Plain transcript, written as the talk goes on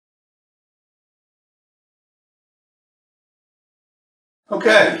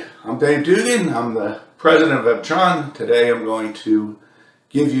Okay, I'm Dave Dugan. I'm the president of EBTRON. Today I'm going to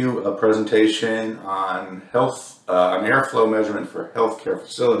give you a presentation on on airflow measurement for healthcare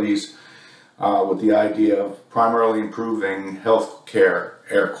facilities with the idea of primarily improving healthcare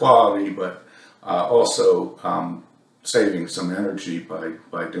air quality, but also saving some energy by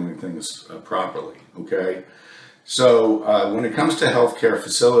doing things properly. Okay, so when it comes to healthcare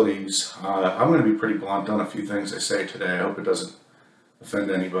facilities, I'm going to be pretty blunt on a few things I say today. I hope it doesn't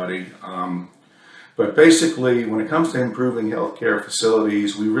offend anybody. But basically, when it comes to improving healthcare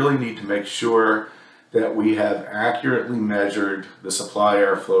facilities, we really need to make sure that we have accurately measured the supply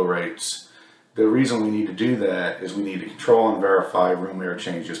airflow rates. The reason we need to do that is we need to control and verify room air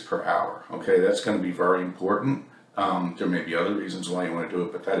changes per hour. Okay, that's going to be very important. There may be other reasons why you want to do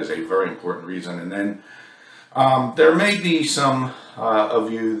it, but that is a very important reason. And then there may be some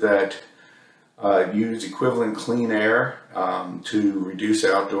of you that use equivalent clean air to reduce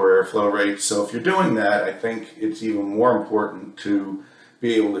outdoor airflow rates. So if you're doing that, I think it's even more important to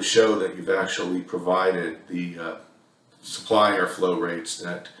be able to show that you've actually provided the supply airflow rates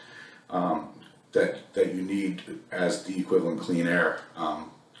that you need as the equivalent clean air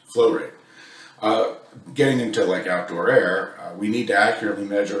flow rate. Getting into like outdoor air, we need to accurately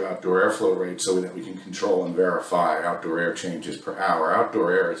measure outdoor airflow rates so that we can control and verify outdoor air changes per hour.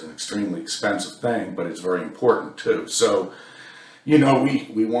 Outdoor air is an extremely expensive thing, but it's very important too. So, you know,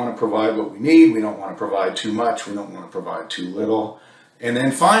 we want to provide what we need. We don't want to provide too much. We don't want to provide too little. And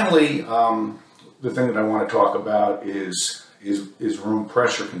then finally, the thing that I want to talk about is room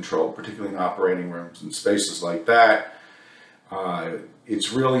pressure control, particularly in operating rooms and spaces like that.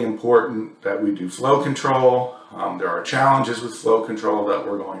 It's really important that we do flow control. There are challenges with flow control that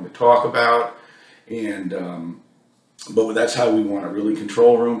we're going to talk about, but that's how we want to really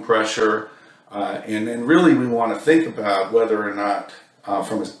control room pressure. And then really we want to think about whether or not,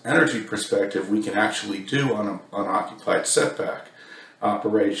 from an energy perspective, we can actually do an unoccupied setback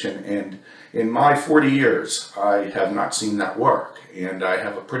operation. And in my 40 years, I have not seen that work, and I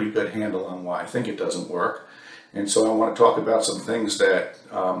have a pretty good handle on why I think it doesn't work. And so I want to talk about some things that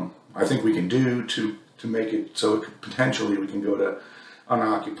I think we can do to make it so potentially we can go to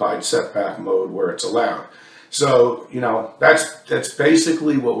unoccupied setback mode where it's allowed. So, you know, that's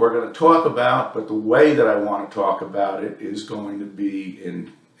basically what we're going to talk about, but the way that I want to talk about it is going to be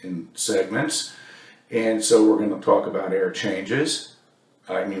in segments. And so we're going to talk about air changes.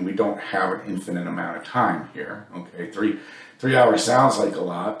 I mean, we don't have an infinite amount of time here. Okay, three hours sounds like a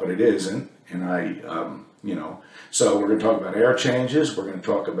lot, but it isn't. And so we're going to talk about air changes. We're going to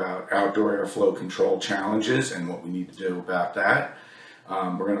talk about outdoor airflow control challenges and what we need to do about that.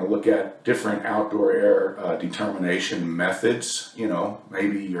 We're going to look at different outdoor air determination methods. You know,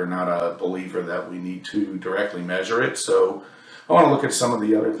 maybe you're not a believer that we need to directly measure it. So I want to look at some of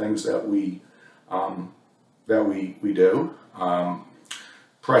the other things that we do.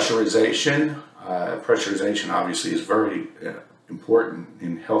 Pressurization. Pressurization obviously is very important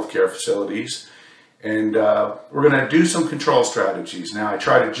in healthcare facilities. And we're going to do some control strategies. Now, I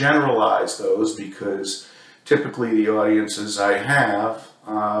try to generalize those because typically the audiences I have,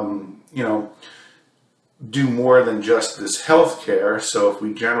 do more than just this healthcare. So if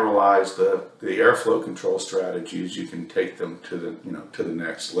we generalize the airflow control strategies, you can take them to the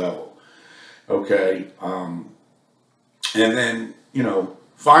next level. Okay. And then,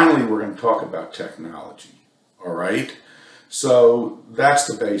 finally, we're going to talk about technology. All right. So that's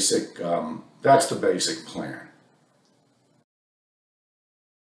the basic plan.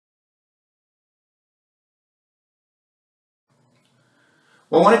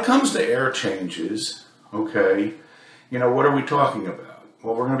 Well, when it comes to air changes, okay, what are we talking about?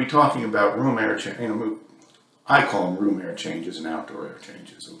 Well, we're going to be talking about room air changes. I call them room air changes and outdoor air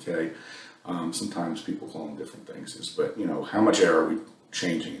changes, okay? Sometimes people call them different things, but, how much air are we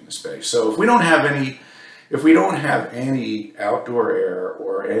changing in the space? So if we don't have any outdoor air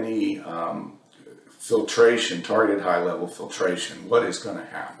or any filtration, targeted high-level filtration, what is going to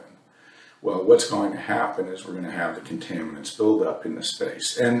happen? Well, what's going to happen is we're going to have the contaminants build up in the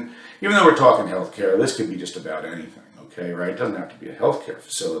space. And even though we're talking healthcare, this could be just about anything, okay, right? It doesn't have to be a healthcare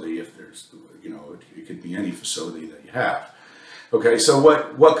facility. If there's, it could be any facility that you have. Okay, so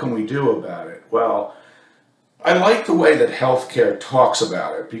what can we do about it? Well, I like the way that healthcare talks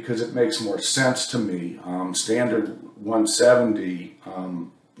about it because it makes more sense to me. Standard 170,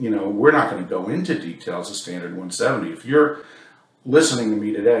 we're not going to go into details of Standard 170. If you're listening to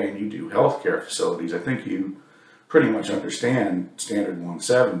me today and you do healthcare facilities, I think you pretty much understand Standard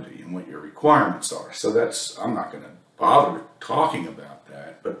 170 and what your requirements are. So I'm not going to bother talking about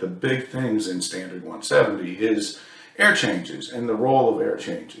that. But the big things in Standard 170 is air changes and the role of air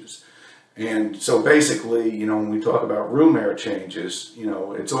changes. And so basically, you know, when we talk about room air changes, you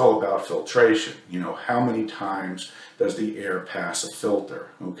know, it's all about filtration. You know, how many times does the air pass a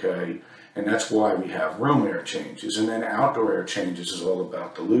filter, okay? And that's why we have room air changes. And then outdoor air changes is all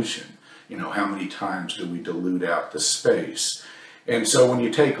about dilution. You know, how many times do we dilute out the space? And so when you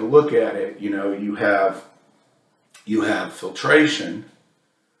take a look at it, you know, you have filtration,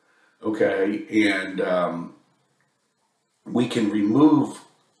 okay, and we can remove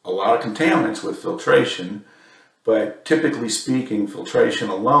a lot of contaminants with filtration, but typically speaking, filtration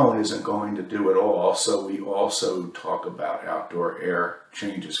alone isn't going to do it all. So we also talk about outdoor air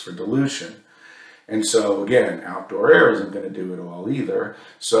changes for dilution. And so again, outdoor air isn't going to do it all either.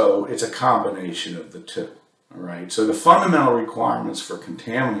 So it's a combination of the two. All right. So the fundamental requirements for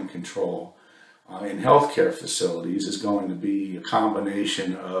contaminant control in healthcare facilities is going to be a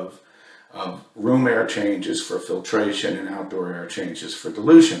combination of room air changes for filtration and outdoor air changes for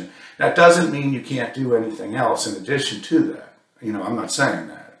dilution. That doesn't mean you can't do anything else in addition to that. You know, I'm not saying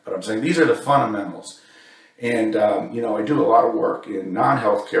that, but I'm saying these are the fundamentals. And, you know, I do a lot of work in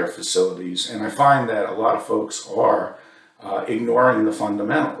non-healthcare facilities, and I find that a lot of folks are ignoring the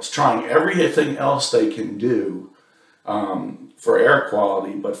fundamentals, trying everything else they can do for air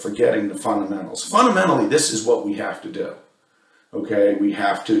quality, but forgetting the fundamentals. Fundamentally, this is what we have to do. Okay, we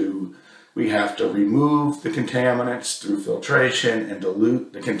have to remove the contaminants through filtration and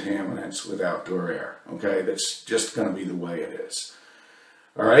dilute the contaminants with outdoor air. Okay, that's just going to be the way it is.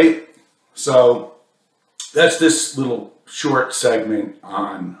 All right, so that's this little short segment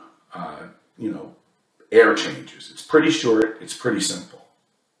on, you know, air changes. It's pretty short, it's pretty simple.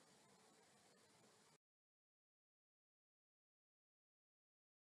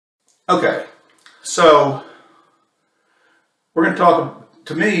 Okay, so we're going to talk,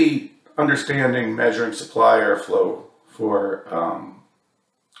 to me, understanding measuring supply airflow for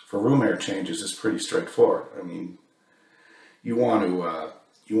room air changes is pretty straightforward. I mean, you want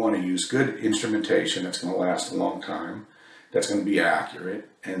to use good instrumentation that's going to last a long time, that's going to be accurate,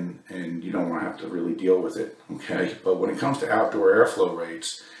 and you don't want to have to really deal with it, okay? But when it comes to outdoor airflow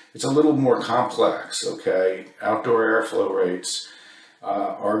rates, it's a little more complex, okay? Outdoor airflow rates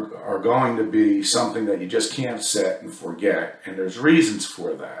are going to be something that you just can't set and forget, and there's reasons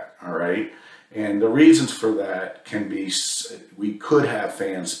for that, all right? And the reasons for that can be, we could have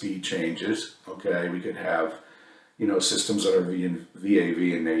fan speed changes, okay? We could have, you know, systems that are VAV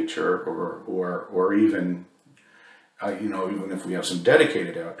in nature, or even, you know, even if we have some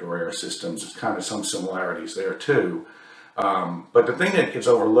dedicated outdoor air systems, there's kind of some similarities there too. But the thing that gets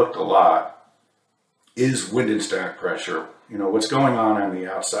overlooked a lot is wind and stack pressure. You know, what's going on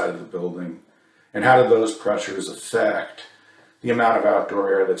the outside of the building, and how do those pressures affect the amount of outdoor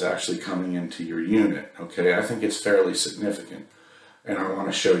air that's actually coming into your unit, okay? I think it's fairly significant, and I want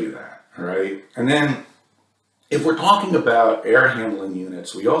to show you that, all right? And then, if we're talking about air handling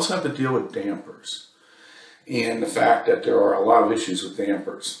units, we also have to deal with dampers, and the fact that there are a lot of issues with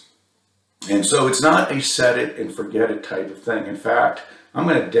dampers. And so it's not a set it and forget it type of thing. In fact, I'm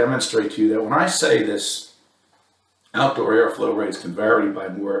going to demonstrate to you that when I say this, outdoor airflow rates can vary by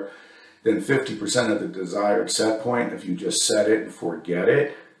more than 50% of the desired set point. If you just set it and forget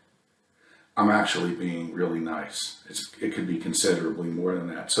it, I'm actually being really nice. It could be considerably more than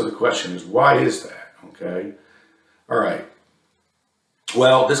that. So the question is, why is that? Okay. All right.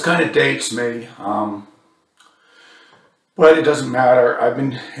 Well, this kind of dates me, but it doesn't matter. I've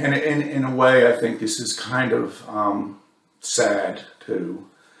been, in a way, I think this is kind of sad too,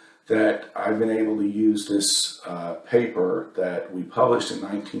 that I've been able to use this paper that we published in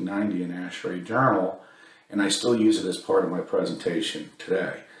 1990 in ASHRAE journal, and I still use it as part of my presentation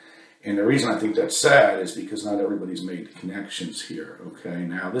today. And the reason I think that's sad is because not everybody's made the connections here, okay?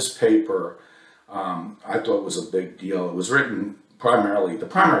 Now, this paper I thought was a big deal. It was written primarily, the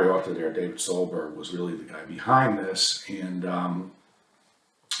primary author there, David Solberg, was really the guy behind this, and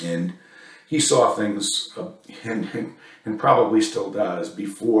he saw things, and probably still does,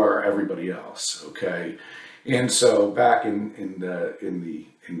 before everybody else, okay? And so back in the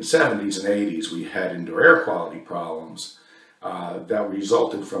 70s and 80s, we had indoor air quality problems that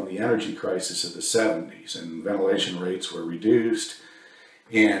resulted from the energy crisis of the 70s, and ventilation rates were reduced,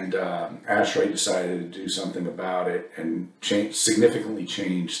 and ASHRAE decided to do something about it and significantly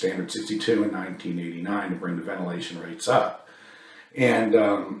change Standard 62 in 1989 to bring the ventilation rates up.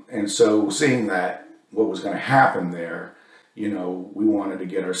 And so seeing that what was going to happen there, you know, we wanted to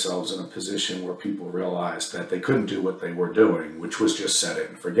get ourselves in a position where people realized that they couldn't do what they were doing, which was just set it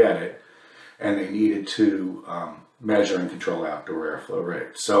and forget it, and they needed to measure and control outdoor airflow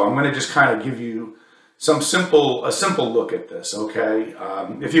rates. So I'm going to just kind of give you a simple look at this, okay?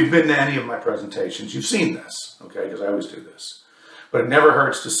 If you've been to any of my presentations, you've seen this, okay? Because I always do this. But it never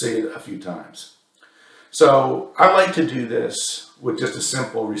hurts to see it a few times. So I like to do this with just a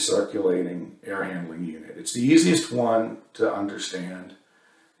simple recirculating air handling unit. It's the easiest one to understand.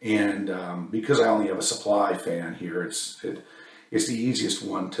 And because I only have a supply fan here, it's the easiest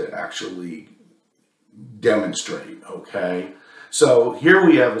one to actually demonstrate, okay? So here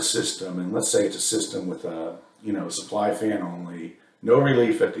we have a system, and let's say it's a system with a, supply fan only, no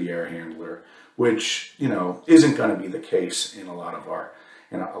relief at the air handler, which, isn't going to be the case in a lot of our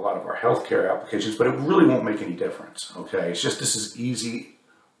healthcare applications, but it really won't make any difference, okay? It's just, this is easy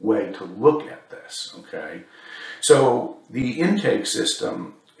way to look at this, okay? So the intake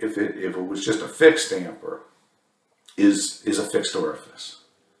system, if it was just a fixed damper, is a fixed orifice,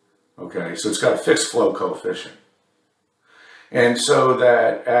 okay? So it's got a fixed flow coefficient. And so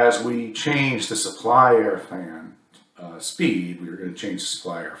that as we change the supply air fan speed, we're going to change the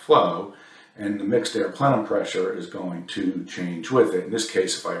supply air flow, and the mixed air plenum pressure is going to change with it. In this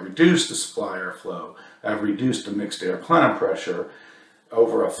case, if I reduce the supply air flow, I've reduced the mixed air plenum pressure.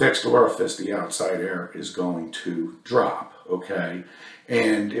 Over a fixed orifice, the outside air is going to drop, okay?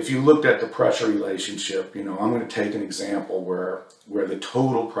 And if you looked at the pressure relationship, I'm going to take an example where the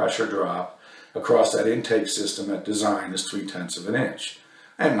total pressure drop across that intake system at design is 0.3 of an inch.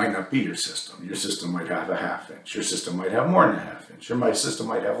 That might not be your system. Your system might have a 1/2 inch. Your system might have more than a 1/2 inch. Your system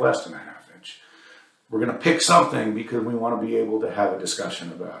might have less than a 1/2 inch. We're going to pick something because we want to be able to have a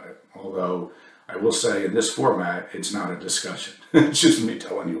discussion about it. Although I will say in this format, it's not a discussion. It's just me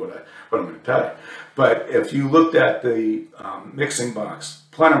telling you what I'm going to tell you. But if you looked at the mixing box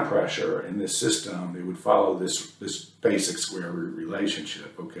plenum pressure in this system, it would follow this basic square root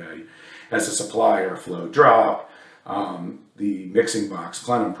relationship, okay? As the supply air flow dropped, the mixing box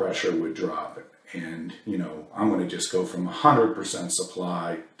plenum pressure would drop. And, I'm going to just go from 100%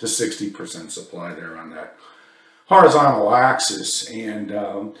 supply to 60% supply there on that horizontal axis. And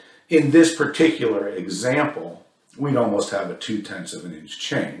in this particular example, we'd almost have a 0.2 of an inch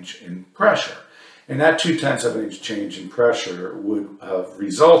change in pressure. And that 0.2 of an inch change in pressure would have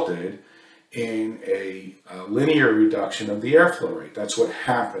resulted in a linear reduction of the airflow rate. That's what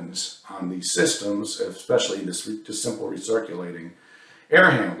happens on these systems, especially this simple recirculating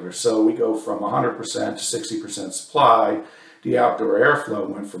air handler. So we go from 100% to 60% supply. The outdoor airflow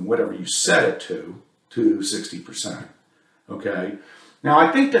went from whatever you set it to 60%, okay? Now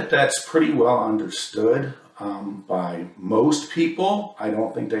I think that that's pretty well understood by most people. I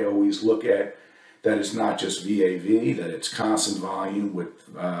don't think they always look at that it's not just VAV, that it's constant volume with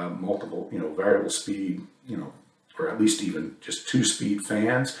multiple, variable speed, or at least even just 2-speed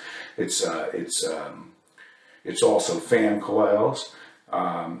fans. It's also fan coils.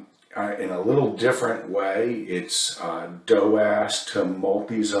 In a little different way, it's DOAS to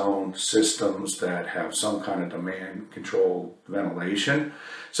multi-zone systems that have some kind of demand controlled ventilation.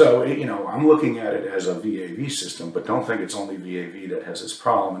 So, I'm looking at it as a VAV system, but don't think it's only VAV that has this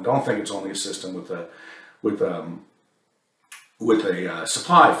problem, and don't think it's only a system with a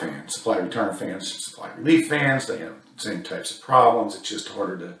supply fan, supply return fans, supply relief fans. They have the same types of problems. It's just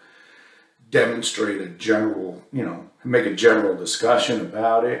harder to demonstrate a general, make a general discussion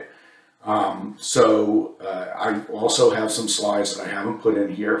about it. I also have some slides that I haven't put in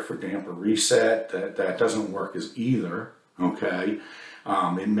here for damper reset. That doesn't work as either, okay?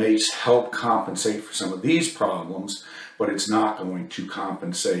 It may help compensate for some of these problems, but it's not going to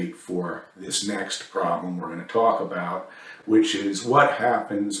compensate for this next problem we're going to talk about, which is what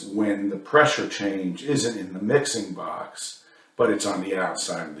happens when the pressure change isn't in the mixing box, but it's on the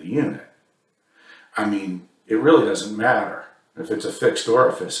outside of the unit. I mean, it really doesn't matter. If it's a fixed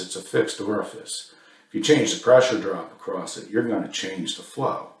orifice, it's a fixed orifice. If you change the pressure drop across it, you're going to change the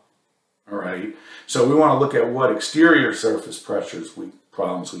flow. All right? So we want to look at what exterior surface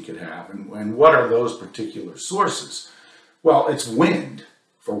problems we could have, and what are those particular sources. Well, it's wind,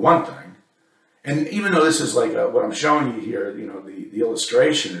 for one thing. And even though this is like what I'm showing you here, the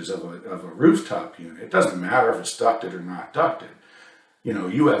illustration is of a rooftop unit, it doesn't matter if it's ducted or not ducted.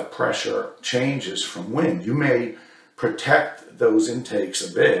 You have pressure changes from wind. You may protect those intakes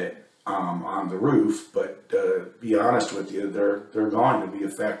a bit on the roof, but be honest with you, they're going to be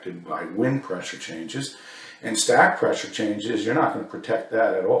affected by wind pressure changes, and stack pressure changes. You're not going to protect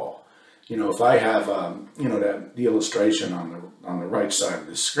that at all. If I have the illustration on the right side of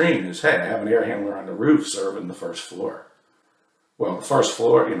the screen is, hey, I have an air handler on the roof serving the first floor. Well, the first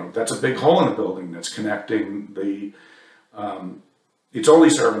floor, that's a big hole in the building that's connecting the it's only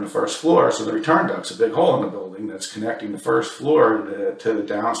serving the first floor, so the return duct's a big hole in the building that's connecting the first floor to the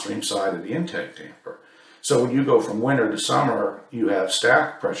downstream side of the intake damper. So when you go from winter to summer, you have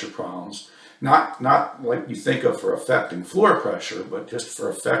stack pressure problems, not like you think of for affecting floor pressure, but just for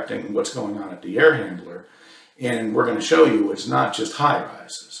affecting what's going on at the air handler. And we're going to show you it's not just high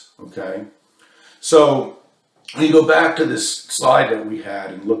rises, okay? So when you go back to this slide that we had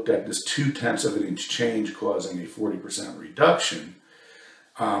and looked at this 0.2 of an inch change causing a 40% reduction,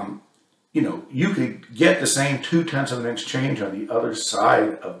 you know, you could get the same 0.2 of an inch change on the other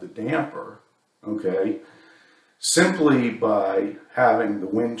side of the damper, okay, simply by having the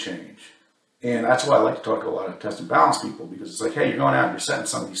wind change. And that's why I like to talk to a lot of test and balance people, because it's like, hey, you're going out and you're setting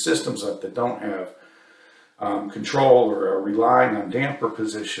some of these systems up that don't have control or are relying on damper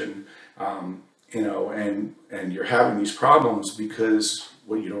position, you know, and you're having these problems because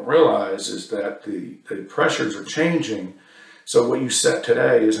what you don't realize is that the pressures are changing. So what you set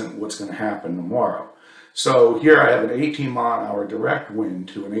today isn't what's going to happen tomorrow. So here I have an 18-mile-an-hour direct wind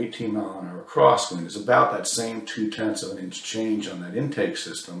to an 18-mile-an-hour crosswind. It's about that same 0.2 of an inch change on that intake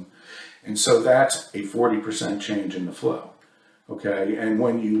system. And so that's a 40% change in the flow, okay? And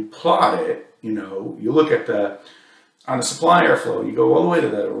when you plot it, you know, you look at on the supply airflow, you go all the way to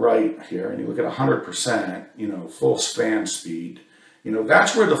the right here, and you look at 100%, you know, full span speed. You know,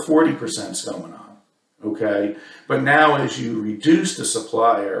 that's where the 40% is going on, okay? But now as you reduce the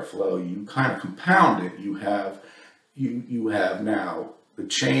supply airflow, you kind of compound it. You have now the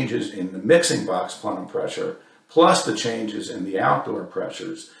changes in the mixing box plenum pressure, plus the changes in the outdoor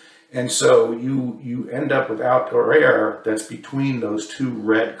pressures. And so you end up with outdoor air that's between those two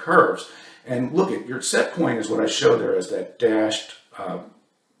red curves. And look at your set point is what I show there as that dashed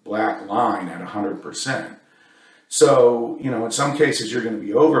black line at 100%. So, you know, in some cases you're going to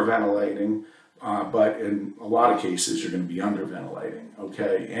be over ventilating, but in a lot of cases you're going to be under ventilating,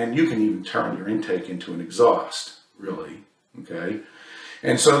 okay? And you can even turn your intake into an exhaust, really, okay?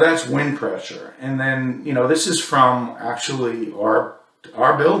 And so that's wind pressure. And then, you know, this is from actually our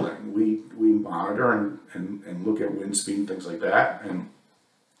building. We monitor and look at wind speed and things like that. And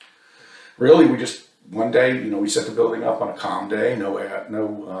really, we just, one day, you know, we set the building up on a calm day,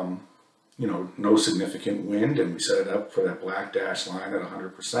 no significant wind, and we set it up for that black dash line at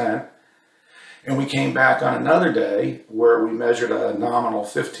 100%. And we came back on another day where we measured a nominal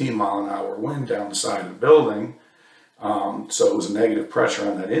 15-mile-an-hour wind down the side of the building. So it was a negative pressure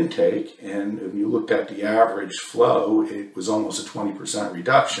on that intake, and if you looked at the average flow, it was almost a 20%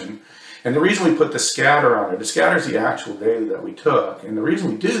 reduction. And the reason we put the scatter on it, the scatter is the actual data that we took, and the reason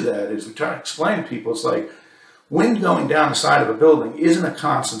we do that is we try to explain to people, it's like wind going down the side of a building isn't a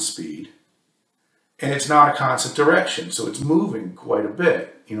constant speed, and it's not a constant direction, so it's moving quite a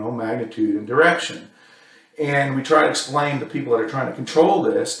bit, you know, magnitude and direction. And we try to explain to people that are trying to control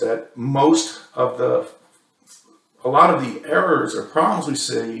this that a lot of the errors or problems we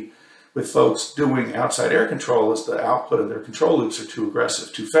see with folks doing outside air control is the output of their control loops are too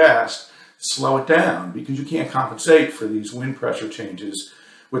aggressive, too fast. Slow it down, because you can't compensate for these wind pressure changes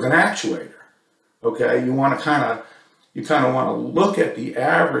with an actuator. Okay, you kind of want to look at the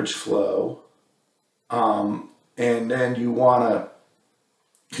average flow, and then you want to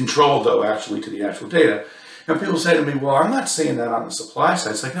control though actually to the actual data. And people say to me, well, I'm not seeing that on the supply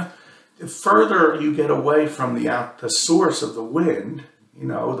side. It's like, no. The further you get away from the source of the wind, you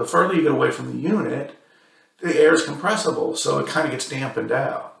know, the further you get away from the unit, the air is compressible, so it kind of gets dampened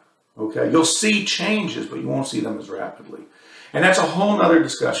out. Okay, you'll see changes, but you won't see them as rapidly. And that's a whole nother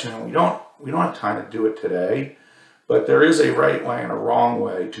discussion, and we don't have time to do it today, but there is a right way and a wrong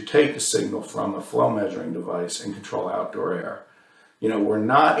way to take the signal from a flow measuring device and control outdoor air. You know, we're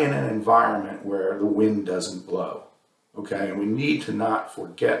not in an environment where the wind doesn't blow, okay, and we need to not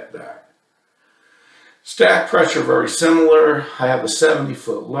forget that. Stack pressure, very similar. I have a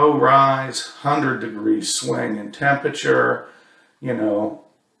 70-foot low rise, 100-degree swing in temperature, you know,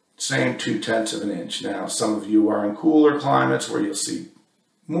 same 0.2 of an inch. Now, some of you are in cooler climates where you'll see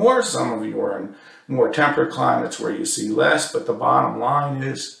more. Some of you are in more temperate climates where you see less, but the bottom line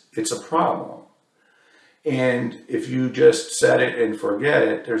is it's a problem. And if you just set it and forget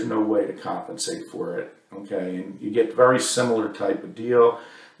it, there's no way to compensate for it, okay? And you get very similar type of deal.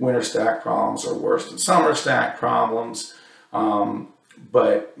 Winter stack problems are worse than summer stack problems,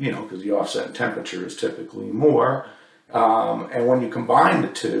 but, you know, because the offset in temperature is typically more. And when you combine the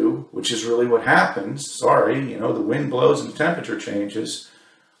two, which is really what happens, you know, the wind blows and the temperature changes,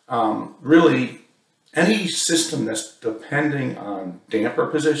 really any system that's depending on damper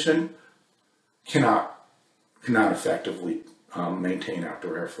position cannot effectively maintain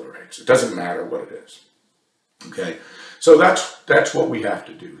outdoor airflow rates. It doesn't matter what it is. Okay, so that's what we have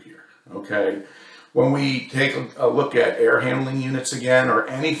to do here. Okay, When we take a look at air handling units again, or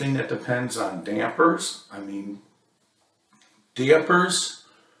anything that depends on dampers, I mean, dampers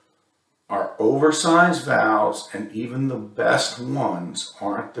are oversized valves, and even the best ones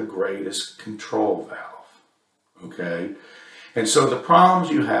aren't the greatest control valve, okay? And so the problems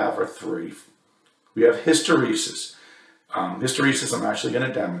you have are three. We have hysteresis. Hysteresis I'm actually going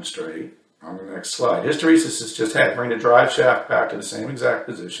to demonstrate on the next slide. Hysteresis is just, hey, bring the drive shaft back to the same exact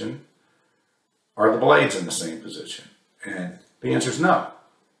position. Are the blades in the same position? And the answer is no.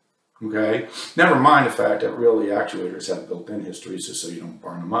 Okay? Never mind the fact that really actuators have built-in hysteresis so you don't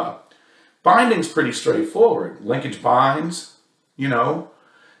burn them up. Binding's pretty straightforward. Linkage binds, you know.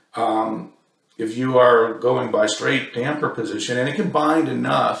 If you are going by straight damper position, and it can bind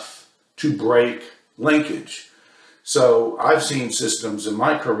enough to break linkage. So I've seen systems in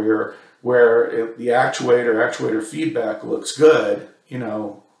my career where the actuator feedback looks good, you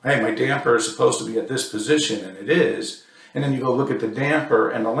know, hey, my damper is supposed to be at this position, and it is. And then you go look at the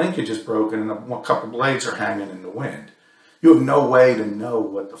damper, and the linkage is broken, and a couple blades are hanging in the wind. You have no way to know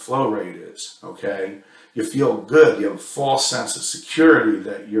what the flow rate is, okay? You feel good. You have a false sense of security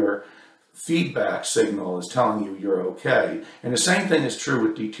that your feedback signal is telling you you're okay. And the same thing is true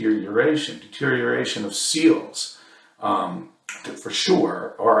with deterioration. Deterioration of seals, for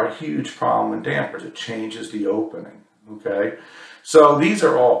sure, are a huge problem in dampers. It changes the opening, okay? So these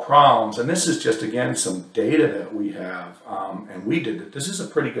are all problems, and this is just, again, some data that we have, and we did it. This is a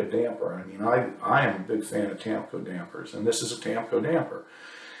pretty good damper. I mean, I am a big fan of Tamco dampers, and this is a Tamco damper.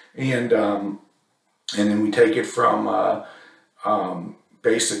 And then we take it from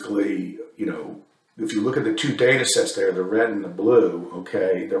basically, you know, if you look at the two data sets there, the red and the blue,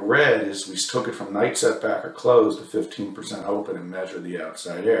 okay, the red is we took it from night setback or closed to 15% open and measured the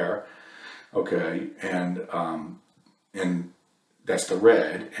outside air, okay, and that's the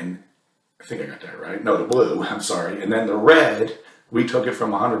red, and I think I got that right. No, the blue, I'm sorry. And then the red, we took it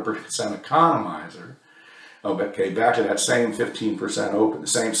from 100% economizer, okay, back to that same 15% open, the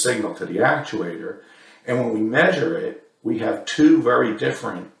same signal to the actuator. And when we measure it, we have two very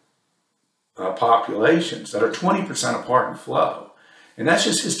different populations that are 20% apart in flow. And that's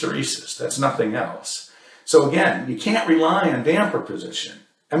just hysteresis. That's nothing else. So again, you can't rely on damper position.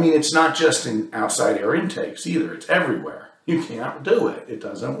 I mean, it's not just in outside air intakes either. It's everywhere. You can't do it. It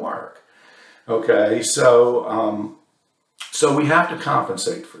doesn't work. Okay, so so we have to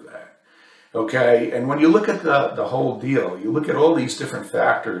compensate for that. Okay, and when you look at the whole deal, you look at all these different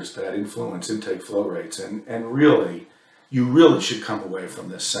factors that influence intake flow rates, and really, you really should come away from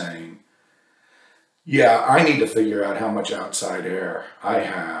this saying, yeah, I need to figure out how much outside air I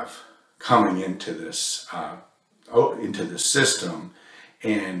have coming into this system,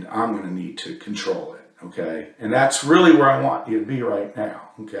 and I'm going to need to control it. Okay, and that's really where I want you to be right now,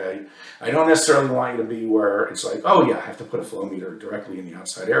 okay? I don't necessarily want you to be where it's like, oh yeah, I have to put a flow meter directly in the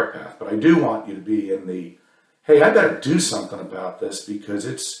outside air path, but I do want you to be in the, hey, I better do something about this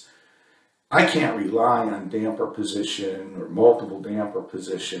because I can't rely on damper position or multiple damper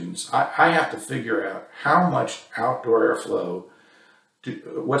positions. I have to figure out how much outdoor airflow,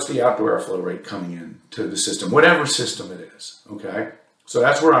 what's the outdoor airflow rate coming in to the system, whatever system it is, okay? So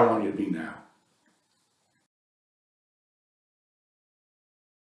that's where I want you to be now.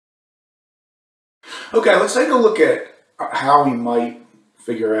 Okay, let's take a look at how we might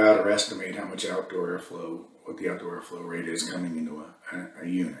figure out or estimate how much outdoor airflow, what the outdoor airflow rate is coming into a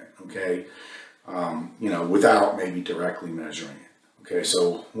unit, okay? You know, without maybe directly measuring it. Okay,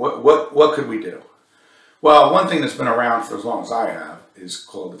 so what could we do? Well, one thing that's been around for as long as I have is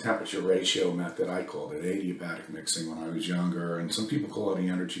called the temperature ratio method. I called it adiabatic mixing when I was younger, and some people call it the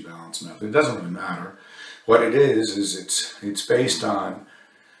energy balance method. It doesn't really matter. What it is it's based on,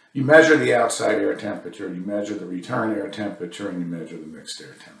 you measure the outside air temperature, you measure the return air temperature, and you measure the mixed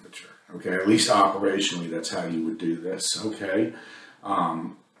air temperature. Okay, at least operationally, that's how you would do this. Okay,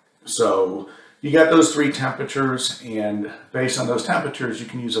 so you got those three temperatures, and based on those temperatures, you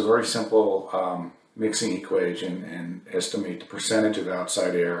can use a very simple mixing equation and estimate the percentage of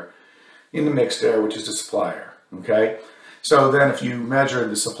outside air in the mixed air, which is the supply air. Okay, so then if you measure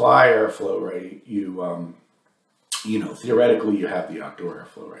the supply air flow rate, you know, theoretically, you have the outdoor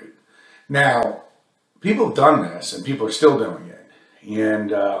airflow rate. Now, people have done this, and people are still doing it,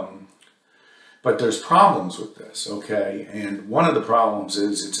 and but there's problems with this, okay? And one of the problems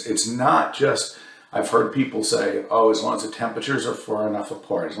is it's not just, I've heard people say, oh, as long as the temperatures are far enough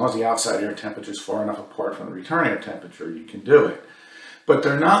apart, as long as the outside air temperature is far enough apart from the return air temperature, you can do it. But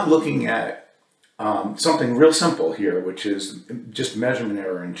they're not looking at something real simple here, which is just measurement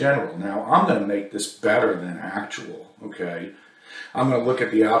error in general. Now, I'm going to make this better than actual, okay? I'm going to look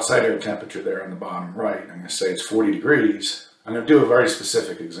at the outside air temperature there on the bottom right. I'm going to say it's 40 degrees. I'm going to do a very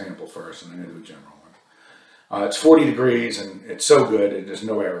specific example first, and I'm going to do a general one. It's 40 degrees, and it's so good, and there's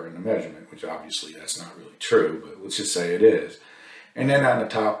no error in the measurement, which obviously that's not really true, but let's just say it is. And then on the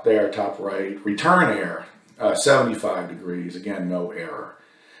top there, top right, return air, 75 degrees, again, no error.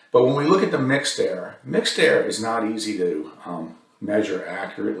 But when we look at the mixed air is not easy to measure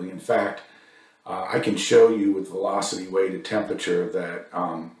accurately. In fact, I can show you with velocity, weighted temperature that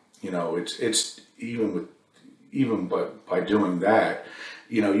it's even by doing that,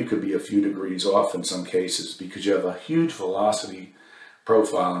 you could be a few degrees off in some cases because you have a huge velocity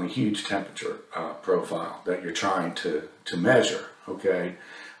profile and a huge temperature profile that you're trying to measure. Okay,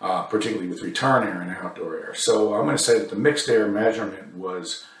 particularly with return air and outdoor air. So I'm going to say that the mixed air measurement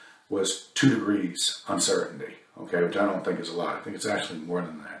was 2 degrees uncertainty. Okay, which I don't think is a lot. I think it's actually more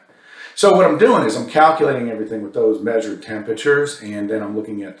than that. So what I'm doing is I'm calculating everything with those measured temperatures, and then I'm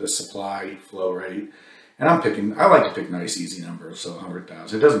looking at the supply flow rate, and I like to pick nice easy numbers, so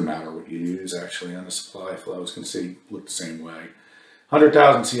 100,000. It doesn't matter what you use actually on the supply flows, can look the same way.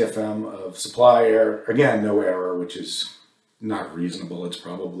 100,000 CFM of supply air, again, no error, which is not reasonable. It's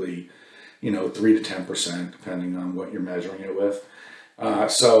probably 3 to 10% depending on what you're measuring it with. But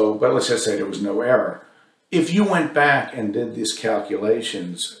let's just say there was no error. If you went back and did these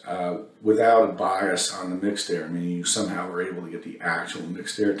calculations without a bias on the mixed air, meaning you somehow were able to get the actual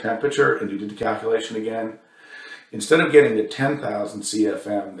mixed air temperature and you did the calculation again, instead of getting the 10,000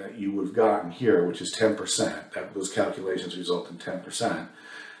 CFM that you would have gotten here, which is 10%, those calculations result in 10%,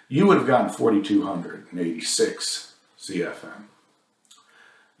 you would have gotten 4,286 CFM.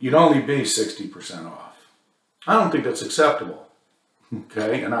 You'd only be 60% off. I don't think that's acceptable.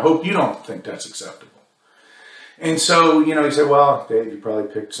 Okay, and I hope you don't think that's acceptable. And so, he said, well, Dave, you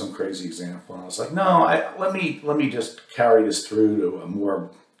probably picked some crazy example. And I was like, no, let me just carry this through to a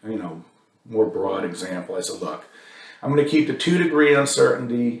more broad example. I said, look, I'm going to keep the 2 degree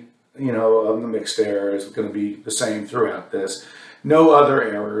uncertainty, of the mixed air is going to be the same throughout this. No other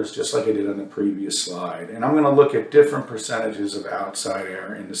errors, just like I did on the previous slide. And I'm going to look at different percentages of outside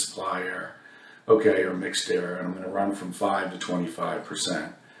air into supply air, okay, or mixed air. And I'm going to run from 5 to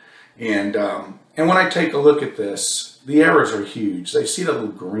 25%. And when I take a look at this, the errors are huge. They see the little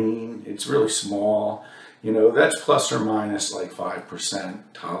green, it's really small. That's plus or minus like 5%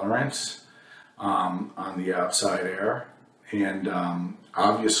 tolerance on the outside air. And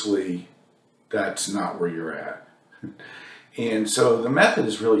obviously, that's not where you're at. And so the method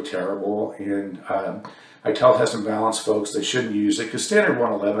is really terrible. And I tell test and balance folks they shouldn't use it because Standard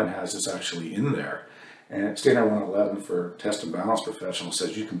 111 has this actually in there. And Standard 111 for test and balance professionals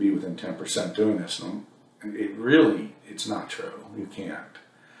says you can be within 10% doing this. And it's not true. You can't.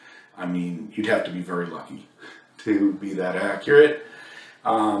 I mean, you'd have to be very lucky to be that accurate.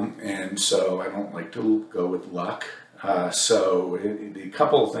 And so I don't like to go with luck. So a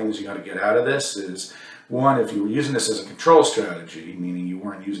couple of things you got to get out of this is, one, if you were using this as a control strategy, meaning you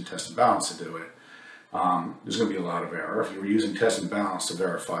weren't using test and balance to do it, there's going to be a lot of error. If you were using test and balance to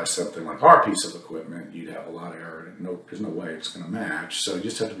verify something like our piece of equipment, you'd have a lot of error. There's no way it's going to match. So you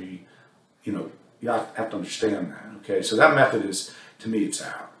just have to be, you have to understand that. Okay, so that method is, to me, it's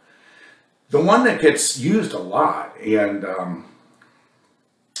out. The one that gets used a lot, and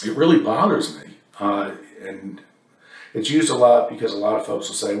it really bothers me, and it's used a lot because a lot of folks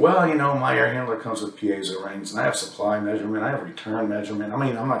will say, well, my air handler comes with piezo rings, and I have supply measurement, I have return measurement. I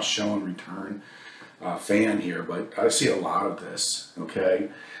mean, I'm not showing return fan here, but I see a lot of this, okay,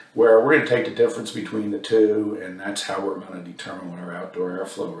 where we're going to take the difference between the two, and that's how we're going to determine what our outdoor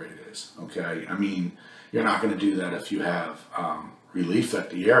airflow rate is, okay? I mean, you're not going to do that if you have relief at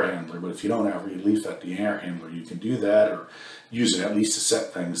the air handler, but if you don't have relief at the air handler, you can do that or use it at least to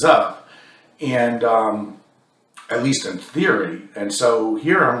set things up, and at least in theory. And so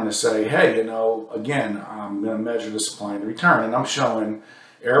here I'm going to say, hey, again, I'm going to measure the supply and the return, and I'm showing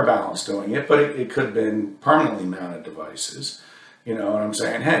air balance doing it, but it could have been permanently mounted devices, and I'm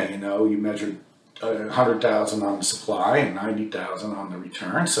saying, hey, you measured 100,000 on the supply and 90,000 on the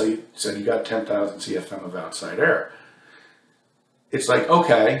return, so you said you got 10,000 CFM of outside air. It's like,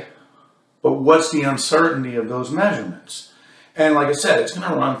 okay, but what's the uncertainty of those measurements? And like I said, it's going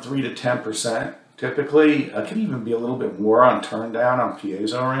to run 3 to 10%. Typically, it could even be a little bit more on turn down on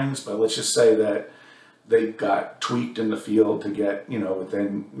piezo rings, but let's just say that they got tweaked in the field to get,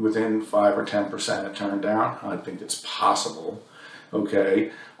 within 5 or 10% of turn down. I think it's possible.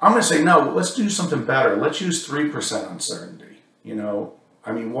 Okay, I'm going to say, no, let's do something better. Let's use 3% uncertainty.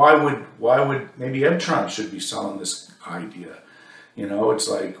 I mean, why would maybe EBTRON should be selling this idea? It's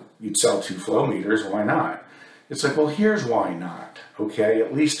like you'd sell 2 flow meters. Why not? It's like, well, here's why not, okay?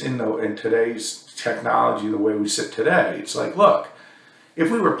 At least in today's technology, the way we sit today, it's like, look,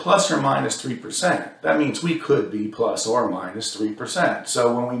 if we were plus or minus 3%, that means we could be plus or minus 3%.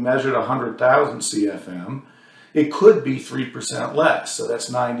 So when we measured 100,000 CFM, it could be 3% less. So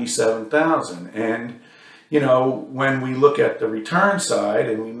that's 97,000. And, you know, when we look at the return side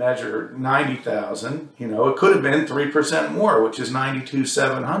and we measure 90,000, you know, it could have been 3% more, which is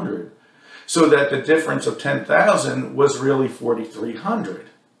 92,700. So that the difference of 10,000 was really 4,300.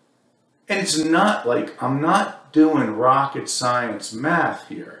 And it's not like, I'm not doing rocket science math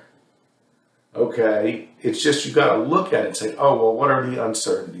here, okay? It's just you got to look at it and say, oh, well, what are the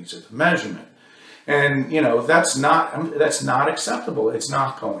uncertainties of the measurement? And, you know, that's not acceptable. It's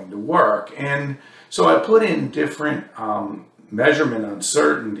not going to work. And so I put in different measurement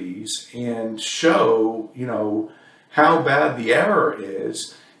uncertainties and show, you know, how bad the error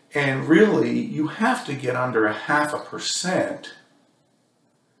is. And really, you have to get under 0.5%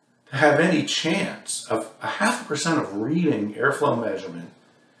 to have any chance of 0.5% of reading airflow measurement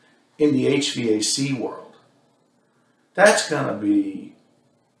in the HVAC world. That's going to be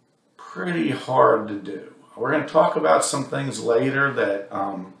pretty hard to do. We're going to talk about some things later that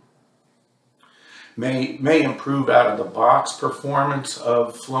may improve out of the box performance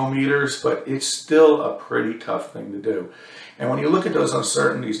of flow meters, but it's still a pretty tough thing to do. And when you look at those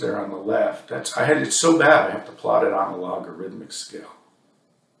uncertainties there on the left, it's so bad I have to plot it on a logarithmic scale.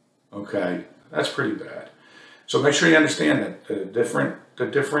 Okay, that's pretty bad. So make sure you understand that the different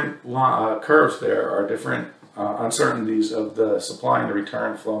curves there are different uncertainties of the supply and the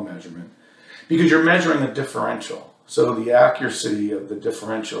return flow measurement, because you're measuring a differential. So the accuracy of the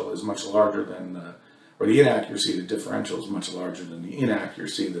differential is much larger than the inaccuracy of the differential is much larger than the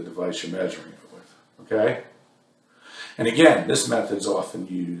inaccuracy of the device you're measuring it with, okay? And again, this method is often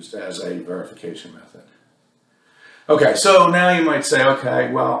used as a verification method. Okay, so now you might say, okay,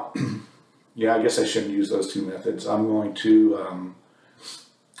 well, yeah, I guess I shouldn't use those two methods. I'm going to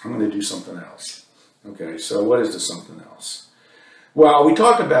do something else. Okay, so what is the something else? Well, we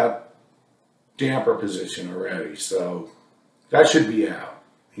talked about damper position already, so that should be out.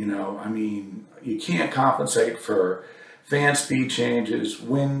 You know, I mean, you can't compensate for fan speed changes,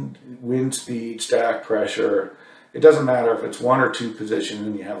 wind speed, stack pressure. It doesn't matter if it's one or two position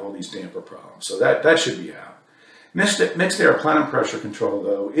and you have all these damper problems. So that should be out. Mixed air plenum pressure control,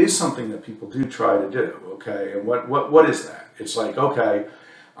 though, is something that people do try to do, okay? And what is that? It's like, okay,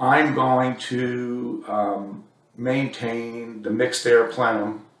 I'm going to maintain the mixed air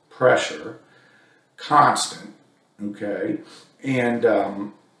plenum pressure constant, okay?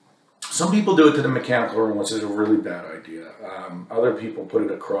 And some people do it to the mechanical room, which is a really bad idea. Other people put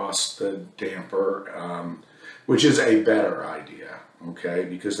it across the damper, which is a better idea, okay?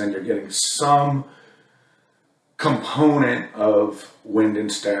 Because then you're getting some component of wind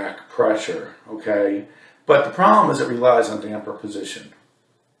and stack pressure, okay? But the problem is it relies on damper position.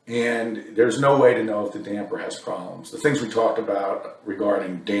 And there's no way to know if the damper has problems. The things we talked about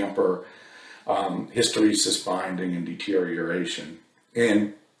regarding damper, hysteresis binding and deterioration.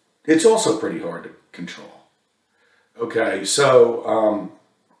 And it's also pretty hard to control. Okay, so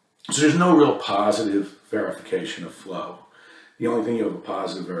there's no real positive verification of flow. The only thing you have a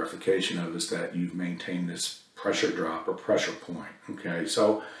positive verification of is that you've maintained this pressure drop or pressure point. Okay,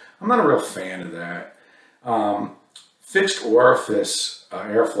 so I'm not a real fan of that. Fixed orifice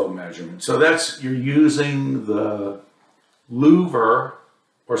airflow measurement. So that's, you're using the louver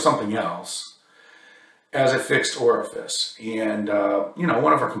or something else as a fixed orifice. And, you know,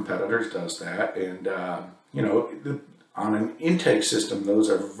 one of our competitors does that. And, you know, on an intake system, those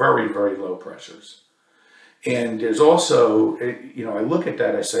are very, very low pressures. And there's also, you know, I look at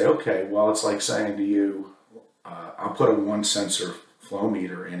that, I say, okay, well, it's like saying to you, I'll put a one sensor flow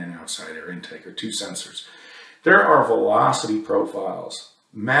meter in an outside air intake, or two sensors. There are velocity profiles,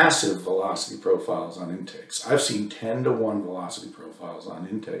 massive velocity profiles on intakes. I've seen 10-to-1 velocity profiles on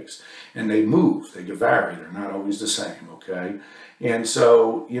intakes, and they move, they vary, they're not always the same, okay? And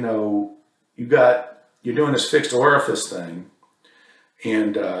so, you know, you're doing this fixed orifice thing,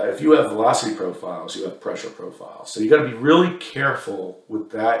 and if you have velocity profiles, you have pressure profiles. So you got to be really careful with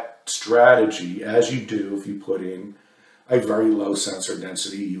that strategy, as you do if you put in a very low sensor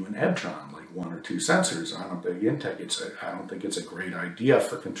density EBTRON, like 1 or 2 sensors on a big intake. I don't think it's a great idea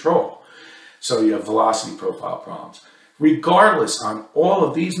for control. So you have velocity profile problems. Regardless, on all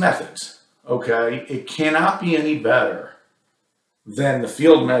of these methods, okay, it cannot be any better than the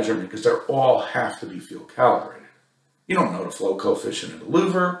field measurement, because they all have to be field calibrated. You don't know the flow coefficient of the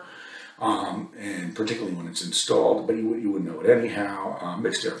louver. and particularly when it's installed, but you wouldn't know it anyhow.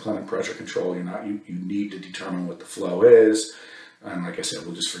 Mixed air cleaning pressure control, you need to determine what the flow is. And like I said,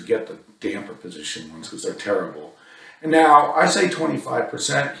 we'll just forget the damper position ones because they're terrible. And now I say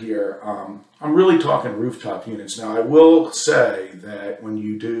 25% here. I'm really talking rooftop units. Now I will say that when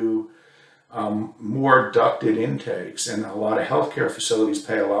you do more ducted intakes, and a lot of healthcare facilities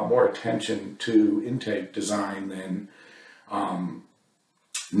pay a lot more attention to intake design than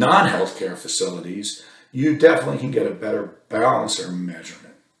non-healthcare facilities, you definitely can get a better balancer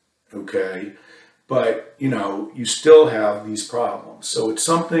measurement, okay? But, you still have these problems. So it's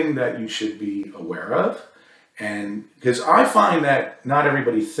something that you should be aware of. And because I find that not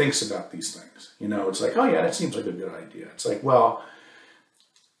everybody thinks about these things. It's like, oh yeah, that seems like a good idea. It's like, well,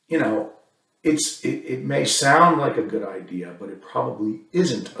 it may sound like a good idea, but it probably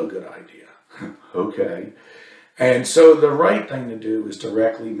isn't a good idea, okay? And so the right thing to do is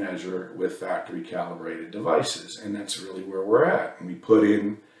directly measure with factory calibrated devices, and that's really where we're at. And we put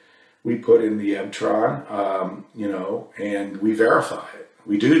in the EBTRON, and we verify it.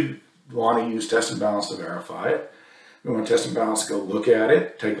 We do want to use test and balance to verify it. We want test and balance to go look at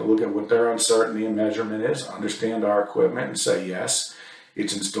it, take a look at what their uncertainty and measurement is, understand our equipment, and say, yes,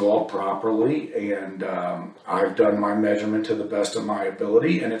 it's installed properly, and I've done my measurement to the best of my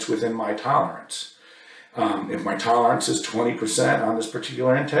ability, and it's within my tolerance. If my tolerance is 20% on this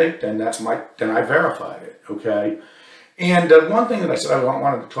particular intake, then I verified it, okay? And one thing that I said I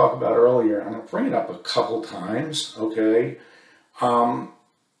wanted to talk about earlier, and I'm going to bring it up a couple times, okay?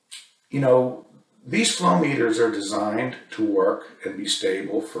 These flow meters are designed to work and be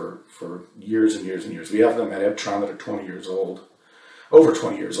stable for years and years and years. We have them at EBTRON that are 20 years old, over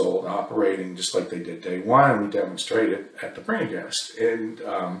 20 years old, operating just like they did day one, and we demonstrate it at the Prendergast. And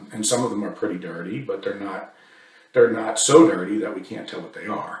some of them are pretty dirty, but they're not so dirty that we can't tell what they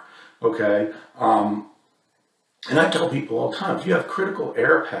are, okay? And I tell people all the time, if you have critical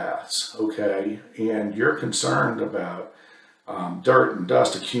air paths, okay, and you're concerned about dirt and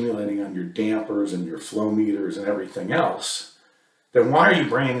dust accumulating on your dampers and your flow meters and everything else, then why are you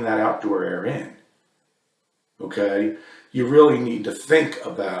bringing that outdoor air in? Okay, you really need to think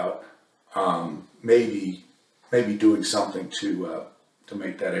about maybe doing something to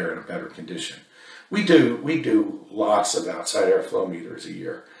make that air in a better condition. We do lots of outside air flow meters a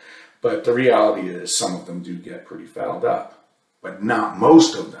year, but the reality is some of them do get pretty fouled up, but not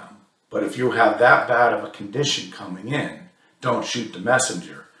most of them. But if you have that bad of a condition coming in, don't shoot the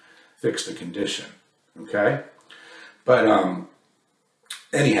messenger, fix the condition, okay? But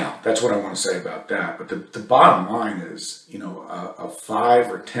anyhow, that's what I want to say about that. But the bottom line is, a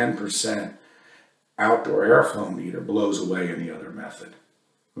 5 or 10% outdoor airflow meter blows away any other method,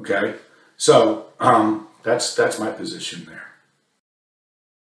 okay? So that's my position there.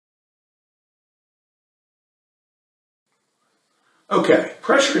 Okay,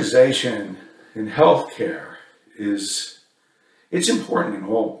 pressurization in healthcare it's important in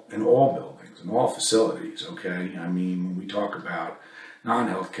all buildings, in all facilities, okay? I mean, when we talk about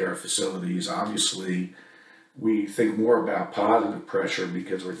non-healthcare facilities, obviously we think more about positive pressure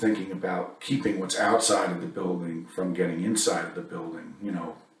because we're thinking about keeping what's outside of the building from getting inside of the building,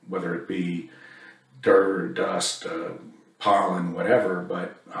 whether it be dirt or dust, pollen, whatever,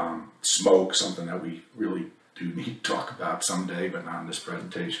 but smoke, something that we really do need to talk about someday, but not in this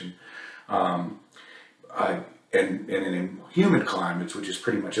presentation. And in humid climates, which is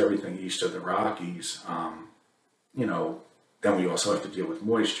pretty much everything east of the Rockies, then we also have to deal with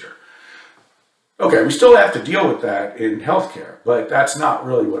moisture. Okay, we still have to deal with that in healthcare, but that's not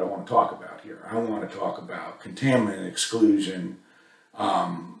really what I want to talk about here. I want to talk about contaminant exclusion,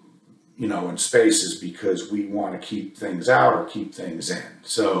 in spaces because we want to keep things out or keep things in.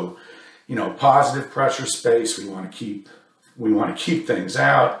 So, positive pressure space, we want to keep things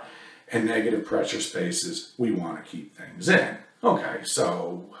out. And negative pressure spaces, we want to keep things in. Okay,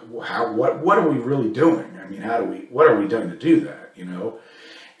 so what are we really doing? I mean, what are we doing to do that,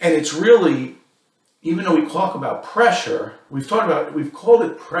 And it's really, even though we talk about pressure, we've called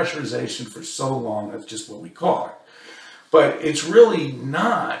it pressurization for so long, that's just what we call it. But it's really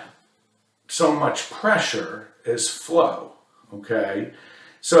not so much pressure as flow, okay?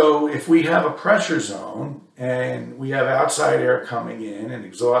 So if we have a pressure zone and we have outside air coming in and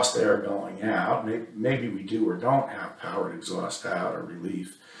exhaust air going out, maybe we do or don't have powered exhaust out or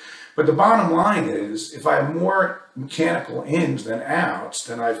relief. But the bottom line is, if I have more mechanical ins than outs,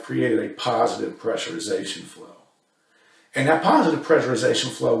 then I've created a positive pressurization flow. And that positive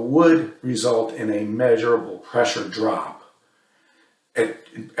pressurization flow would result in a measurable pressure drop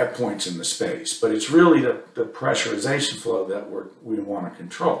at points in the space, but it's really the pressurization flow that we want to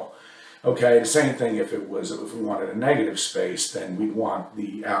control. Okay, the same thing if we wanted a negative space, then we'd want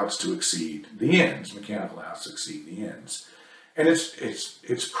the outs to exceed the ins, mechanical outs to exceed the ins. And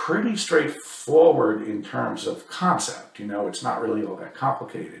it's pretty straightforward in terms of concept, you know, it's not really all that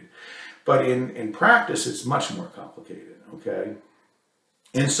complicated. But in practice, it's much more complicated, okay?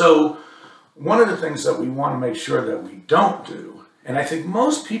 And so one of the things that we want to make sure that we don't do, and I think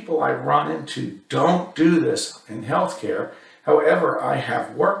most people I run into don't do this in healthcare. However, I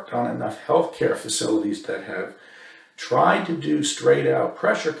have worked on enough healthcare facilities that have tried to do straight out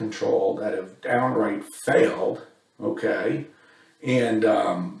pressure control that have downright failed, okay? And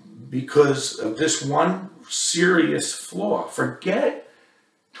because of this one serious flaw. Forget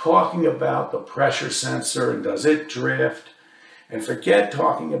talking about the pressure sensor and does it drift, and forget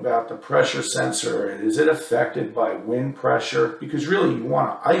talking about the pressure sensor and is it affected by wind pressure, because really you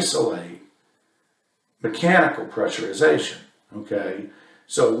want to isolate mechanical pressurization, okay?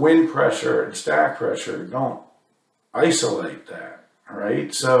 So wind pressure and stack pressure, don't isolate that, all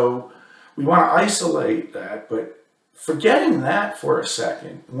right? So we want to isolate that, but forgetting that for a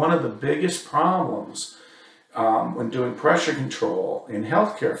second, one of the biggest problems when doing pressure control in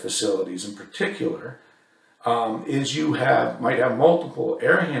healthcare facilities in particular is you might have multiple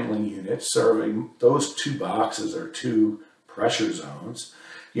air handling units serving those two boxes or two pressure zones,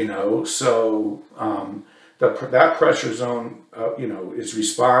 you know, so that pressure zone, you know, is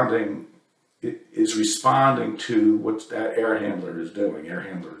responding to what that air handler is doing, air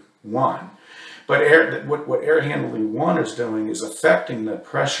handler 1. But what air handling 1 is doing is affecting the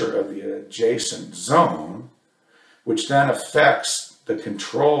pressure of the adjacent zone, which then affects the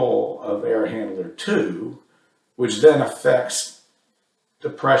control of air handler 2, which then affects the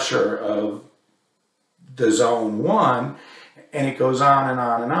pressure of the zone 1, and it goes on and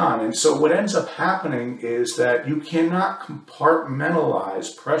on and on. And so what ends up happening is that you cannot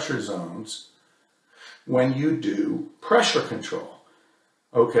compartmentalize pressure zones when you do pressure control,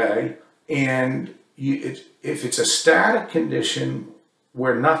 okay? And if it's a static condition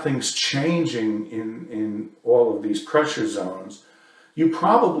where nothing's changing in all of these pressure zones, you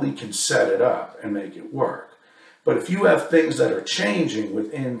probably can set it up and make it work. But if you have things that are changing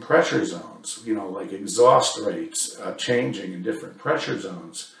within pressure zones, you know, like exhaust rates changing in different pressure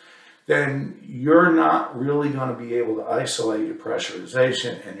zones, then you're not really going to be able to isolate your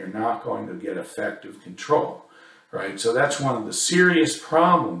pressurization and you're not going to get effective control, right? So that's one of the serious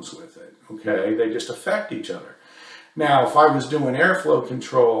problems with it, okay? They just affect each other. Now, if I was doing airflow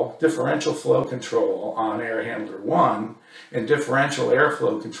control, differential flow control on air handler 1 and differential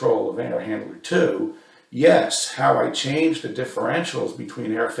airflow control of air handler 2, yes, how I change the differentials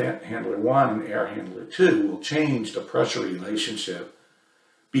between air handler 1 and air handler 2 will change the pressure relationship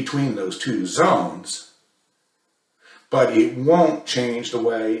between those two zones, but it won't change the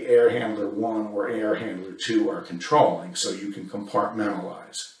way air handler 1 or air handler 2 are controlling, so you can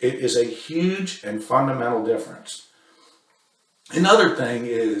compartmentalize. It is a huge and fundamental difference. Another thing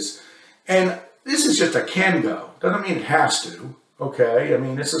is, and this is just a can go, doesn't mean it has to, okay? I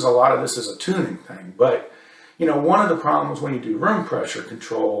mean, a lot of this is a tuning thing, but you know, one of the problems when you do room pressure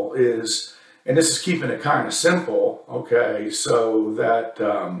control is, and this is keeping it kind of simple, okay, so that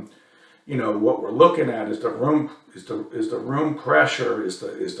you know, what we're looking at is the room pressure is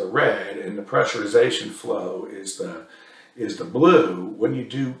the red, and the pressurization flow is the blue. When you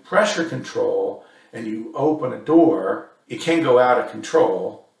do pressure control and you open a door, it can go out of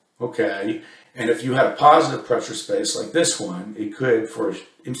control, okay? And if you had a positive pressure space like this one, it could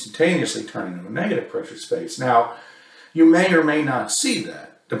instantaneously turn into a negative pressure space. Now, you may or may not see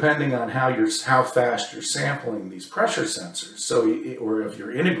that, depending on how fast you're sampling these pressure sensors. So, or if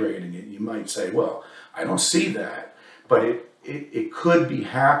you're integrating it, you might say, well, I don't see that, but it could be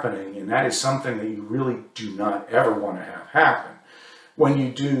happening, and that is something that you really do not ever want to have happen. When you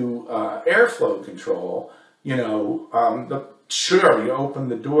do airflow control, you know, sure, you open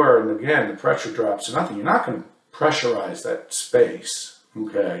the door and again, the pressure drops to nothing. You're not going to pressurize that space,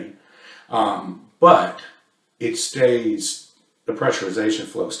 okay? But it stays, the pressurization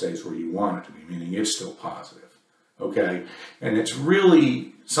flow stays where you want it to be, meaning it's still positive, okay? And it's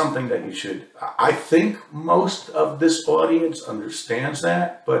really something that you should, I think most of this audience understands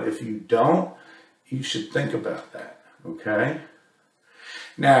that, but if you don't, you should think about that, okay?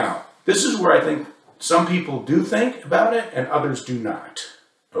 Now, this is where I think some people do think about it and others do not,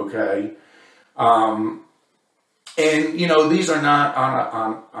 okay? And, you know, these are not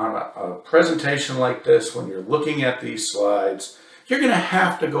on a presentation like this, when you're looking at these slides, you're going to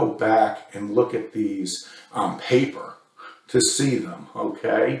have to go back and look at these on paper to see them,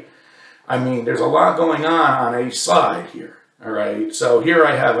 okay? I mean, there's a lot going on a slide here, All right, so here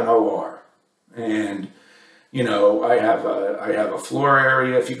I have an OR, and you know, I have a floor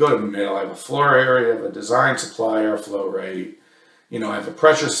area. If you go to the middle, I have a floor area, I have a design supply airflow rate. You know, I have a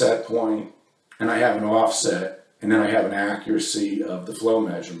pressure set point, and I have an offset, and then I have an accuracy of the flow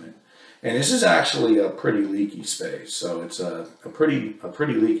measurement. And this is actually a pretty leaky space, so it's a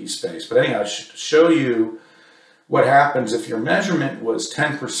pretty leaky space. But anyhow, I should show you what happens if your measurement was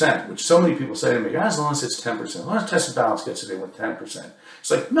 10%, which so many people say to me, as long as it's 10%, as long as test and balance gets it in with 10%. It's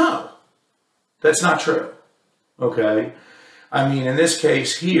like, no, that's not true. Okay, I mean, in this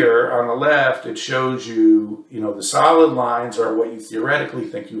case here on the left, it shows you, you know, the solid lines are what you theoretically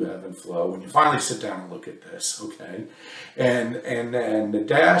think you have in flow when you finally sit down and look at this, okay? And then the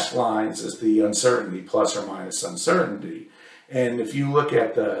dashed lines is the uncertainty, plus or minus uncertainty. And if you look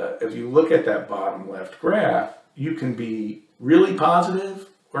at that bottom left graph, you can be really positive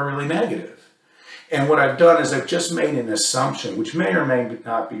or really negative. And what I've done is I've just made an assumption, which may or may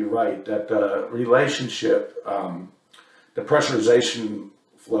not be right, that the relationship, the pressurization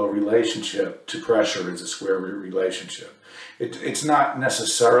flow relationship to pressure is a square root relationship. It's not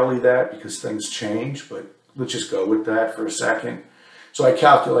necessarily that because things change, but let's just go with that for a second. So I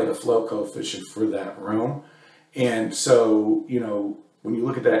calculate a flow coefficient for that room. And so, you know, when you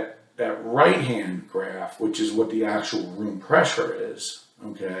look at that right-hand graph, which is what the actual room pressure is,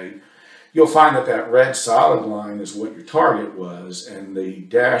 okay, you'll find that red solid line is what your target was, and the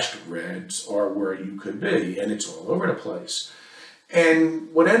dashed reds are where you could be, and it's all over the place.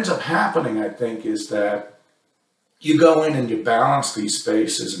 And what ends up happening, I think, is that you go in and you balance these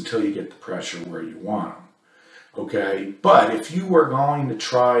spaces until you get the pressure where you want them, okay? But if you were going to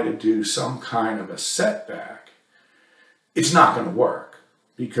try to do some kind of a setback, it's not going to work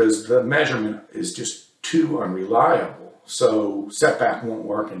because the measurement is just too unreliable. So setback won't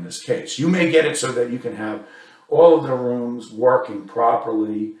work in this case. You may get it so that you can have all of the rooms working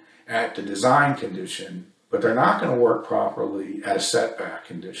properly at the design condition, but they're not going to work properly at a setback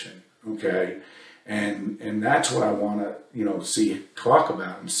condition, okay? And that's what I want to, you know, talk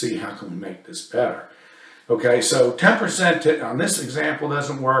about and see how can we make this better. Okay, so 10% on this example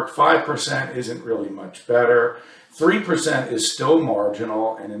doesn't work, 5% isn't really much better. 3% is still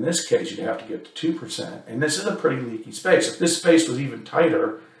marginal, and in this case, you'd have to get to 2%. And this is a pretty leaky space. If this space was even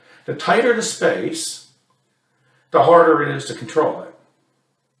tighter, the tighter the space, the harder it is to control it.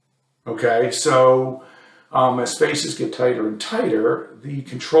 Okay, so as spaces get tighter and tighter, the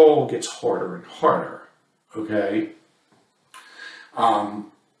control gets harder and harder. Okay,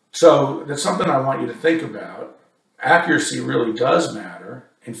 so that's something I want you to think about. Accuracy really does matter.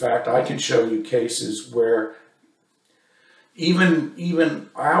 In fact, I can show you cases where even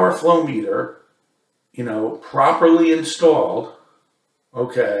our flow meter, you know, properly installed,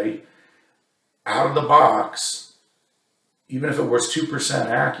 okay, out of the box, even if it was 2%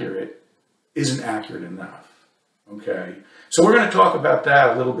 accurate, isn't accurate enough, okay? So we're going to talk about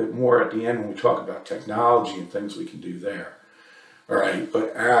that a little bit more at the end when we talk about technology and things we can do there, all right?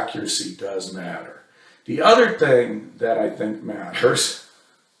 But accuracy does matter. The other thing that I think matters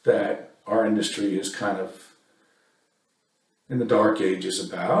that our industry is kind of in the dark ages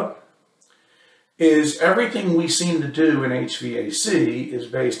about is everything we seem to do in HVAC is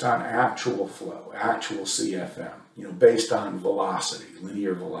based on actual flow, actual CFM, you know, based on velocity,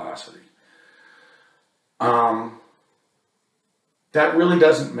 linear velocity. That really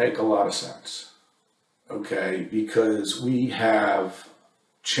doesn't make a lot of sense, okay, because we have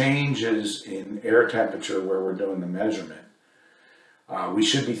changes in air temperature where we're doing the measurement. We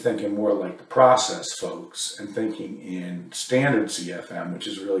should be thinking more like the process folks and thinking in standard CFM, which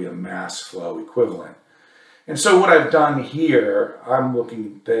is really a mass flow equivalent. And so what I've done here, I'm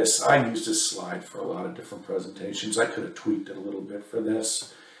looking at this. I used this slide for a lot of different presentations. I could have tweaked it a little bit for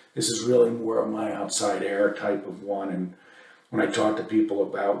this. This is really more of my outside air type of one. And when I talk to people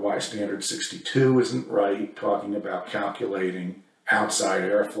about why standard 62 isn't right, talking about calculating outside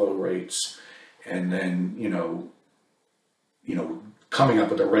airflow rates and then, you know, coming up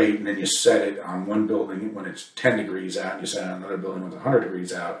with a rate, and then you set it on one building when it's 10 degrees out, and you set it on another building when it's 100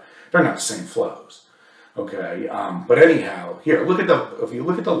 degrees out. They're not the same flows, okay? But anyhow, here, if you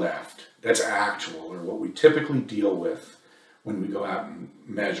look at the left, that's actual, or what we typically deal with when we go out and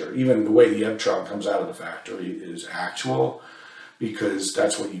measure. Even the way the EBTRON comes out of the factory is actual, because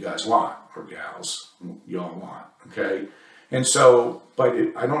that's what you guys want, or gals, you all want, okay? And so, but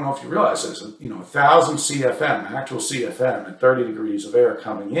I don't know if you realize this, you know, 1,000 CFM, actual CFM at 30 degrees of air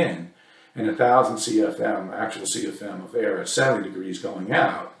coming in, and 1,000 CFM, actual CFM of air at 70 degrees going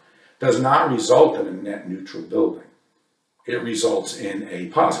out, does not result in a net neutral building. It results in a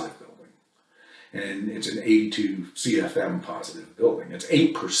positive building. and it's an 82 CFM positive building. It's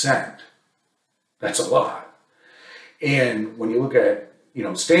 8%. That's a lot. And when you look at,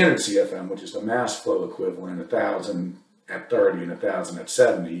 standard CFM, which is the mass flow equivalent, 1,000 at 30 and 1,000 at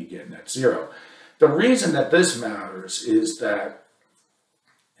 70, you get net zero. The reason that this matters is that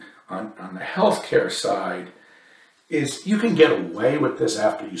on the healthcare side is you can get away with this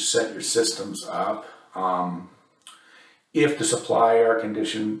after you set your systems up. If the supply air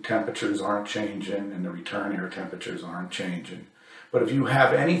condition temperatures aren't changing and the return air temperatures aren't changing. But if you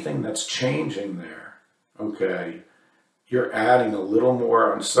have anything that's changing there, okay, you're adding a little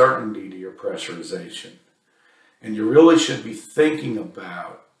more uncertainty to your pressurization. And you really should be thinking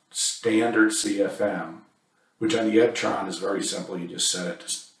about standard CFM, which on the EBTRON is very simple. You just set it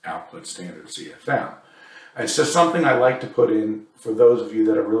to output standard CFM. It's just something I like to put in for those of you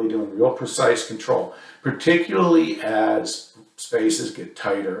that are really doing real precise control, particularly as spaces get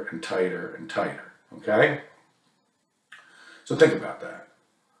tighter and tighter and tighter, okay? So think about that.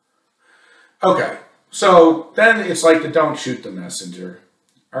 Okay, so then it's like the don't shoot the messenger,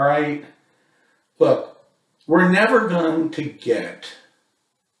 all right? Look, we're never going to get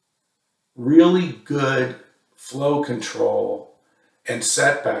really good flow control and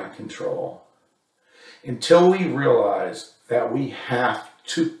setback control until we realize that we have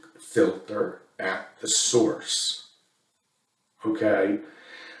to filter at the source, okay?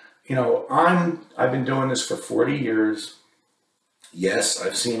 I've been doing this for 40 years. Yes,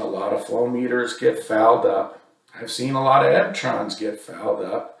 I've seen a lot of flow meters get fouled up. I've seen a lot of EBTRONs get fouled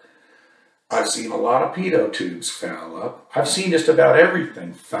up. I've seen a lot of pitot tubes foul up. I've seen just about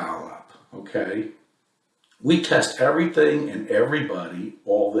everything foul up, okay? We test everything and everybody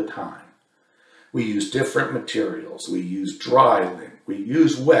all the time. We use different materials. We use dry lint. We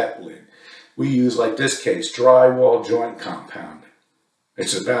use wet lint. We use, like this case, drywall joint compounding.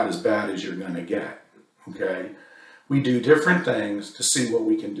 It's about as bad as you're going to get, okay? We do different things to see what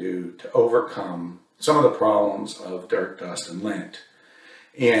we can do to overcome some of the problems of dirt, dust, and lint.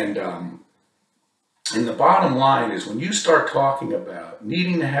 And the bottom line is when you start talking about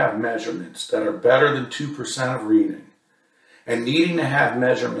needing to have measurements that are better than 2% of reading, and needing to have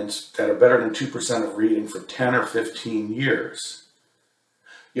measurements that are better than 2% of reading for 10 or 15 years,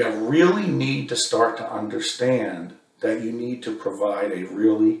 you really need to start to understand that you need to provide a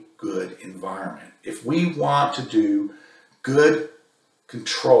really good environment. If we want to do good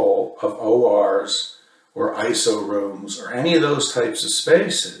control of ORs or ISO rooms or any of those types of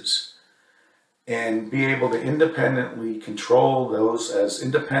spaces and be able to independently control those as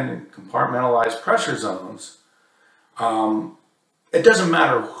independent compartmentalized pressure zones, it doesn't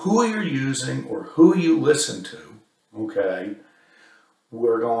matter who you're using or who you listen to, okay?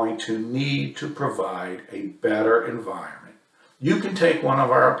 We're going to need to provide a better environment. You can take one of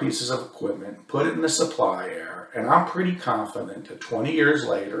our pieces of equipment, put it in the supply air, and I'm pretty confident that 20 years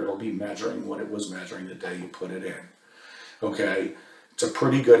later, it'll be measuring what it was measuring the day you put it in, okay? It's a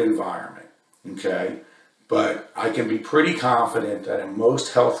pretty good environment, okay? But I can be pretty confident that in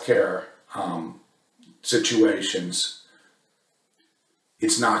most healthcare situations,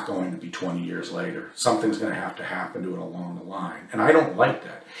 it's not going to be 20 years later. Something's going to happen to it along the line. And I don't like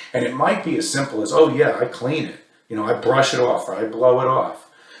that. And it might be as simple as, oh yeah, I clean it. I brush it off or I blow it off.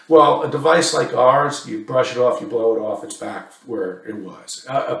 Well, a device like ours, you brush it off, you blow it off, it's back where it was.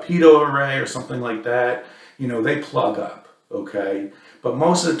 A pitot array or something like that, they plug up, okay? But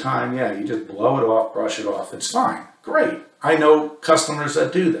most of the time, yeah, you just blow it off, brush it off, it's fine. Great. I know customers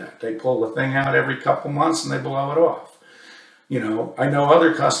that do that. They pull the thing out every couple months and they blow it off. I know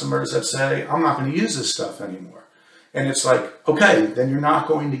other customers that say, I'm not going to use this stuff anymore. And it's like, okay, then you're not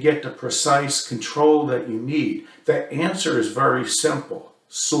going to get the precise control that you need. The answer is very simple.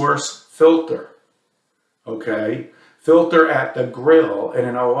 Source filter, okay? Filter at the grill in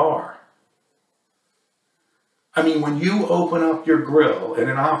an OR. I mean, when you open up your grill in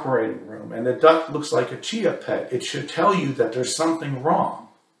an operating room and the duct looks like a chia pet, it should tell you that there's something wrong.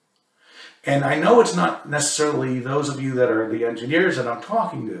 And I know it's not necessarily those of you that are the engineers that I'm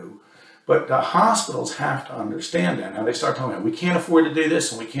talking to, but the hospitals have to understand that. Now they start talking about, we can't afford to do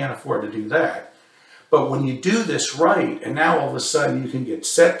this and we can't afford to do that. But when you do this right, and now all of a sudden you can get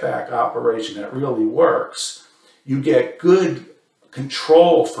setback operation that really works, you get good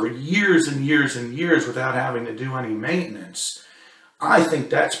control for years and years and years without having to do any maintenance. I think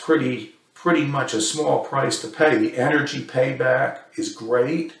that's pretty much a small price to pay. The energy payback is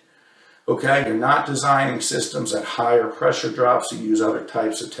great. Okay, you're not designing systems at higher pressure drops. You use other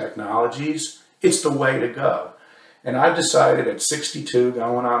types of technologies. It's the way to go. And I've decided at 62,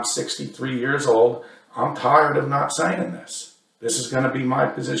 going on 63 years old, I'm tired of not saying this. This is going to be my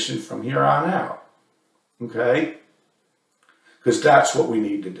position from here on out. okay? Because that's what we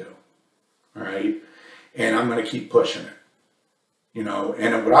need to do, all right? And I'm going to keep pushing it, you know?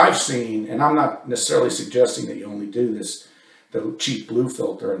 And what I've seen, and I'm not necessarily suggesting that you only do this, the cheap blue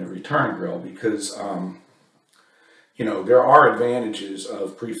filter and the return grill, because, you know, there are advantages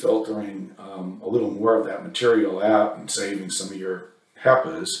of pre-filtering a little more of that material out and saving some of your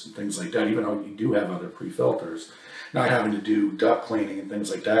HEPAs and things like that, even though you do have other pre-filters. Not having to do duct cleaning and things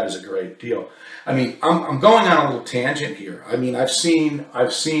like that is a great deal. I mean, I'm going on a little tangent here. I mean, I've seen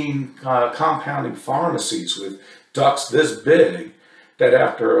compounding pharmacies with ducts this big that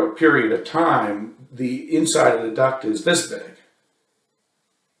after a period of time, the inside of the duct is this big.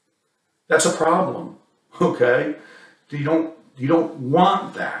 That's a problem, okay? You don't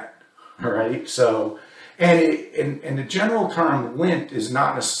want that, all right? So, and the general term lint is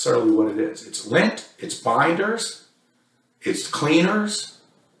not necessarily what it is. It's lint, it's binders, it's cleaners,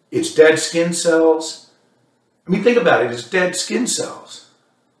 it's dead skin cells. I mean, think about it, it's dead skin cells.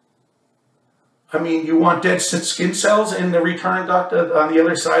 I mean, you want dead skin cells in the return duct on the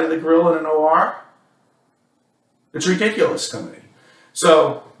other side of the grill in an OR? It's ridiculous to me.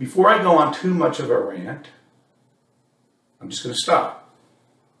 So, before I go on too much of a rant, I'm just going to stop.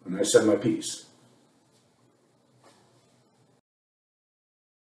 And I said my piece.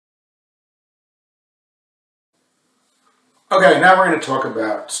 Okay, now we're going to talk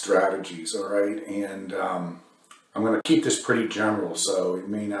about strategies, all right? And I'm going to keep this pretty general, so it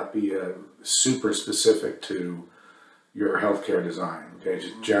may not be super specific to your healthcare design, okay?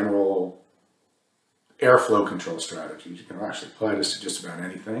 Just general airflow control strategies. You can actually apply this to just about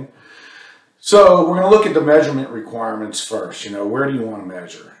anything. So we're going to look at the measurement requirements first. You know, where do you want to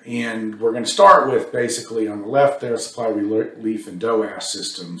measure? And we're going to start with basically on the left there, supply relief and DOAS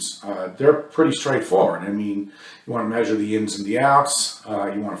systems. They're pretty straightforward. I mean, you want to measure the ins and the outs.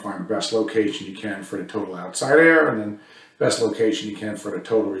 You want to find the best location you can for the total outside air, and then best location you can for the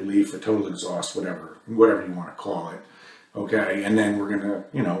total relief or total exhaust, whatever you want to call it. Okay, and then we're going to,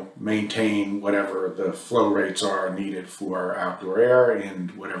 you know, maintain whatever the flow rates are needed for outdoor air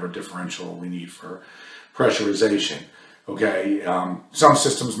and whatever differential we need for pressurization. Okay, some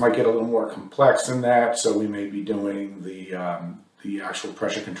systems might get a little more complex than that, so we may be doing the actual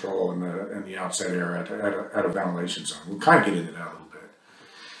pressure control and the outside air at a ventilation zone. We'll kind of get into that a little bit.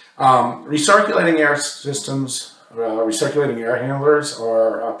 Recirculating air systems. Recirculating air handlers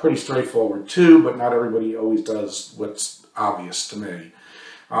are pretty straightforward too, but not everybody always does what's obvious to me.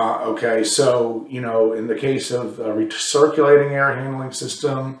 Okay, so, you know, in the case of a recirculating air handling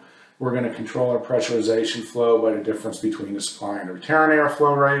system, we're going to control our pressurization flow by the difference between the supply and the return air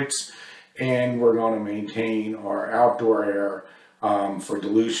flow rates, and we're going to maintain our outdoor air for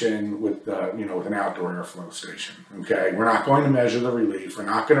dilution with, you know, with an outdoor airflow station. Okay, we're not going to measure the relief. We're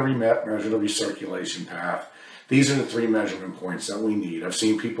not going to measure the recirculation path. These are the three measurement points that we need. I've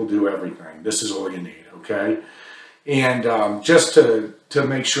seen people do everything. This is all you need, okay? And just to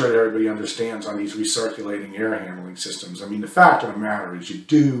make sure that everybody understands on these recirculating air handling systems, I mean, the fact of the matter is you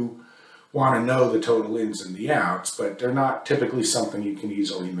do want to know the total ins and the outs, but they're not typically something you can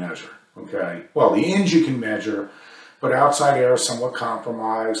easily measure, okay? Well, the ins you can measure, but outside air is somewhat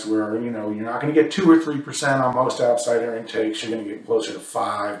compromised where, you know, you're not going to get 2 or 3% on most outside air intakes. You're going to get closer to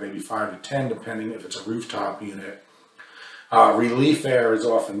 5, maybe 5 to 10, depending if it's a rooftop unit. Relief air is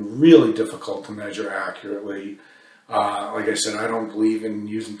often really difficult to measure accurately. Like I said, I don't believe in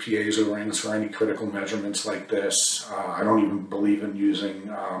using piezo rings for any critical measurements like this. I don't even believe in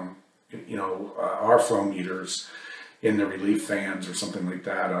using, you know, our flow meters in the relief fans or something like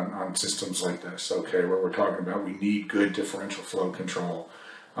that on systems like this, okay, where we're talking about we need good differential flow control.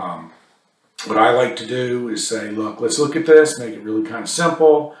 What I like to do is say, look, let's look at this, make it really kind of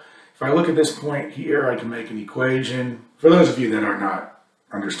simple. If I look at this point here, I can make an equation. For those of you that are not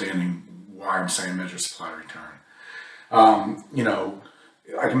understanding why I'm saying measure supply return, you know,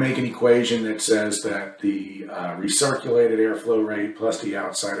 I can make an equation that says that the recirculated airflow rate plus the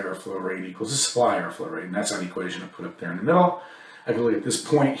outside airflow rate equals the supply airflow rate, and that's that equation I put up there in the middle. I can look at this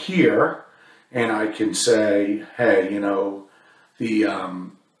point here, and I can say, hey, you know, the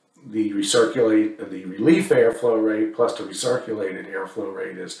relief airflow rate plus the recirculated airflow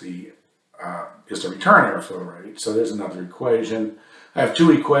rate is the return airflow rate. So there's another equation. I have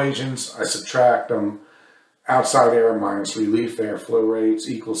two equations. I subtract them. Outside air minus relief airflow rates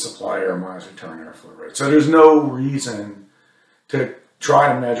equals supply air minus return airflow rate. So there's no reason to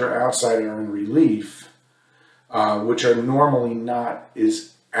try to measure outside air and relief, which are normally not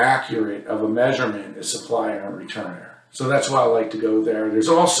as accurate of a measurement as supply air and return air. So that's why I like to go there. There's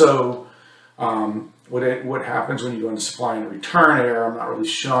also what happens when you go into supply and return air. I'm not really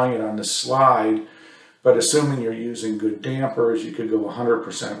showing it on this slide, But assuming you're using good dampers, you could go 100%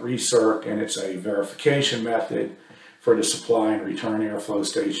 recirc, and it's a verification method for the supply and return airflow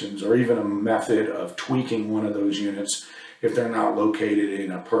stations, or even a method of tweaking one of those units if they're not located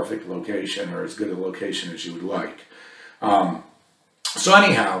in a perfect location or as good a location as you would like. So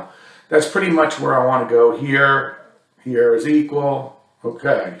anyhow, that's pretty much where I want to go here. Here is equal.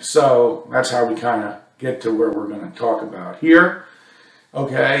 Okay, so that's how we kind of get to where we're going to talk about here.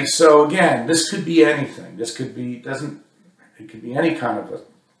 Okay, so again, this could be anything. This could be, it could be any kind of a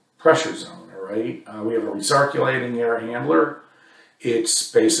pressure zone, all right? We have a recirculating air handler.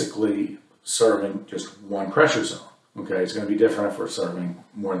 It's basically serving just one pressure zone. Okay, it's going to be different if we're serving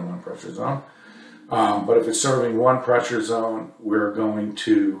more than one pressure zone. But if it's serving one pressure zone, we're going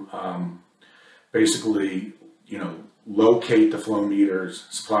to basically, locate the flow meters,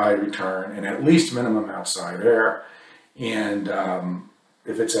 supply, return, and at least minimum outside air. And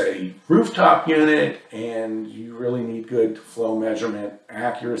if it's a rooftop unit and you really need good flow measurement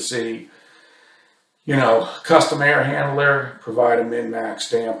accuracy, custom air handler, provide a min-max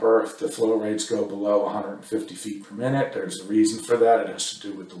damper if the flow rates go below 150 feet per minute. There's a reason for that. It has to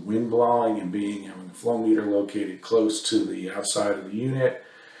do with the wind blowing and having the flow meter located close to the outside of the unit.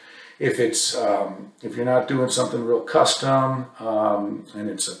 If it's if you're not doing something real custom and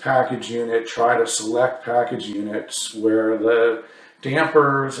it's a package unit, try to select package units where the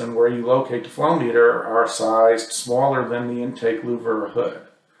dampers and where you locate the flow meter are sized smaller than the intake louver or hood,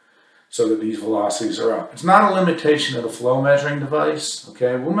 so that these velocities are up. It's not a limitation of the flow measuring device,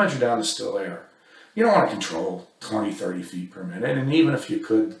 okay? We'll measure down to still air. You don't want to control 20, 30 feet per minute, and even if you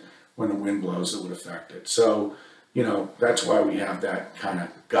could, when the wind blows, it would affect it. So, that's why we have that kind of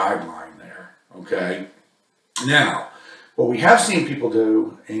guideline there, okay? Now, what we have seen people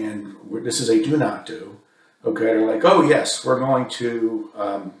do, and this is a do not do, okay? They're like, oh yes, we're going to,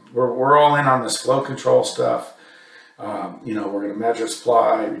 we're all in on this flow control stuff. We're going to measure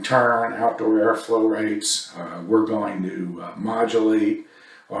supply, return, outdoor airflow rates. We're going to modulate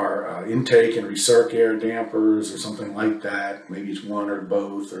our intake and recirc air dampers or something like that. Maybe it's one or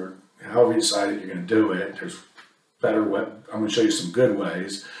both, or however you decided you're going to do it. There's better way. I'm going to show you some good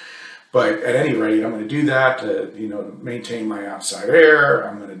ways. But at any rate, I'm going to do that to, to maintain my outside air.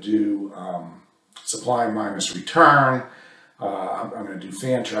 I'm going to do supply minus return. I'm going to do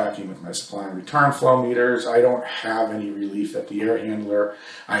fan tracking with my supply and return flow meters. I don't have any relief at the air handler.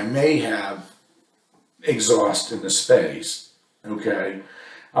 I may have exhaust in the space, okay?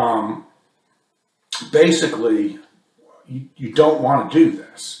 Basically, you don't want to do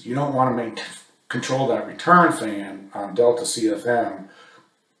this. You don't want to control that return fan on delta CFM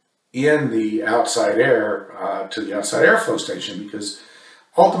in the outside air to the outside airflow station, because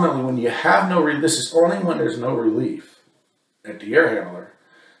ultimately when you have no relief, this is only when there's no relief at the air handler,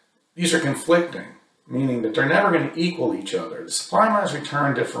 these are conflicting, meaning that they're never going to equal each other. The supply minus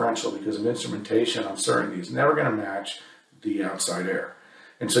return differential, because of instrumentation uncertainty, is never going to match the outside air.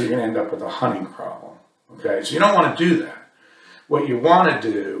 And so you're going to end up with a hunting problem. Okay, so you don't want to do that. What you want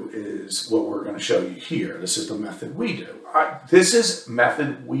to do is what we're going to show you here. This is the method we do. This is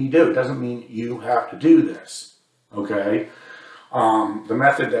method we do. It doesn't mean you have to do this. Okay, the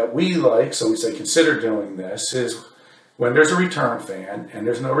method that we like, so we say consider doing this, is when there's a return fan and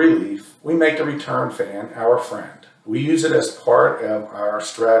there's no relief, we make the return fan our friend. We use it as part of our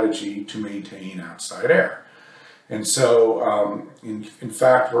strategy to maintain outside air. And so, in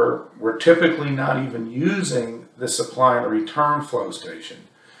fact, we're typically not even using the supply and return flow station.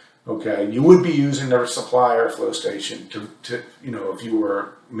 Okay, you would be using the supply air flow station to if you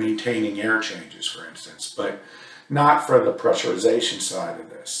were maintaining air changes, for instance, but not for the pressurization side of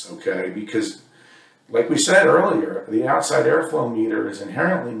this. Okay, because like we said earlier, the outside airflow meter is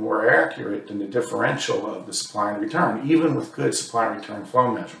inherently more accurate than the differential of the supply and return, even with good supply and return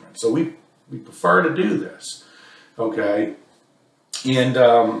flow measurement. So we prefer to do this, okay?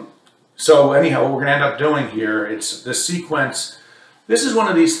 And so anyhow, what we're gonna end up doing here, it's the sequence. This is one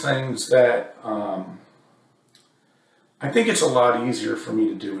of these things that I think it's a lot easier for me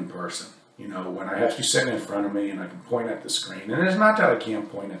to do in person. When I have you sitting in front of me and I can point at the screen. And it's not that I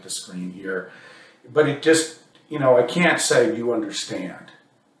can't point at the screen here, but it just, I can't say you understand.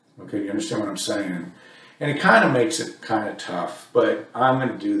 Okay, you understand what I'm saying? And it kind of makes it kind of tough, but I'm going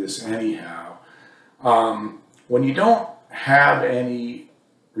to do this anyhow. When you don't have any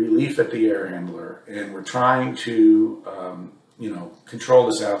relief at the air handler and we're trying to, control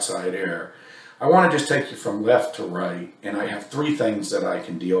this outside air, I want to just take you from left to right, and I have three things that I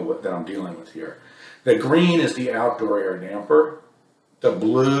can deal with, that I'm dealing with here. The green is the outdoor air damper. The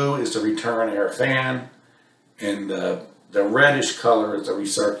blue is the return air fan, and the reddish color is the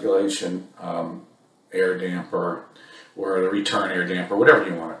recirculation air damper or the return air damper, whatever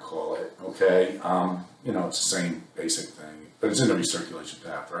you want to call it, okay? You know, it's the same basic thing, but it's in the recirculation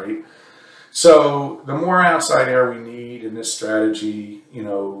path, right? So the more outside air we need in this strategy, you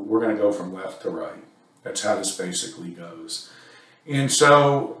know, we're going to go from left to right. That's how this basically goes. And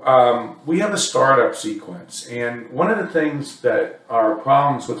so we have a startup sequence. And one of the things that are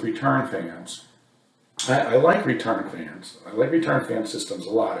problems with return fans, I like return fans. I like return fan systems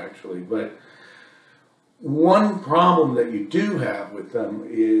a lot, actually. But one problem that you do have with them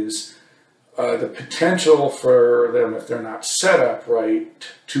is the potential for them, if they're not set up right,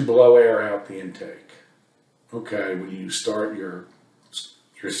 to blow air out the intake, okay, when you start your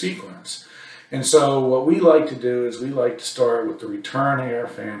sequence. And so what we like to do is we like to start with the return air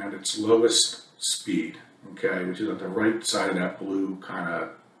fan at its lowest speed, okay, which is at the right side of that blue kind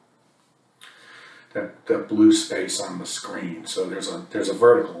of, that blue space on the screen. So there's a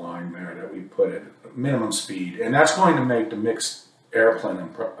vertical line there that we put at minimum speed, and that's going to make the mixed airplane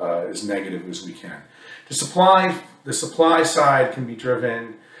as negative as we can. The supply side can be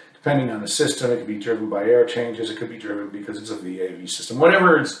driven, depending on the system, it can be driven by air changes, it could be driven because it's a VAV system.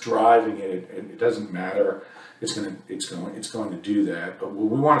 Whatever is driving it, it doesn't matter. It's going to do that. But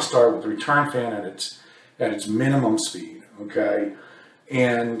we want to start with the return fan at its minimum speed, okay?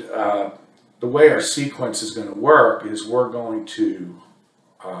 And the way our sequence is going to work is we're going to,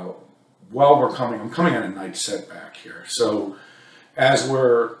 I'm coming on a night setback here. So as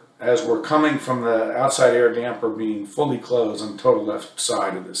we're coming from the outside air damper being fully closed on the total left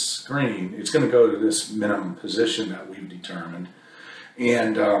side of the screen, it's going to go to this minimum position that we've determined.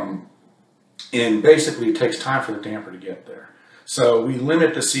 And basically it takes time for the damper to get there. So we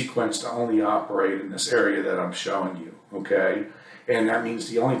limit the sequence to only operate in this area that I'm showing you, okay? And that means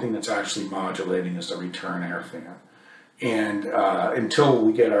the only thing that's actually modulating is the return air fan. And until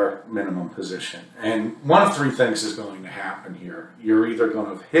we get our minimum position. And one of three things is going to happen here. You're either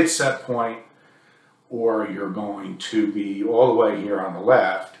going to hit set point, or you're going to be all the way here on the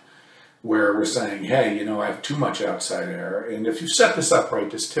left, where we're saying, hey, you know, I have too much outside air. And if you set this up right,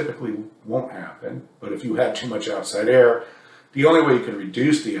 this typically won't happen. But if you have too much outside air, the only way you can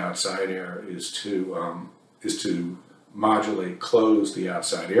reduce the outside air is to modulate, close the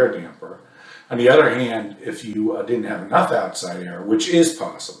outside air damper. On the other hand, if you didn't have enough outside air, which is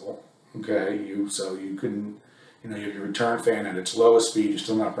possible, okay, so you couldn't, you know, you have your return fan at its lowest speed, you're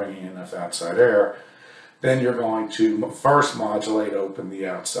still not bringing in enough outside air, then you're going to first modulate open the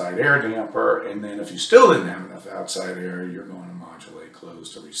outside air damper, and then if you still didn't have enough outside air, you're going to modulate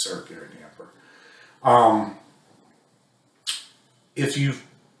close the recirc air damper.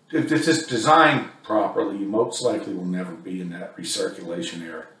 If this is designed properly, you most likely will never be in that recirculation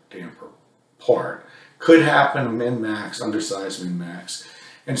air damper part. Could happen min-max, undersized min-max.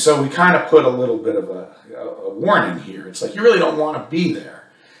 And so we kind of put a little bit of a warning here. It's like you really don't want to be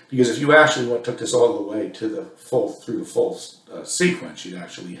there, because if you actually took this all the way to the full, through the full sequence, you'd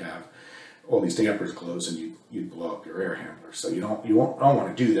actually have all these dampers closed and you'd blow up your air handler. So you don't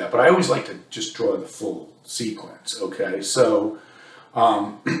want to do that. But I always like to just draw the full sequence, okay? So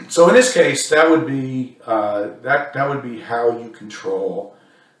so in this case, that would be how you control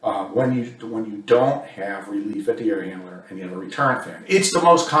when you don't have relief at the air handler and you have a return fan. It's the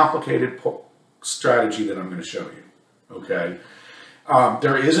most complicated strategy that I'm going to show you, okay?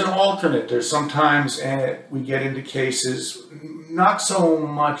 There is an alternate. There's sometimes we get into cases, not so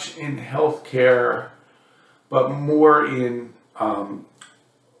much in healthcare, but more in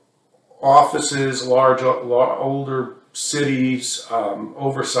offices, large older cities,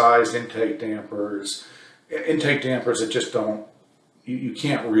 oversized intake dampers that just don't, you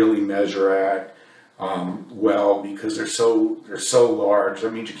can't really measure at well, because they're so large.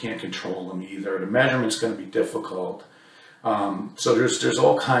 That means you can't control them either. The measurement's going to be difficult. So there's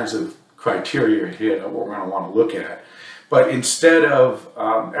all kinds of criteria here that we're going to want to look at. But instead of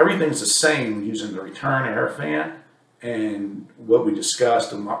everything's the same using the return air fan and what we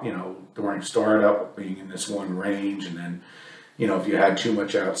discussed, you know, during startup, being in this one range, and then, you know, if you had too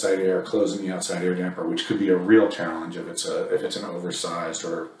much outside air, closing the outside air damper, which could be a real challenge if it's an oversized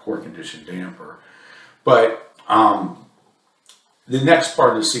or poor condition damper. But the next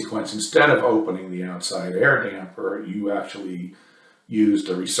part of the sequence, instead of opening the outside air damper, you actually use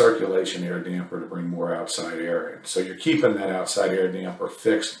the recirculation air damper to bring more outside air in. So you're keeping that outside air damper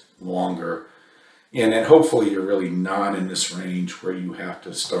fixed longer, and then hopefully you're really not in this range where you have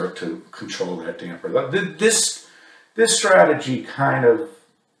to start to control that damper. This strategy, kind of,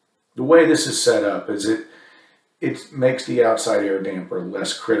 the way this is set up is it makes the outside air damper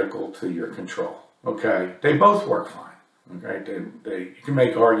less critical to your control. Okay, they both work fine. Okay, you can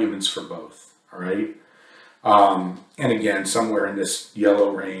make arguments for both. All right. And again, somewhere in this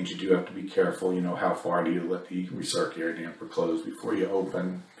yellow range, you do have to be careful, you know, how far do you let the recirc air damper close before you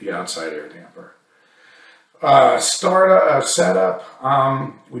open the outside air damper. Setup,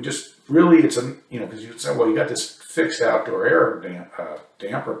 we just really, it's a, you know, because you say, well, you got this fixed outdoor air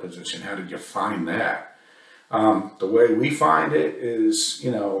damper position. How did you find that? The way we find it is, you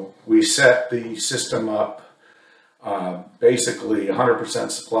know, we set the system up basically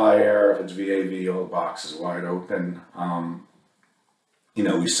 100% supply air. If it's VAV, all the box is wide open. You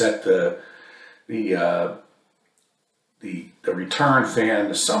know, we set the return fan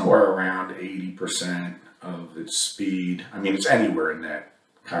to somewhere around 80% of its speed. I mean, it's anywhere in that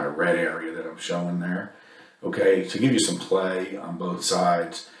kind of red area that I'm showing there. Okay, to give you some play on both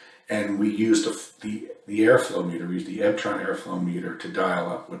sides. And we used the airflow meter, we used the EBTRON airflow meter to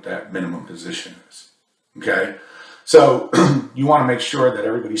dial up what that minimum position is. Okay, so you want to make sure that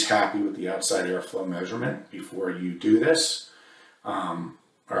everybody's happy with the outside airflow measurement before you do this, or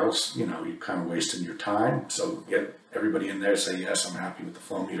else, you know, you're kind of wasting your time. So get everybody in there, say, yes, I'm happy with the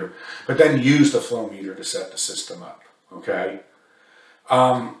flow meter, but then use the flow meter to set the system up. Okay.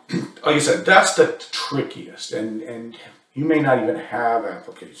 Like I said, that's the trickiest, and you may not even have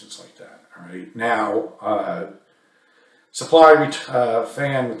applications like that. All right. Now, supply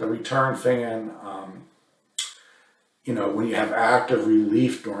fan with the return fan, you know, when you have active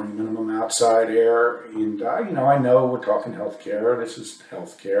relief during minimum outside air, and you know, I know we're talking healthcare. This is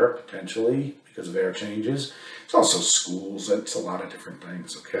healthcare potentially because of air changes. It's also schools. It's a lot of different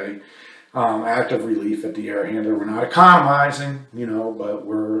things. Okay. Active relief at the air handler. We're not economizing, you know, but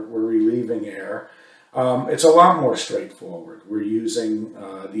we're relieving air. It's a lot more straightforward. We're using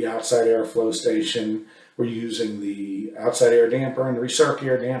the outside airflow station. We're using the outside air damper and the recirc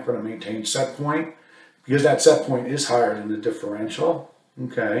air damper to maintain set point, because that set point is higher than the differential.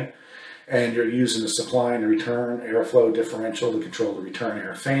 Okay, and you're using the supply and the return airflow differential to control the return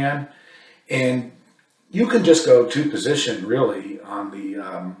air fan, and you can just go to position really on the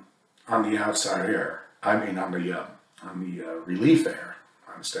outside air. I mean on the relief air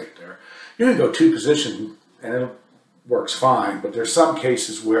on state there. You can go to position and it works fine, but there's some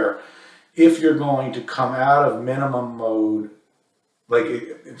cases where if you're going to come out of minimum mode, like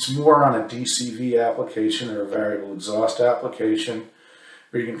it's more on a DCV application or a variable exhaust application,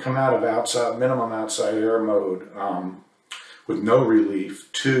 where you can come out of minimum outside air mode with no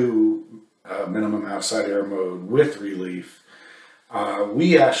relief to minimum outside air mode with relief.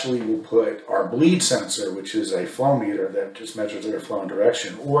 We actually will put our bleed sensor, which is a flow meter that just measures airflow and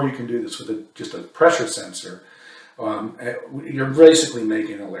direction, or you can do this with just a pressure sensor. You're basically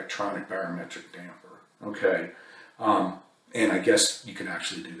making an electronic barometric damper, okay? And I guess you can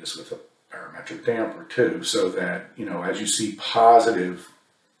actually do this with a barometric damper too, so that, you know, as you see positive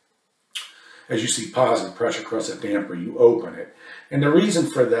pressure across that damper, you open it. And the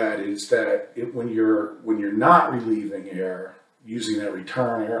reason for that is that when you're not relieving air, using that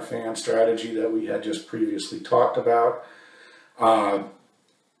return air fan strategy that we had just previously talked about,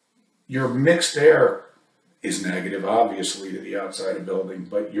 your mixed air is negative, obviously, to the outside of the building,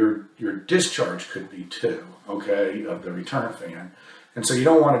 but your discharge could be too, okay, of the return fan. And so you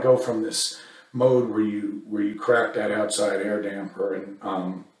don't want to go from this mode where you crack that outside air damper and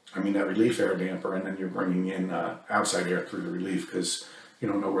that relief air damper, and then you're bringing in outside air through the relief, because you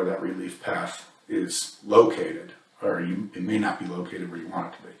don't know where that relief path is located, or it may not be located where you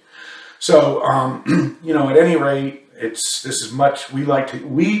want it to be. So, you know, at any rate,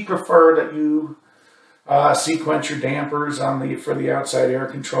 we prefer that you sequence your dampers for the outside air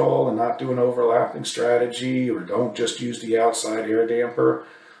control and not do an overlapping strategy, or don't just use the outside air damper.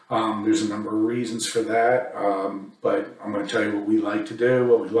 There's a number of reasons for that, but I'm going to tell you what we like to do.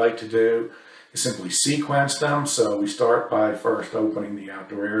 What we like to do is simply sequence them. So we start by first opening the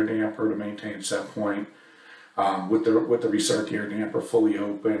outdoor air damper to maintain set point, with the recirc air damper fully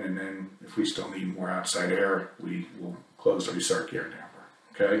open, and then if we still need more outside air, we will close the recirc air damper.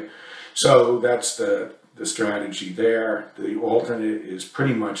 Okay, so that's the strategy there. The alternate is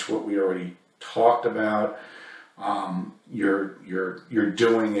pretty much what we already talked about. You're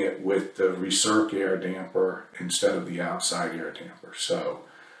doing it with the recirc air damper instead of the outside air damper. So,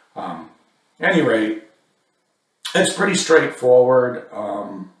 at any rate, it's pretty straightforward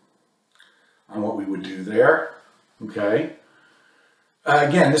on what we would do there. Okay.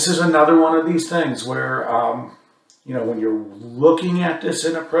 Again, this is another one of these things where, you know, when you're looking at this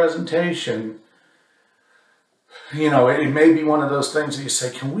in a presentation, you know, it may be one of those things that you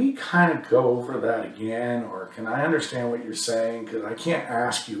say, can we kind of go over that again? Or can I understand what you're saying? Because I can't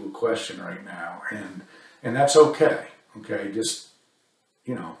ask you a question right now. And that's okay. Okay. Just,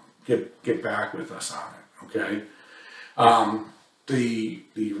 you know, get back with us on it. okay? The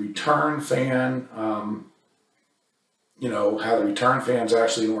return fan, you know, how the return fans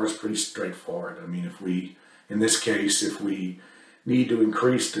actually work is pretty straightforward. I mean, in this case, if we need to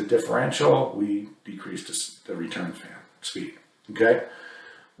increase the differential, we decrease the return fan speed, okay?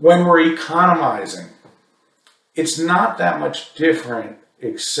 When we're economizing, it's not that much different,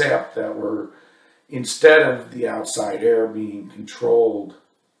 except that instead of the outside air being controlled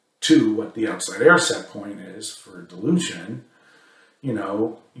to what the outside air set point is for dilution, you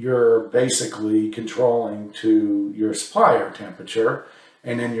know, you're basically controlling to your supply air temperature,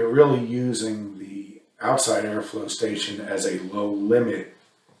 and then you're really using the outside airflow station as a low limit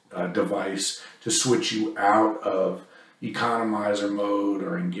device to switch you out of economizer mode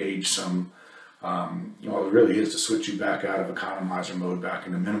or engage some, well, it really is to switch you back out of economizer mode back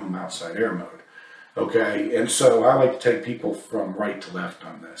into minimum outside air mode. Okay, and so I like to take people from right to left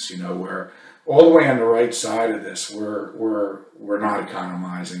on this, you know, where all the way on the right side of this, we're not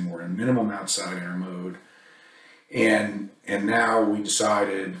economizing, we're in minimum outside air mode. And now we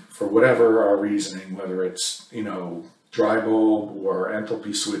decided, for whatever our reasoning, whether it's, you know, dry bulb or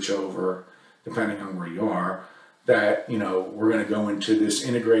enthalpy switchover, depending on where you are, that, you know, we're going to go into this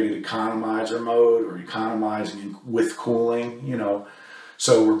integrated economizer mode or economizing with cooling, you know.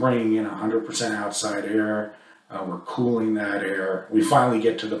 So we're bringing in 100% outside air. We're cooling that air. We finally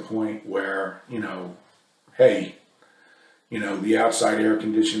get to the point where, you know, hey, you know, the outside air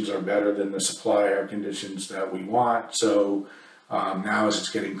conditions are better than the supply air conditions that we want. So now as it's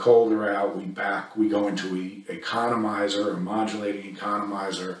getting colder out, we go into an economizer, a modulating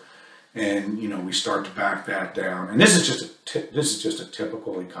economizer, and, you know, we start to back that down. And this is just a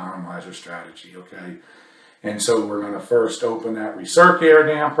typical economizer strategy, okay? And so we're going to first open that recirc air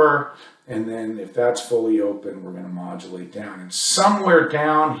damper, and then if that's fully open, we're going to modulate down. And somewhere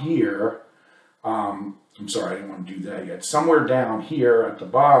down here, I'm sorry, I didn't want to do that yet. Somewhere down here at the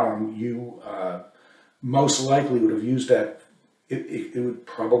bottom, you most likely would have used that. It would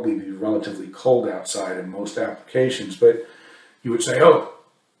probably be relatively cold outside in most applications, but you would say, oh,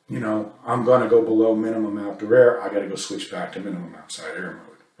 you know, I'm going to go below minimum outdoor air. I got to go switch back to minimum outside air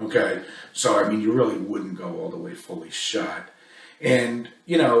mode. Okay, so I mean, you really wouldn't go all the way fully shut. And,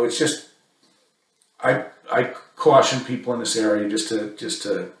 you know, it's just, I caution people in this area just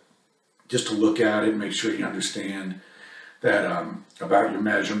to look at it, make sure you understand that about your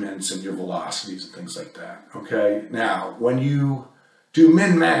measurements and your velocities and things like that. Okay, now when you do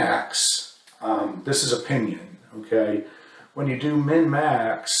min-max, this is opinion. Okay, when you do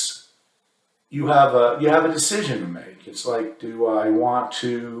min-max, you have a decision to make. It's like, do I want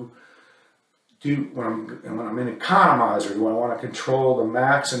to when I'm in economizer, do I want to control the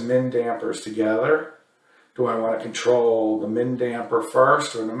max and min dampers together? Do I want to control the min damper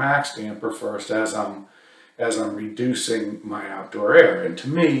first or the max damper first as I'm reducing my outdoor air? And to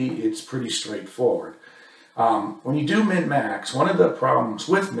me, it's pretty straightforward. When you do min-max, one of the problems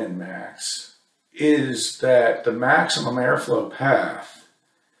with min-max is that the maximum airflow path,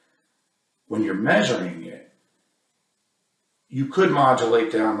 when you're measuring it, you could modulate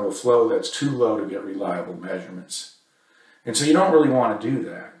down to a flow that's too low to get reliable measurements. And so you don't really want to do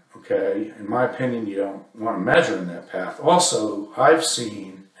that, okay? In my opinion, you don't want to measure in that path. Also, I've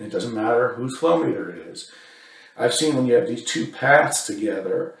seen, and it doesn't matter whose flow meter it is, I've seen when you have these two paths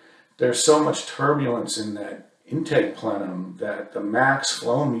together, there's so much turbulence in that intake plenum that the max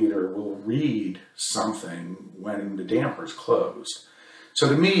flow meter will read something when the damper's closed. So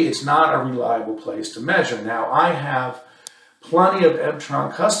to me, it's not a reliable place to measure. Now, I have plenty of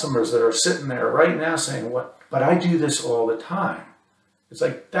EBTRON customers that are sitting there right now saying, but I do this all the time. It's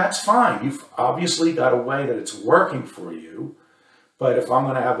like, that's fine. You've obviously got a way that it's working for you. But if I'm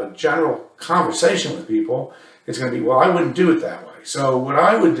going to have a general conversation with people, it's going to be, well, I wouldn't do it that way. So what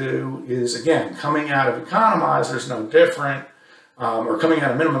I would do is, again, coming out of economizer is no different, or coming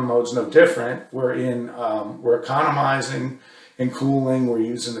out of minimum mode is no different. We're economizing and cooling. We're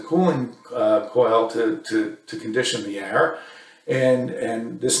using the cooling coil to condition the air.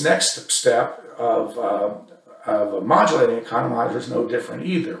 And this next step of a modulating economizer is no different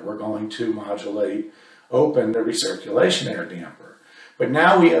either. We're going to modulate open the recirculation air damper. But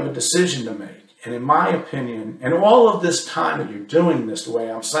now we have a decision to make. And in my opinion, and all of this time that you're doing this the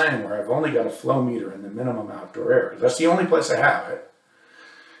way I'm saying, where I've only got a flow meter in the minimum outdoor air, that's the only place I have it,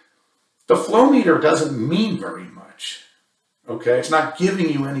 the flow meter doesn't mean very much. Okay, it's not giving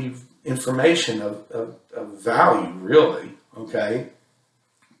you any information of value, really, okay?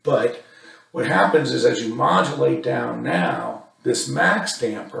 But what happens is as you modulate down now, this max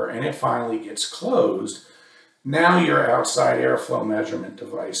damper, and it finally gets closed, Now your outside airflow measurement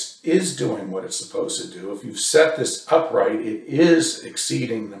device is doing what it's supposed to do. If you've set this upright, it is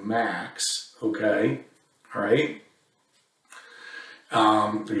exceeding the max, okay, all right,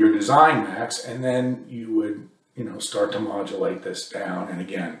 your design max, and then you would, start to modulate this down, and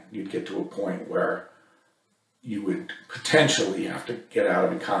again, you'd get to a point where you would potentially have to get out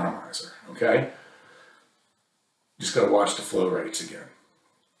of economizer, okay? Just got to watch the flow rates again.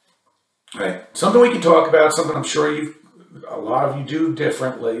 All right, something we can talk about, something I'm sure a lot of you do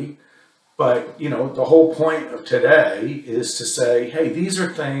differently, but the whole point of today is to say, hey, these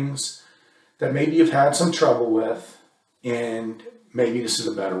are things that maybe you've had some trouble with, and maybe this is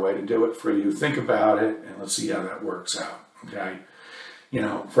a better way to do it for you. Think about it, and let's see how that works out, okay?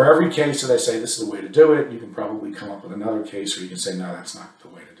 For every case that I say this is the way to do it, you can probably come up with another case where you can say, no, that's not the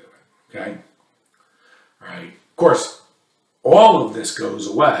way to do it, okay? All right, of course, all of this goes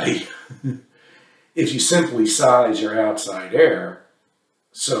away if you simply size your outside air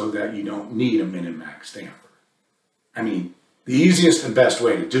so that you don't need a min-max damper. I mean, the easiest and best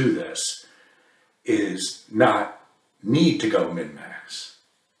way to do this is not need to go min-max,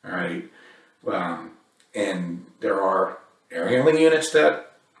 all right? And there are air handling units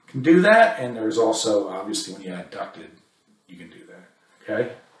that can do that, and there's also, obviously, when you add ducted, you can do that,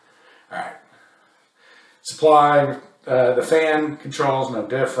 okay? All right. Supply, the fan control is no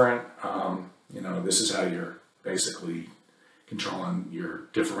different. This is how you're basically controlling your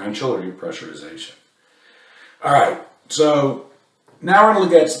differential or your pressurization. All right, so now we're going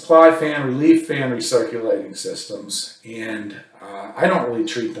to look at supply fan, relief fan, recirculating systems, and I don't really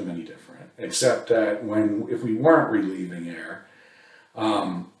treat them any different, except that if we weren't relieving air,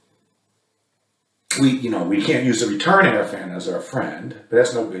 we can't use the return air fan as our friend, but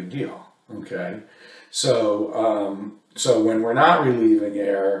that's no big deal, okay? So when we're not relieving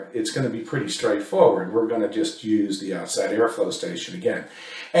air, it's going to be pretty straightforward. We're going to just use the outside airflow station again.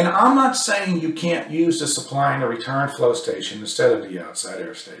 And I'm not saying you can't use the supply and the return flow station instead of the outside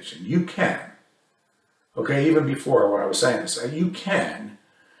air station. You can. Okay, even before what I was saying this, you can.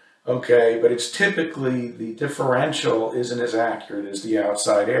 Okay, but it's typically the differential isn't as accurate as the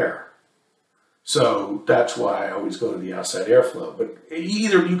outside air. So that's why I always go to the outside airflow. But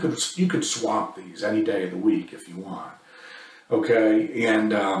either you could swap these any day of the week if you want. Okay,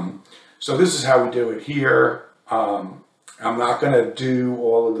 and so this is how we do it here. I'm not going to do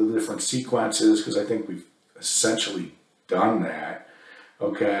all of the different sequences because I think we've essentially done that.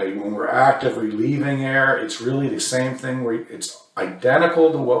 Okay, when we're active relieving air, it's really the same thing. It's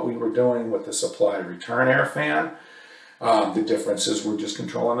identical to what we were doing with the supply return air fan. The difference is we're just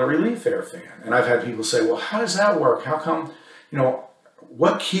controlling the relief air fan. And I've had people say, well, how does that work? How come,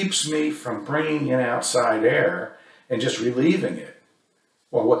 what keeps me from bringing in outside air and just relieving it?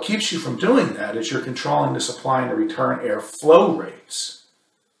 Well, what keeps you from doing that is you're controlling the supply and the return air flow rates.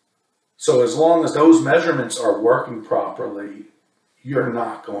 So as long as those measurements are working properly, you're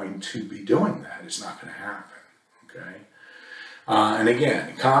not going to be doing that. It's not going to happen, okay? And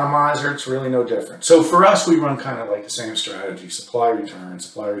again, economizer, it's really no different. So for us, we run kind of like the same strategy: supply return,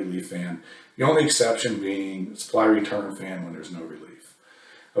 supply relief fan. The only exception being supply return fan when there's no relief.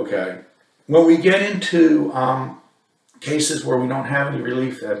 Okay. When we get into cases where we don't have any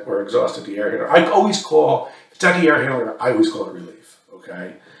relief that we're exhausted the air handler, I always call, if it's at the air handler, I always call it relief.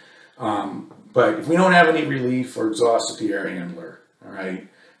 Okay. But if we don't have any relief or exhausted the air handler, all right,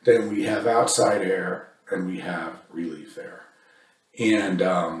 then we have outside air and we have relief air. And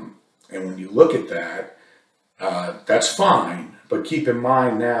when you look at that, that's fine, but keep in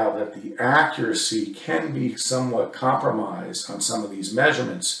mind now that the accuracy can be somewhat compromised on some of these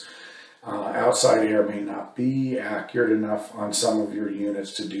measurements. Outside air may not be accurate enough on some of your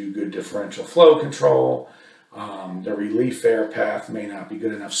units to do good differential flow control. The relief air path may not be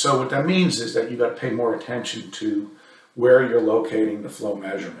good enough. So what that means is that you've got to pay more attention to where you're locating the flow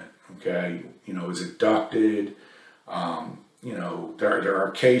measurement, okay? Is it ducted? There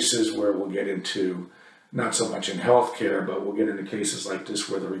are cases where we'll get into, not so much in healthcare, but we'll get into cases like this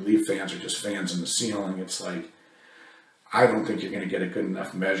where the relief fans are just fans in the ceiling. It's like, I don't think you're going to get a good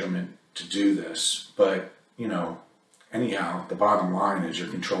enough measurement to do this. But, anyhow, the bottom line is you're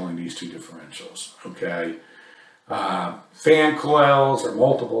controlling these two differentials, okay? Fan coils or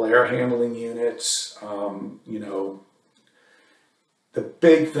multiple air handling units, the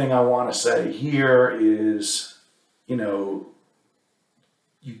big thing I want to say here is,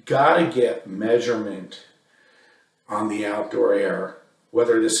 you got to get measurement on the outdoor air,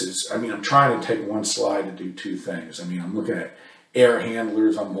 whether this is, I'm trying to take one slide to do two things. I'm looking at air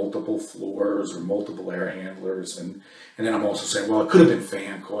handlers on multiple floors or multiple air handlers, and then I'm also saying, well, it could have been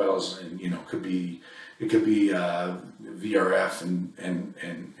fan coils, and, could be, It could be VRF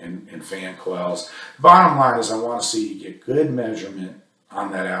and fan coils. Bottom line is I want to see you get good measurement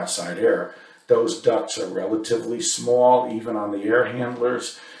on that outside air. Those ducts are relatively small, even on the air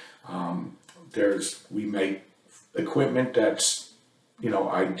handlers. We make equipment that's,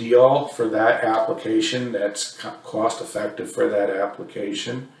 ideal for that application, that's cost effective for that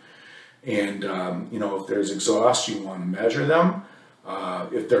application. And, if there's exhaust, you want to measure them.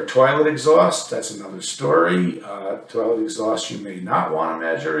 If they're toilet exhaust, that's another story. Toilet exhaust you may not want to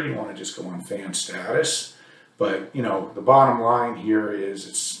measure. You want to just go on fan status. But, the bottom line here is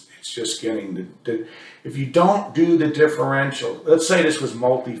it's just getting if you don't do the differential, let's say this was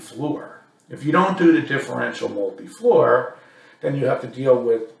multi-floor. If you don't do the differential multi-floor, then you have to deal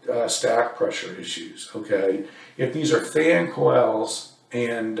with stack pressure issues, okay? If these are fan coils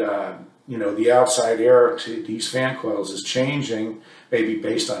and, the outside air to these fan coils is changing, maybe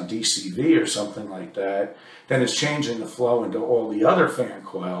based on DCV or something like that, then it's changing the flow into all the other fan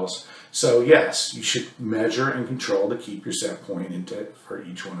coils. So yes, you should measure and control to keep your set point for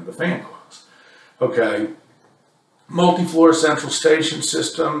each one of the fan coils. Okay, multi-floor central station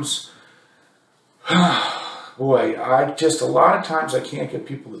systems. Boy, a lot of times I can't get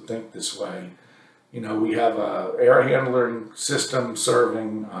people to think this way. We have a air handling system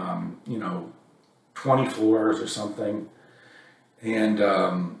serving, 20 floors or something, and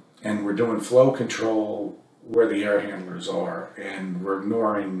we're doing flow control where the air handlers are, and we're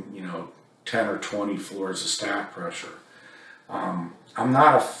ignoring, 10 or 20 floors of stack pressure. I'm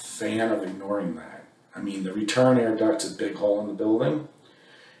not a fan of ignoring that. I mean, the return air duct's a big hole in the building,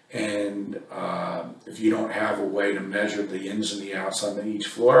 and if you don't have a way to measure the ins and the outs on each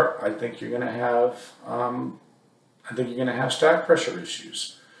floor, I think you're going to have stack pressure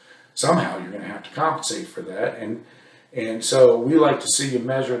issues. Somehow you're going to have to compensate for that, and so we like to see you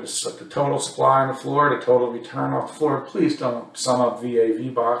measure the total supply on the floor, the total return off the floor. Please don't sum up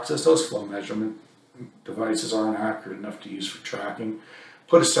VAV boxes. Those flow measurement devices aren't accurate enough to use for tracking.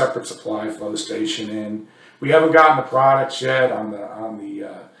 Put a separate supply flow station in. We haven't gotten the products yet on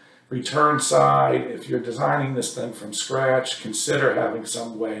the return side. If you're designing this thing from scratch, consider having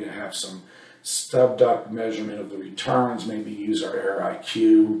some way to have some stub duct measurement of the returns. Maybe use our Air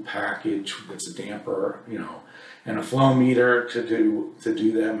IQ package that's a damper, and a flow meter to do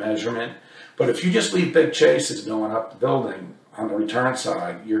that measurement. But if you just leave big chases going up the building on the return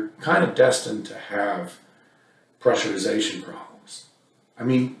side, you're kind of destined to have pressurization problems. I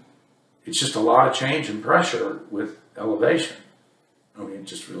mean, it's just a lot of change in pressure with elevation. I mean, it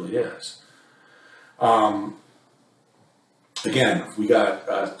just really is. Again, if we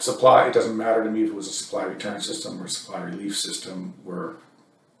got supply, it doesn't matter to me if it was a supply return system or a supply relief system, we're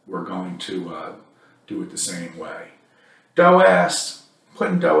going to do it the same way. DOAS,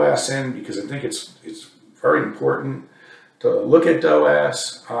 putting DOAS in because I think it's very important to look at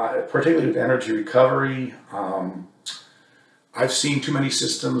DOAS, particularly with energy recovery. I've seen too many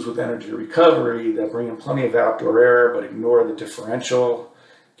systems with energy recovery that bring in plenty of outdoor air but ignore the differential,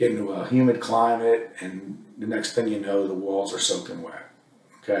 get into a humid climate, and the next thing you know, the walls are soaking wet.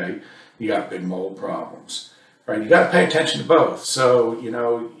 Okay, you got big mold problems. Right, you got to pay attention to both. So,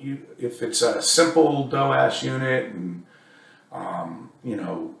 if it's a simple DOAS unit and,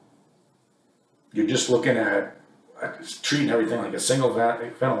 you're just looking at treating everything like a single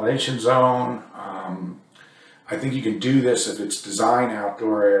ventilation zone, I think you can do this if it's design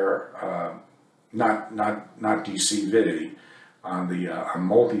outdoor air, not DCV on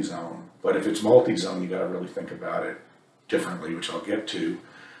multi-zone. But if it's multi-zone, you got to really think about it differently, which I'll get to.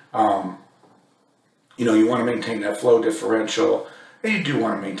 You want to maintain that flow differential, and you do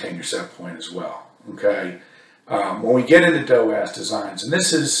want to maintain your set point as well, okay? When we get into DOAS designs, and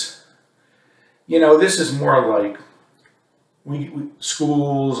this is more like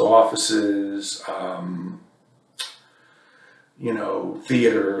schools, offices,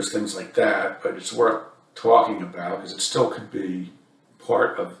 theaters, things like that, but it's worth talking about because it still could be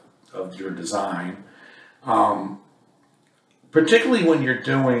part of your design, particularly when you're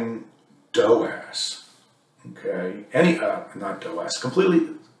doing DOAS. Okay, not DOAS,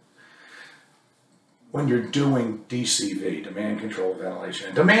 completely, when you're doing DCV, demand control ventilation.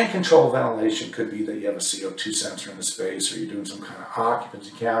 And demand control ventilation could be that you have a CO2 sensor in the space or you're doing some kind of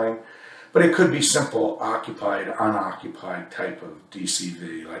occupancy counting, but it could be simple occupied, unoccupied type of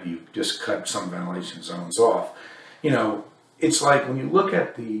DCV, like you just cut some ventilation zones off. It's like when you look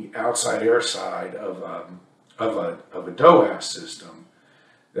at the outside air side of a DOAS system,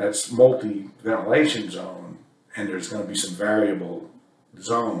 that's multi-ventilation zone, and there's going to be some variable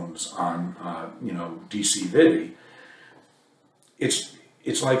zones on, DCV.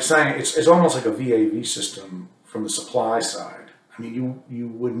 it's like saying, it's almost like a VAV system from the supply side. I mean, you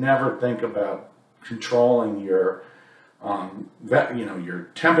would never think about controlling your, your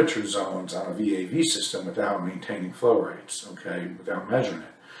temperature zones on a VAV system without maintaining flow rates, okay, without measuring it.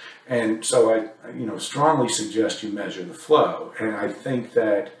 And so I strongly suggest you measure the flow. And I think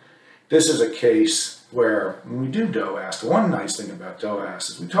that this is a case where when we do DOAS, the one nice thing about DOAS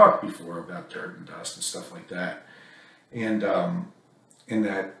is we talked before about dirt and dust and stuff like that. And in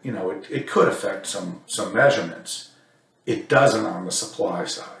that, it could affect some measurements. It doesn't on the supply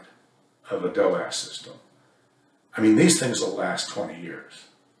side of a DOAS system. I mean, these things will last 20 years.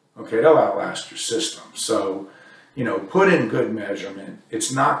 Okay, they'll outlast your system. So, put in good measurement.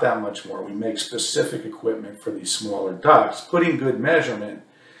 It's not that much more. We make specific equipment for these smaller ducts. Put in good measurement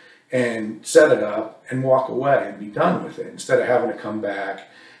and set it up and walk away and be done with it instead of having to come back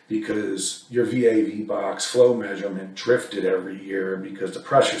because your VAV box flow measurement drifted every year because the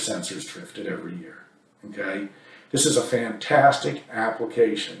pressure sensors drifted every year. Okay? This is a fantastic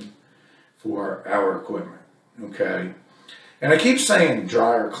application for our equipment, okay? And I keep saying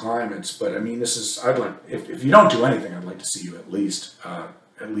drier climates, but I mean, if you don't do anything, I'd like to see you at least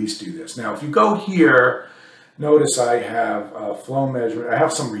do this. Now, if you go here, notice I have flow measurement. I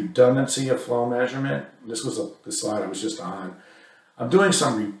have some redundancy of flow measurement. This was the slide I was just on. I'm doing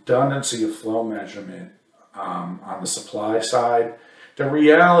some redundancy of flow measurement on the supply side. The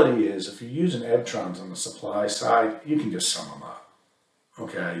reality is, if you're using EBTRONs on the supply side, you can just sum them up.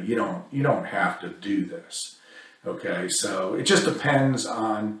 Okay, you don't have to do this. Okay, so it just depends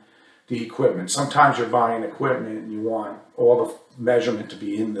on the equipment. Sometimes you're buying equipment and you want all the measurement to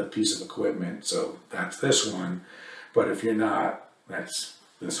be in the piece of equipment, so that's this one. But if you're not, that's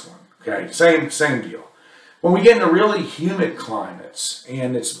this one. Okay, same deal. When we get into really humid climates,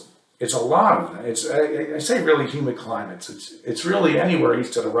 and it's a lot of them. I say really humid climates. It's really anywhere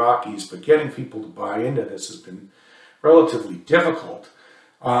east of the Rockies, but getting people to buy into this has been relatively difficult.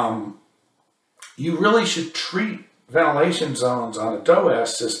 You really should treat ventilation zones on a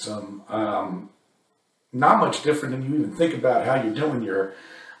DOAS system not much different than you even think about how you're doing your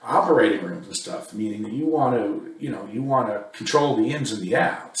operating rooms and stuff. Meaning that you want to control the ins and the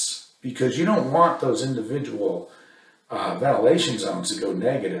outs because you don't want those individual ventilation zones to go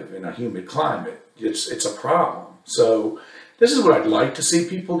negative in a humid climate. It's a problem. So this is what I'd like to see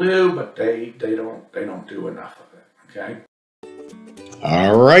people do, but they don't do enough of it. Okay.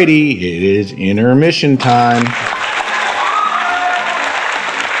 Alrighty, it is intermission time.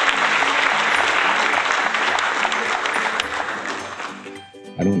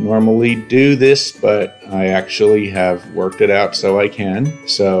 I don't normally do this, but I actually have worked it out so I can.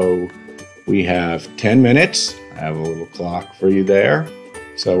 So we have 10 minutes. I have a little clock for you there.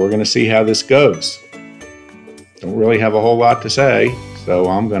 So we're going to see how this goes. Don't really have a whole lot to say, so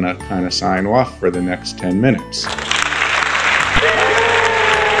I'm going to kind of sign off for the next 10 minutes.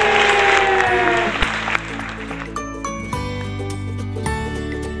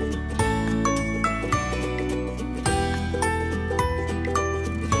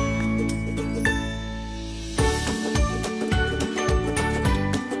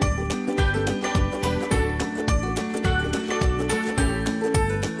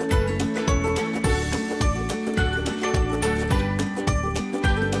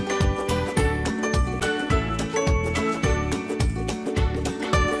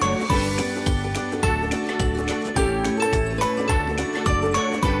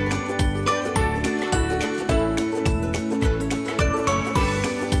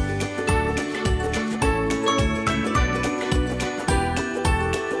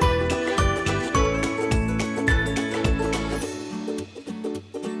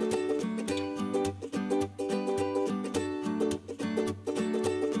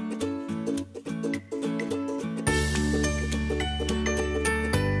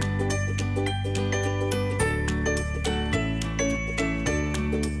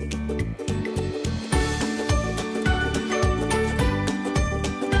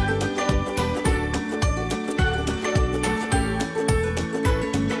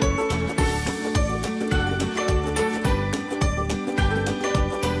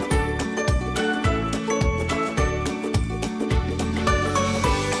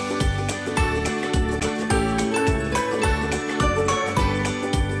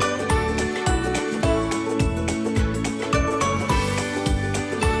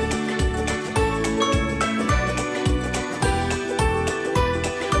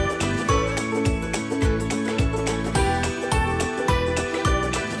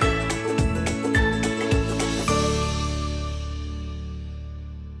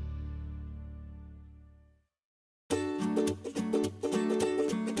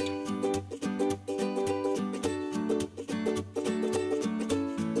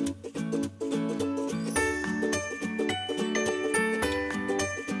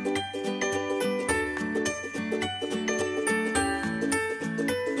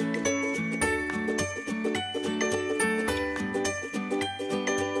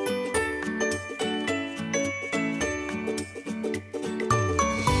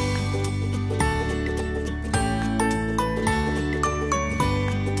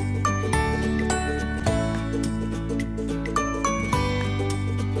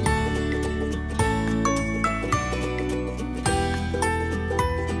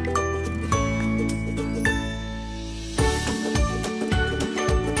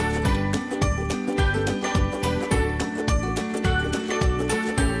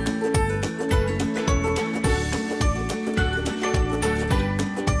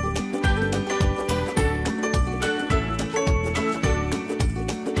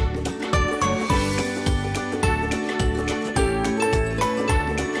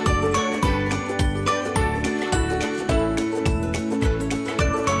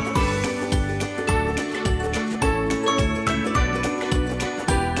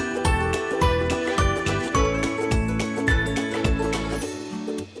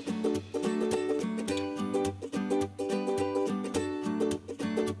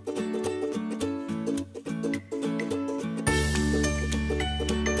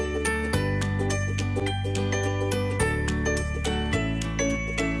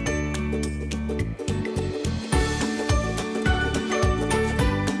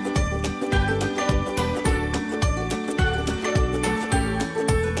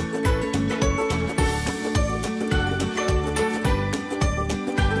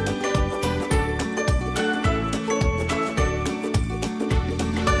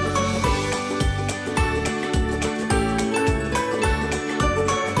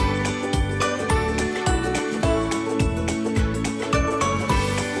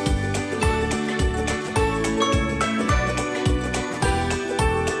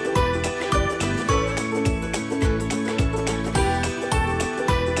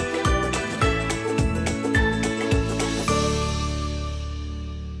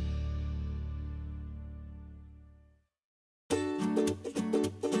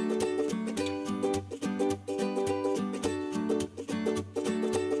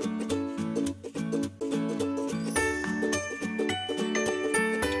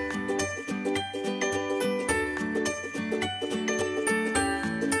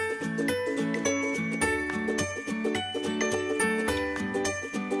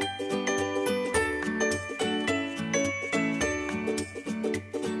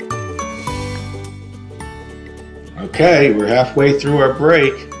 Okay, we're halfway through our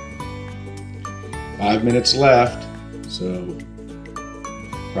break. 5 minutes left, so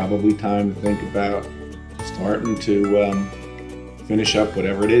probably time to think about starting to finish up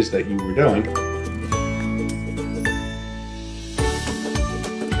whatever it is that you were doing.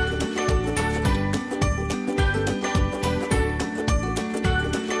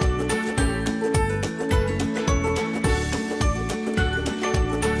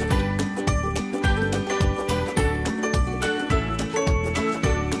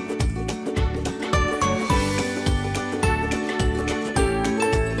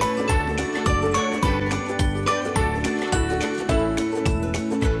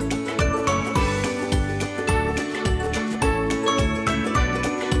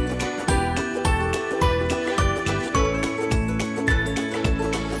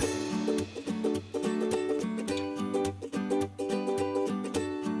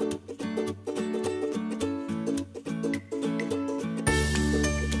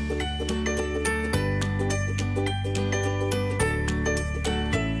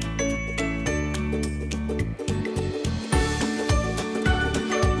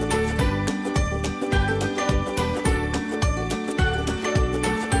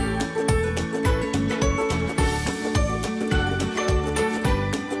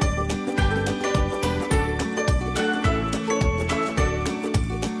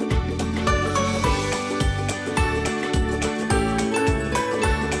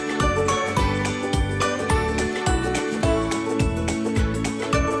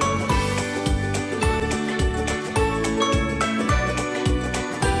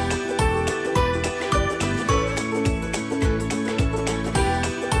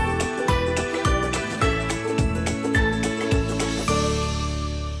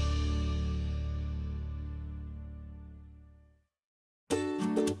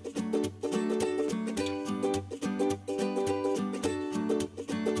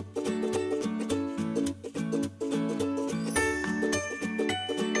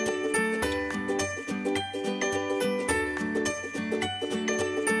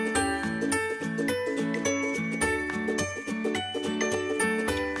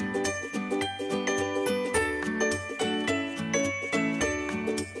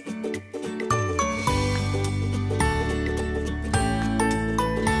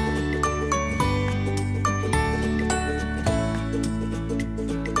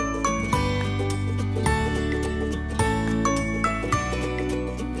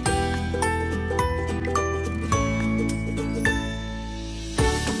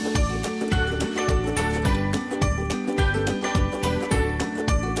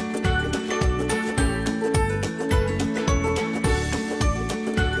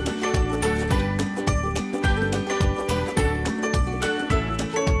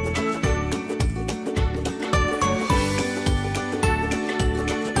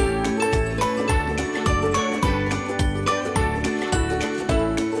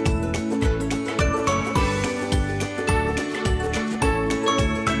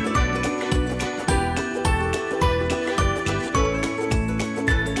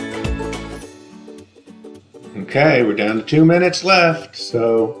 Okay, we're down to 2 minutes left,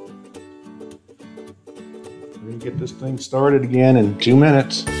 so we're going to get this thing started again in 2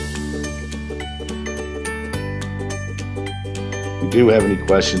 minutes. If you do have any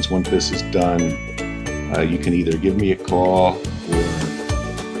questions once this is done, you can either give me a call or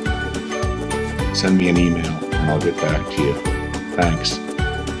send me an email, and I'll get back to you. Thanks.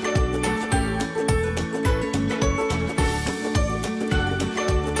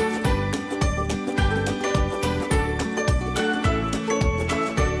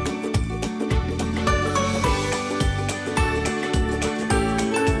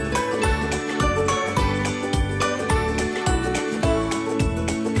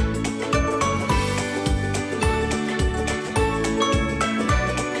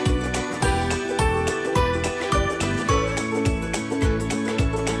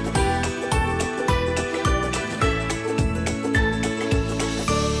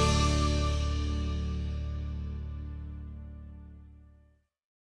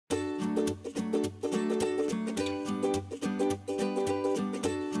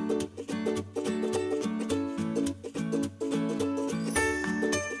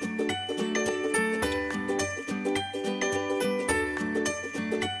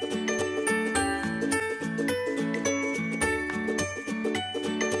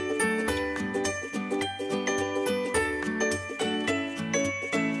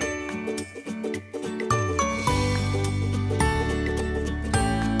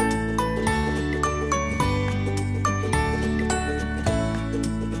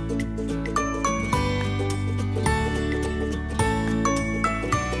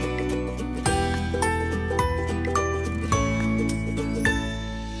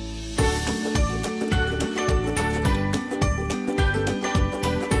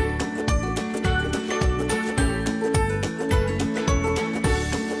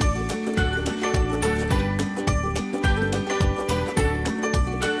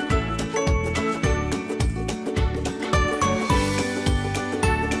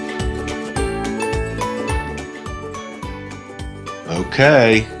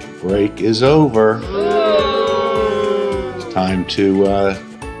 Okay, break is over. It's time to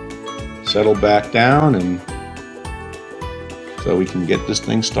settle back down and so we can get this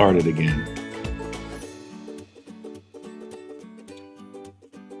thing started again.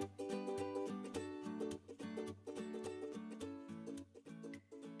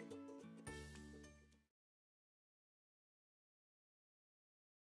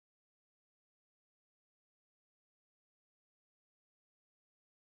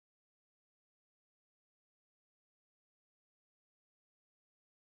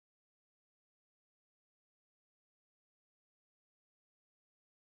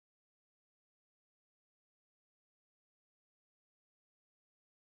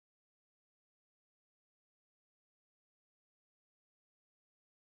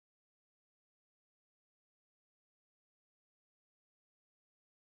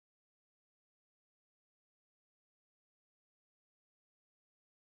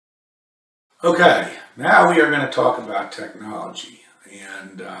 Okay, now we are going to talk about technology,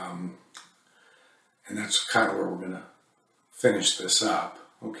 and that's kind of where we're going to finish this up.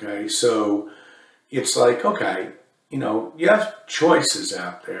 Okay, so it's like, okay, you have choices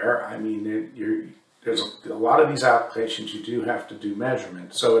out there. I mean, there's a lot of these applications you do have to do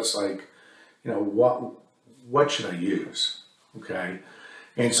measurement. So it's like, what should I use? Okay,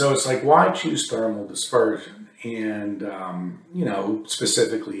 and so it's like, why choose thermal dispersion? And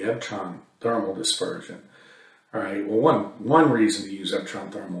specifically EBTRON thermal dispersion. All right. Well, one reason to use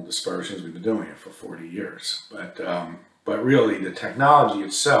EBTRON thermal dispersion is we've been doing it for 40 years, but really the technology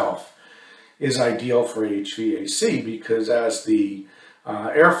itself is ideal for HVAC because as the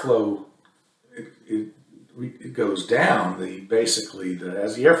airflow it goes down,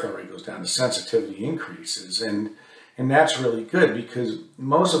 as the airflow rate goes down, the sensitivity increases, and that's really good because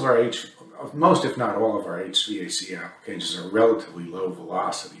most if not all of our HVAC applications are relatively low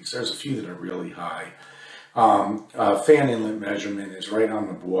velocities. There's a few that are really high. Fan inlet measurement is right on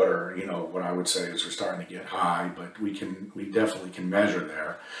the border. What I would say is we're starting to get high, but we definitely can measure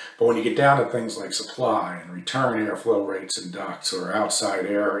there. But when you get down to things like supply and return airflow rates in ducts or outside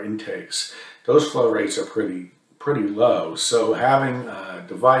air intakes, those flow rates are pretty low. So having a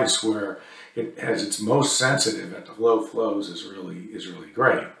device where it has its most sensitive at the low flows is really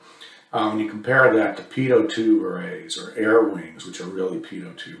great. When you compare that to pitot tube arrays or air wings, which are really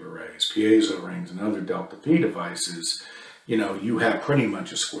pitot tube arrays, piezo rings, and other delta P devices, you have pretty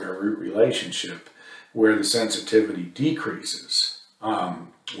much a square root relationship where the sensitivity decreases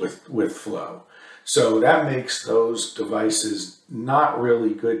with flow. So that makes those devices not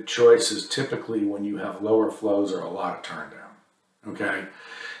really good choices typically when you have lower flows or a lot of turn down. Okay,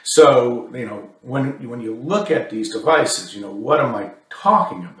 so when you look at these devices, what am I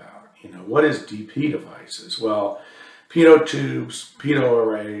talking about? What is DP devices? Well, pitot tubes, pitot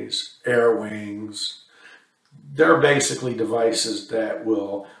arrays, air wings, they're basically devices that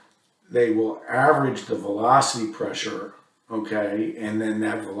will average the velocity pressure, okay, and then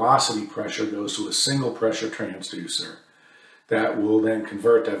that velocity pressure goes to a single pressure transducer that will then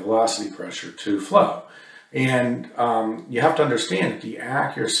convert that velocity pressure to flow. And you have to understand that the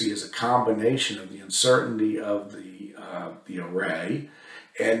accuracy is a combination of the uncertainty of the array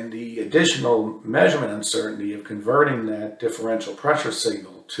and the additional measurement uncertainty of converting that differential pressure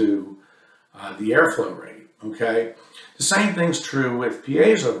signal to the airflow rate, okay? The same thing's true with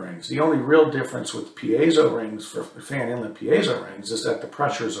piezo rings. The only real difference with piezo rings for fan inlet piezo rings is that the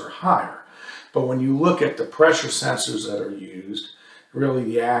pressures are higher. But when you look at the pressure sensors that are used, really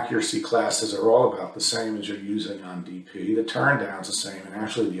the accuracy classes are all about the same as you're using on DP. The turn down's the same, and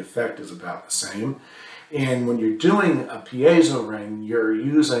actually the effect is about the same. And when you're doing a piezo ring, you're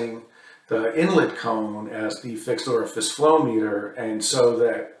using the inlet cone as the fixed orifice flow meter, and so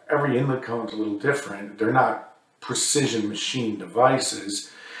that every inlet cone is a little different. They're not precision machine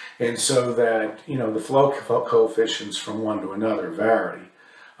devices, and so that the flow coefficients from one to another vary.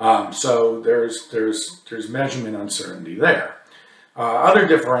 So there's measurement uncertainty there. Other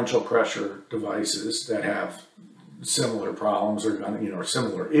differential pressure devices that have similar problems or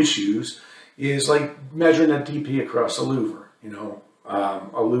similar issues is like measuring a DP across a louver. A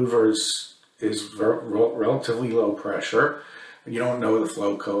louver is relatively low pressure. You don't know the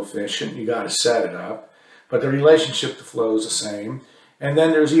flow coefficient. You got to set it up, but the relationship to flow is the same. And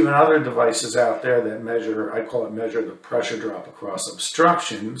then there's even other devices out there that measure the pressure drop across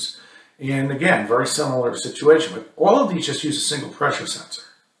obstructions. And again, very similar situation, but all of these just use a single pressure sensor,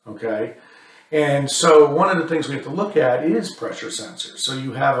 okay? And so one of the things we have to look at is pressure sensors. So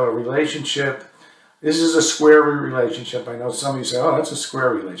you have a relationship. This is a square root relationship. I know some of you say, oh, that's a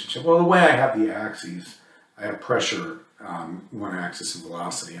square relationship. Well, the way I have the axes, I have pressure one axis and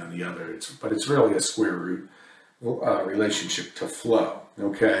velocity on the other. But it's really a square root relationship to flow,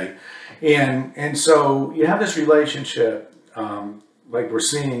 okay? And so you have this relationship, like we're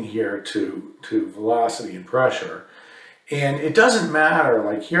seeing here, to velocity and pressure. And it doesn't matter,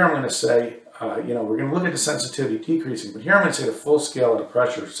 like here I'm going to say, we're going to look at the sensitivity decreasing, but here I'm going to say the full scale of the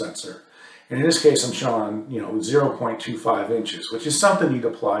pressure sensor. And in this case, I'm showing, 0.25 inches, which is something you'd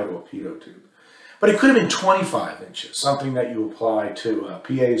apply to a pitot tube. But it could have been 25 inches, something that you apply to a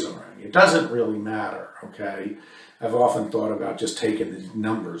piezo ring. It doesn't really matter, okay? I've often thought about just taking the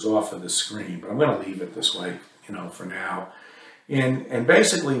numbers off of the screen, but I'm going to leave it this way, for now. And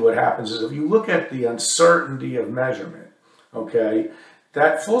basically what happens is if you look at the uncertainty of measurement, okay,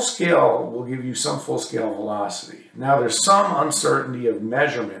 that full scale will give you some full scale velocity. Now there's some uncertainty of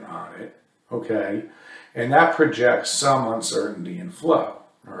measurement on it, okay, and that projects some uncertainty in flow.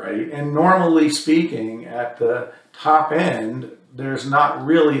 All right, and normally speaking, at the top end, there's not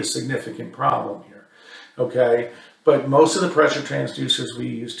really a significant problem here, okay? But most of the pressure transducers we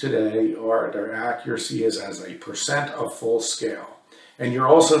use today their accuracy is as a % of full scale. And you're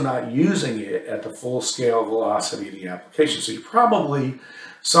also not using it at the full scale velocity of the application. So you're probably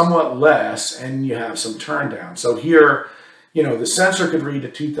somewhat less, and you have some turn down. So here, the sensor could read to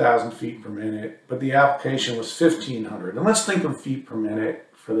 2,000 feet per minute, but the application was 1,500. And let's think of feet per minute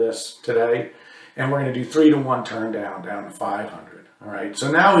for this today, and we're going to do 3-to-1 turn down to 500. All right, so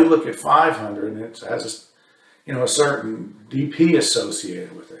now we look at 500, and it has a certain dP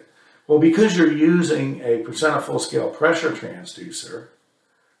associated with it. Well, because you're using a % of full scale pressure transducer,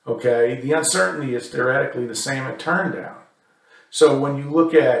 okay, the uncertainty is theoretically the same at turn down. So when you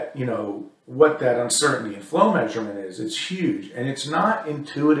look at what that uncertainty in flow measurement is, it's huge, and it's not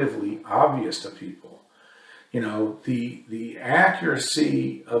intuitively obvious to people. The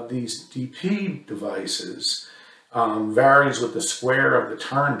accuracy of these DP devices varies with the square of the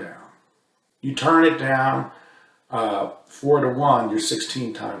turn down. You turn it down 4-to-1, you're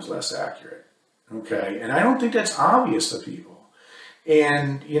 16 times less accurate. Okay, and I don't think that's obvious to people.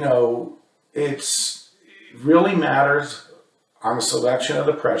 And it really matters on the selection of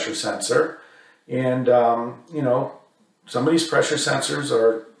the pressure sensor. And some of these pressure sensors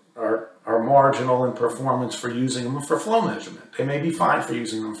are marginal in performance for using them for flow measurement. They may be fine for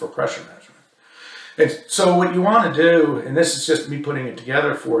using them for pressure measurement. And so what you want to do, and this is just me putting it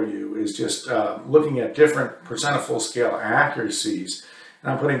together for you, is just looking at different % of full scale accuracies,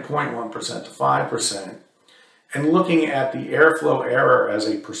 and I'm putting 0.1% to 5%, and looking at the airflow error as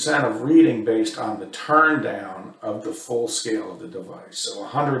a % of reading based on the turn down of the full scale of the device. So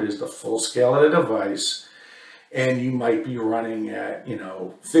 100 is the full scale of the device, and you might be running at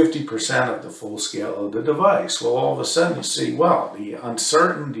 50% of the full scale of the device. Well, all of a sudden you see, well, the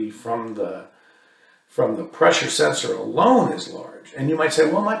uncertainty from the pressure sensor alone is large. And you might say,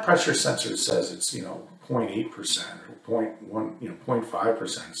 well, my pressure sensor says it's 0.8% or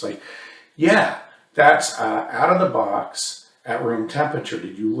 0.5%. It's like, yeah, that's out of the box at room temperature.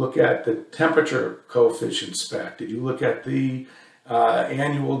 Did you look at the temperature coefficient spec? Did you look at the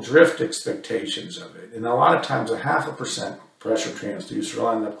annual drift expectations of it? And a lot of times 0.5% pressure transducer will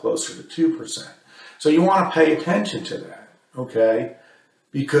end up closer to 2%. So you want to pay attention to that, okay?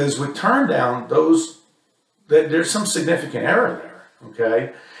 Because with turn down, there's some significant error there,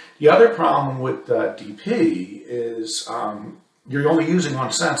 okay? The other problem with DP is you're only using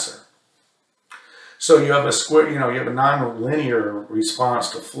one sensor. So you have you have a non-linear response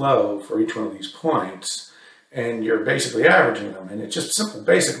to flow for each one of these points, and you're basically averaging them. And it's just simple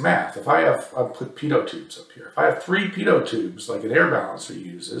basic math. If I'll put pitot tubes up here. If I have 3 pitot tubes, like an air balancer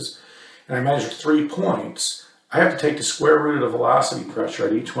uses, and I measure 3 points, I have to take the square root of the velocity pressure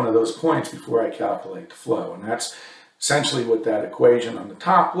at each one of those points before I calculate the flow. And that's essentially what that equation on the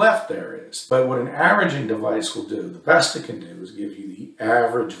top left there is. But what an averaging device will do, the best it can do, is give you the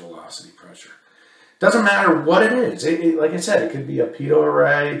average velocity pressure. Doesn't matter what it is. Like I said, it could be a pitot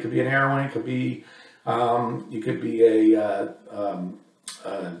array, it could be an air wing, it could be it could be a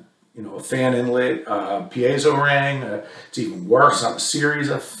fan inlet piezo ring. It's even worse on a series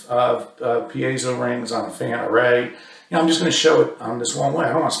of piezo rings on a fan array. I'm just going to show it on this one way. I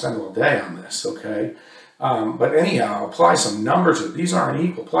don't want to spend all day on this, okay? But anyhow, apply some numbers to it. These aren't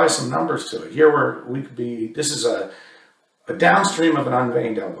equal. Apply some numbers to it. Here we could be. This is a downstream of an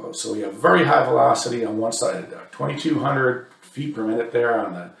unveined elbow. So we have very high velocity on one side of the duct, 2,200 feet per minute there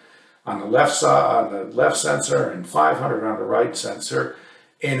on the left side, on the left sensor, and 500 on the right sensor.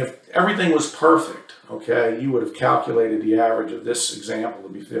 And if everything was perfect, okay, you would have calculated the average of this example to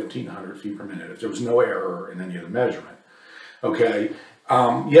be 1,500 feet per minute if there was no error in any of the measurement, okay?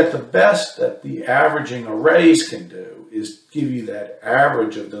 Yet the best that the averaging arrays can do is give you that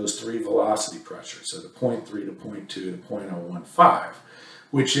average of those three velocity pressures, so the 0.3 to 0.2 to 0.015,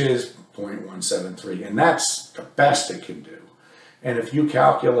 which is 0.173, and that's the best it can do. And if you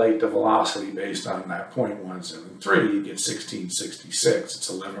calculate the velocity based on that 0.173, you get 1666.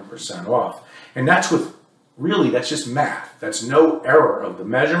 It's 11% off. And that's with, really, that's just math. That's no error of the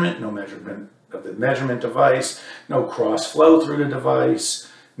measurement, no measurement of the measurement device, no cross flow through the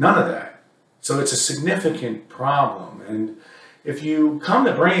device, none of that. So it's a significant problem. And if you come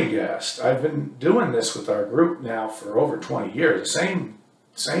to BrainGuest, I've been doing this with our group now for over 20 years, the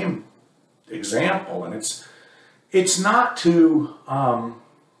same example, and it's not to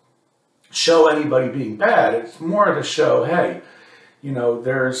show anybody being bad. It's more to show, hey, you know,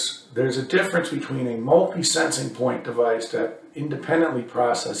 there's a difference between a multi-sensing point device that independently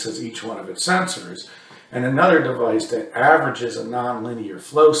processes each one of its sensors and another device that averages a nonlinear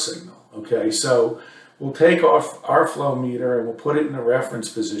flow signal. Okay, so we'll take off our flow meter and we'll put it in a reference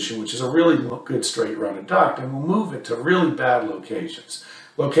position, which is a really good straight run duct, and we'll move it to really bad locations.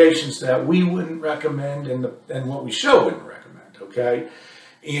 Locations that we wouldn't recommend and what we show wouldn't recommend, okay?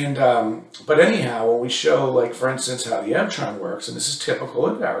 And, but anyhow, when we show, like, for instance, how the EBTRON works, and this is typical,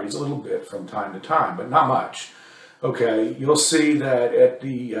 it varies a little bit from time to time, but not much, okay? You'll see that at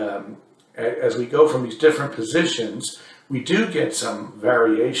the, as we go from these different positions, we do get some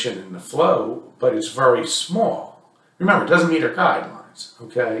variation in the flow, but it's very small. Remember, it doesn't meet our guidelines,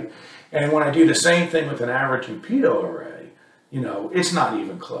 okay? And when I do the same thing with an averaging pitot array, you know, it's not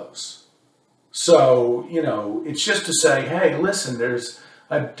even close. So, you know, it's just to say, hey, listen, there's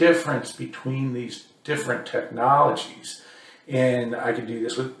a difference between these different technologies. And I could do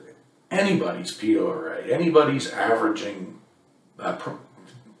this with anybody's pitot array, anybody's averaging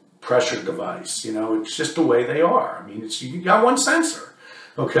pressure device. You know, it's just the way they are. I mean, it's, you got one sensor,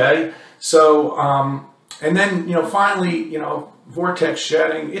 okay? So, and then, you know, finally, you know, vortex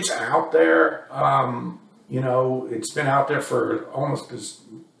shedding, it's out there. You know, it's been out there for almost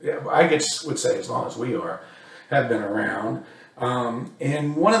I would say as long as we have been around.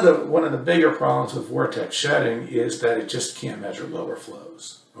 And one of the bigger problems with vortex shedding is that it just can't measure lower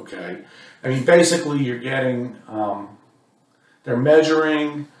flows. Okay, I mean, basically you're getting they're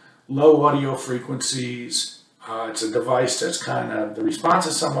measuring low audio frequencies. It's a device that's kind of, the response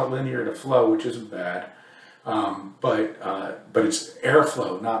is somewhat linear to flow, which isn't bad, but it's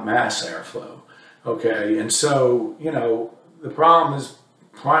airflow, not mass airflow. Okay, and so, you know, the problem is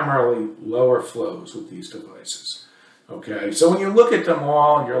primarily lower flows with these devices. Okay, so when you look at them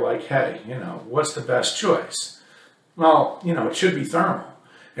all, you're like, hey, you know, what's the best choice? Well, you know, it should be thermal.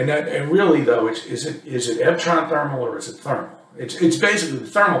 And really, though, is it EBTRON thermal or is it thermal? It's basically the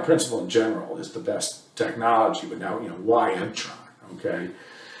thermal principle in general is the best technology, but now, you know, why EBTRON? Okay,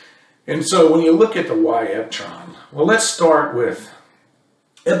 and so when you look at the why EBTRON, well, let's start with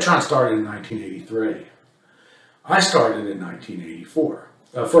EBTRON started in 1983. I started in 1984.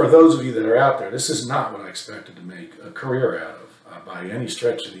 For those of you that are out there, this is not what I expected to make a career out of by any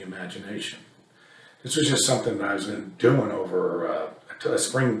stretch of the imagination. This was just something that I was doing over a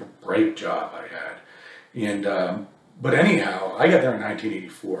spring break job I had. And, but anyhow, I got there in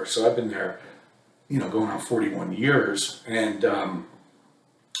 1984, so I've been there, you know, going on 41 years. And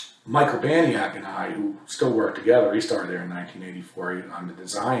Mike Urbaniak and I, who still work together, he started there in 1984 on the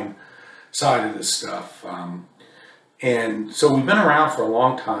design side of this stuff. And so we've been around for a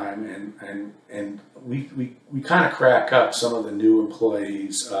long time, and we kind of crack up some of the new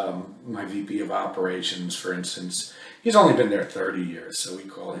employees. My VP of operations, for instance, he's only been there 30 years, so we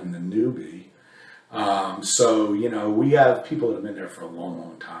call him the newbie. So, you know, we have people that have been there for a long,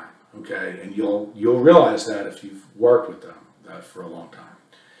 long time, okay? And you'll realize that if you've worked with them for a long time.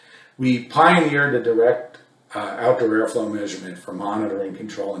 We pioneered the direct outdoor airflow measurement for monitoring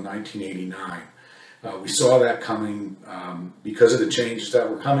control in 1989. We saw that coming because of the changes that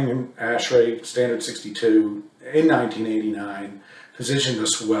were coming in ASHRAE Standard 62 in 1989, positioned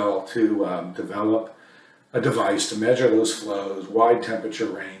us well to develop a device to measure those flows, wide temperature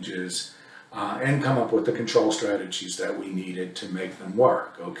ranges, and come up with the control strategies that we needed to make them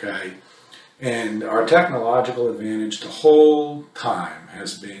work, okay? And our technological advantage the whole time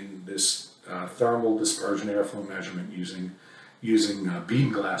has been this thermal dispersion airflow measurement using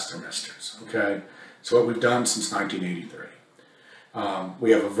beam glass thermistors, okay? So what we've done since 1983.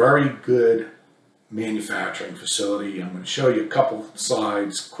 We have a very good manufacturing facility. I'm going to show you a couple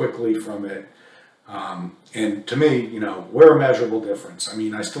slides quickly from it. And to me, you know, we're a measurable difference. I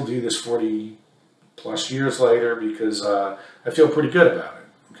mean, I still do this 40 plus years later because I feel pretty good about it.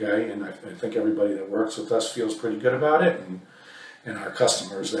 Okay, and I think everybody that works with us feels pretty good about it, and our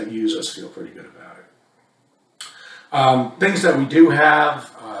customers that use us feel pretty good about it. Things that we do have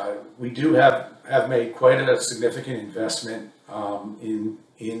made quite a significant investment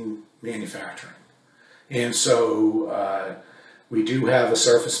in manufacturing. And so we do have a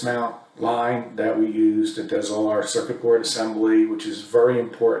surface mount line that we use that does all our circuit board assembly, which is very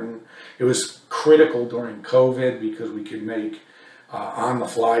important. It was critical during COVID because we could make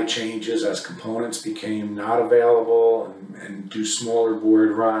on-the-fly changes as components became not available and do smaller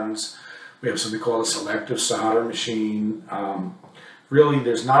board runs. We have something called a selective solder machine. Really,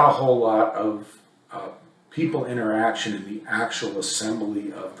 there's not a whole lot of people interaction in the actual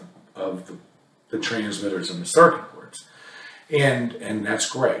assembly of the transmitters and the circuit boards. And that's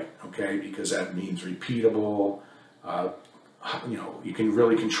great, okay, because that means repeatable, you can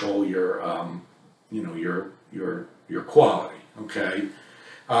really control your, your quality, okay.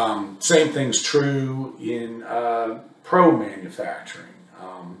 Same thing's true in pro manufacturing.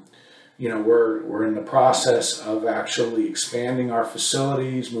 We're in the process of actually expanding our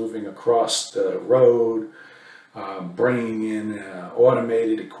facilities, moving across the road, bringing in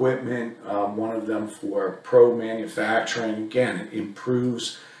automated equipment, one of them for pro manufacturing. Again, it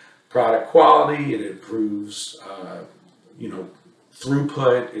improves product quality, it improves,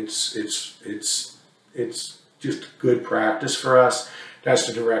 throughput. It's just good practice for us. That's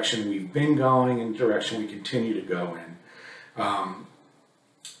the direction we've been going and the direction we continue to go in.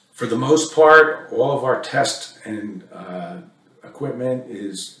 For the most part, all of our test and equipment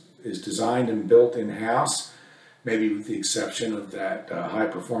is designed and built in-house, maybe with the exception of that high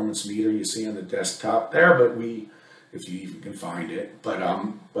performance meter you see on the desktop there, but if you even can find it,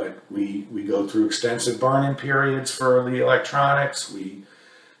 but we go through extensive burn-in periods for the electronics. We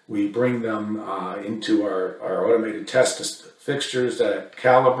bring them into our automated test fixtures that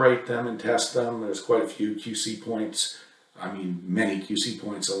calibrate them and test them. There's quite a few QC points. Many QC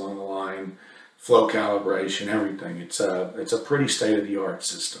points along the line, flow calibration, everything. It's a pretty state-of-the-art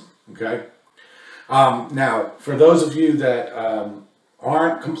system, okay? Now, for those of you that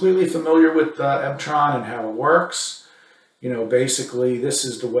aren't completely familiar with EBTRON and how it works, basically this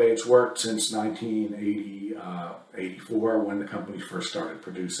is the way it's worked since 1984 when the company first started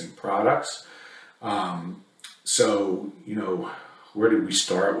producing products. Where did we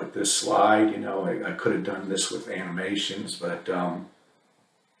start with this slide? I could have done this with animations, but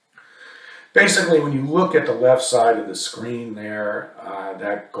basically when you look at the left side of the screen there,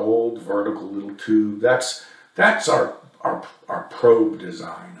 that gold vertical little tube, that's our probe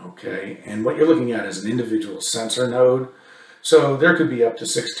design, okay? And what you're looking at is an individual sensor node. So there could be up to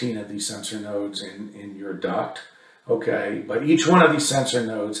 16 of these sensor nodes in your duct, okay? But each one of these sensor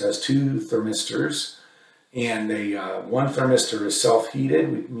nodes has two thermistors. And one thermistor is self-heated,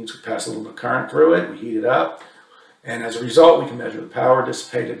 which means we pass a little bit of current through it, we heat it up, and as a result we can measure the power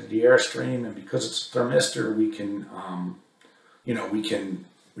dissipated to the airstream, and because it's a thermistor we can, we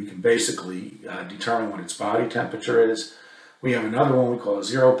can basically determine what its body temperature is. We have another one we call a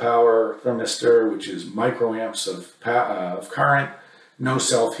zero power thermistor, which is microamps of current, no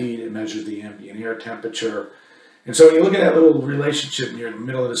self-heat, it measures the ambient air temperature. And so when you look at that little relationship near the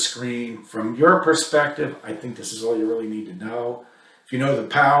middle of the screen, from your perspective, I think this is all you really need to know. If you know the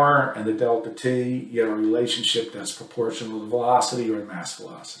power and the delta T, you have a relationship that's proportional to velocity or mass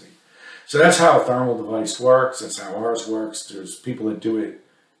velocity. So that's how a thermal device works. That's how ours works. There's people that do it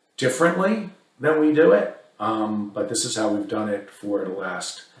differently than we do it, but this is how we've done it for the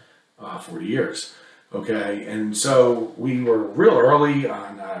last 40 years. Okay, and so we were real early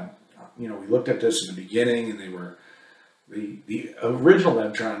on. We looked at this in the beginning, and the original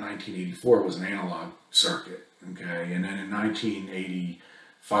EBTRON in 1984 was an analog circuit, okay? And then in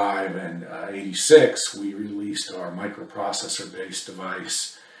 1985 and 86, we released our microprocessor-based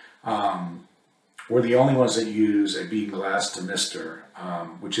device. We're the only ones that use a bead glass thermistor,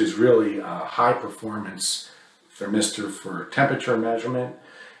 which is really a high-performance thermistor for temperature measurement.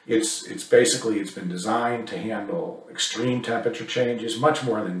 It's been designed to handle extreme temperature changes, much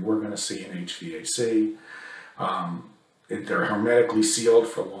more than we're going to see in HVAC. They're hermetically sealed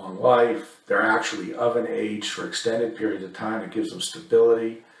for long life. They're actually oven aged for extended periods of time. It gives them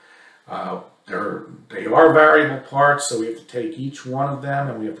stability. They are variable parts, so we have to take each one of them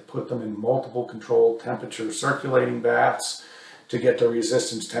and we have to put them in multiple controlled temperature circulating baths to get the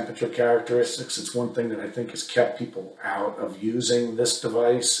resistance temperature characteristics. It's one thing that I think has kept people out of using this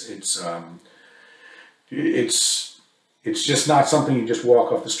device. It's just not something you just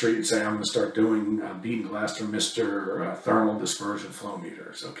walk off the street and say, I'm going to start doing bead and glass thermistor thermal dispersion flow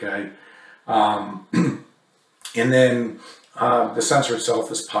meters, okay? And then the sensor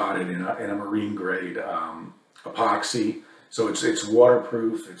itself is potted in a marine grade epoxy, so it's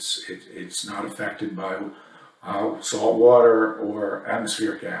waterproof. It's not affected by salt water or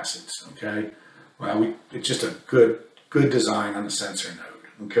atmospheric acids, okay? Well, it's just a good design on the sensor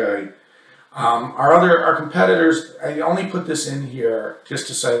node, okay? Our competitors, I only put this in here just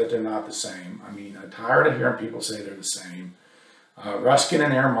to say that they're not the same. I mean, I'm tired of hearing people say they're the same. Ruskin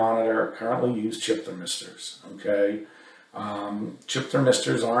and Air Monitor currently use chip thermistors, okay? Chip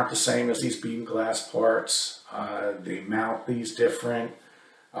thermistors aren't the same as these beam glass parts. They mount these different.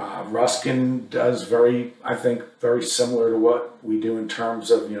 Ruskin does I think very similar to what we do in terms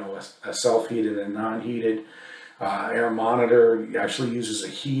of, a self-heated and non-heated. Air Monitor actually uses a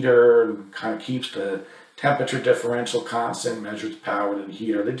heater and kind of keeps the temperature differential constant, measures power to the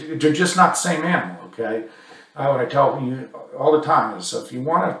heater. They're just not the same animal, okay? What I tell you all the time is, if you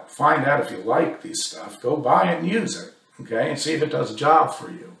want to find out if you like this stuff, go buy it and use it, okay? And see if it does a job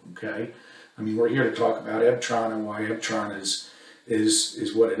for you, okay? I mean, we're here to talk about EBTRON and why EBTRON is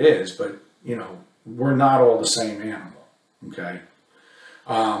what it is, but, we're not all the same animal, okay?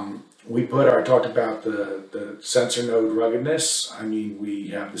 I talked about the sensor node ruggedness. I mean, we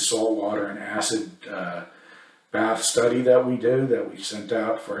have the salt water and acid bath study that we sent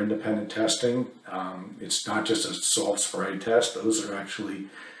out for independent testing. It's not just a salt spray test. Those are actually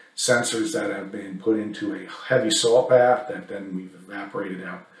sensors that have been put into a heavy salt bath that then we've evaporated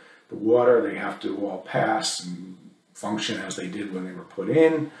out the water. They have to all pass and function as they did when they were put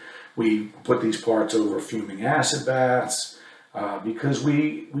in. We put these parts over fuming acid baths. Because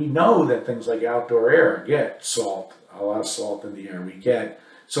we know that things like outdoor air get salt, a lot of salt in the air. We get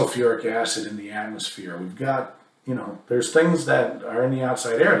sulfuric acid in the atmosphere. We've got, there's things that are in the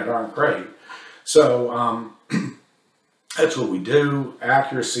outside air that aren't great. So that's what we do.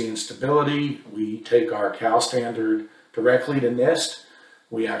 Accuracy and stability. We take our CAL standard directly to NIST.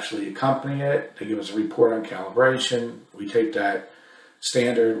 We actually accompany it. They give us a report on calibration. We take that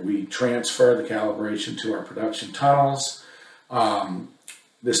standard. We transfer the calibration to our production tunnels.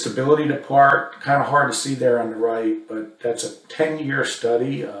 The stability to part, kind of hard to see there on the right, but that's a 10-year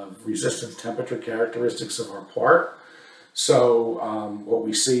study of resistance temperature characteristics of our part. So what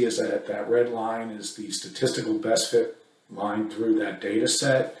we see is that red line is the statistical best fit line through that data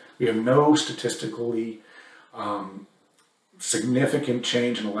set. We have no statistically significant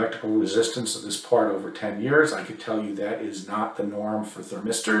change in electrical resistance of this part over 10 years. I could tell you that is not the norm for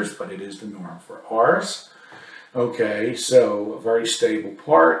thermistors, but it is the norm for ours. Okay, so a very stable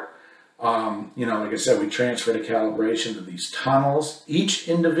part. Like I said, we transfer the calibration to these tunnels. Each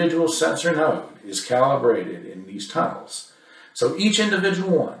individual sensor node is calibrated in these tunnels. So each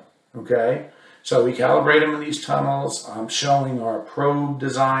individual one, okay? So we calibrate them in these tunnels. I'm showing our probe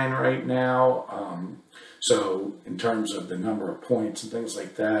design right now. So in terms of the number of points and things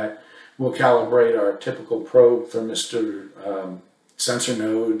like that, we'll calibrate our typical probe thermistor sensor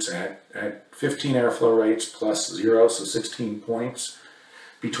nodes at 15 airflow rates plus 0, so 16 points,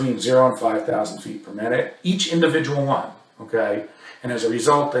 between 0 and 5,000 feet per minute, each individual one, okay? And as a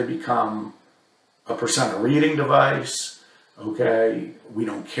result, they become a percent of reading device, okay? We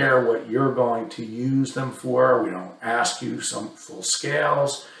don't care what you're going to use them for. We don't ask you some full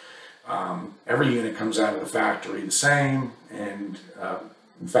scales. Every unit comes out of the factory the same, and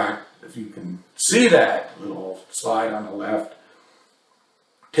in fact, if you can see that little slide on the left,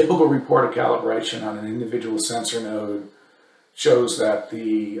 typical report of calibration on an individual sensor node shows that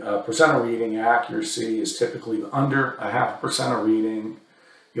the percent of reading accuracy is typically under 0.5% of reading.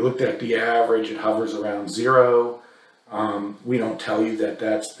 You looked at the average, it hovers around 0. We don't tell you that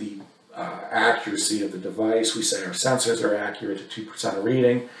that's the accuracy of the device. We say our sensors are accurate to 2% of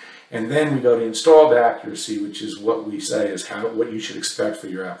reading. And then we go to installed accuracy, which is what we say is what you should expect for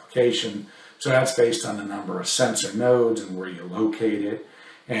your application. So that's based on the number of sensor nodes and where you locate it.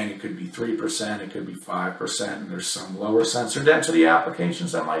 And it could be 3%, it could be 5%, and there's some lower sensor density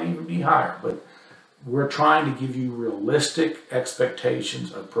applications that might even be higher. But we're trying to give you realistic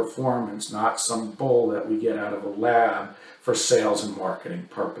expectations of performance, not some bull that we get out of a lab for sales and marketing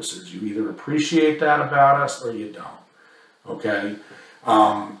purposes. You either appreciate that about us or you don't, okay?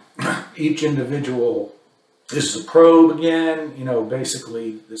 Each individual, this is a probe again,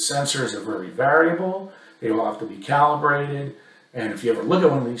 basically the sensors are very variable. They all have to be calibrated. And if you ever look at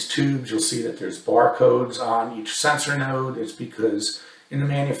one of these tubes, you'll see that there's barcodes on each sensor node. It's because in the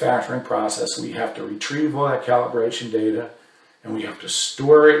manufacturing process, we have to retrieve all that calibration data and we have to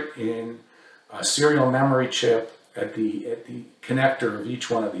store it in a serial memory chip at the connector of each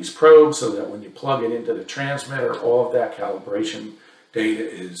one of these probes, so that when you plug it into the transmitter, all of that calibration data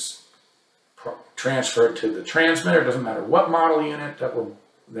is transferred to the transmitter. It doesn't matter what model unit that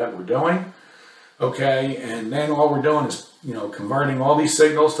we're doing. Okay, and then all we're doing is, converting all these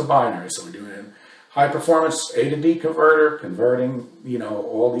signals to binary. So we're doing High performance A to D converter, converting,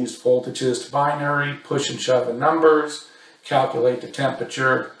 all these voltages to binary, push and shove in numbers, calculate the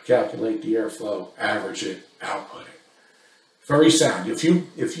temperature, calculate the airflow, average it, output it. Very sound.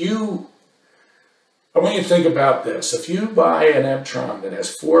 I want you to think about this. If you buy an EBTRON that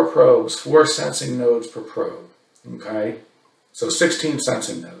has 4 probes, 4 sensing nodes per probe, okay? So 16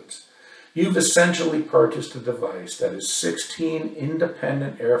 sensing nodes. You've essentially purchased a device that is 16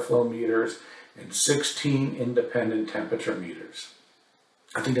 independent airflow meters and 16 independent temperature meters.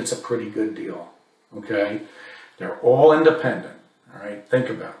 I think that's a pretty good deal, okay? They're all independent, all right? Think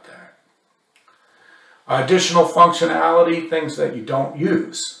about that. Additional functionality, things that you don't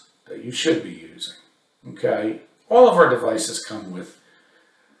use, that you should be using, okay? All of our devices come with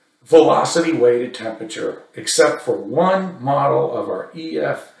velocity weighted temperature, except for one model of our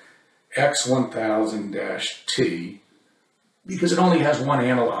EFX1000-T, because it only has one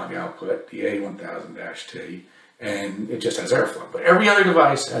analog output, the A1000-T, and it just has airflow. But every other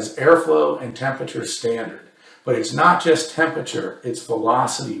device has airflow and temperature standard. But it's not just temperature, it's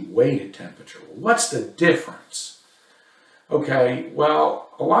velocity weighted temperature. Well, what's the difference? Okay, well,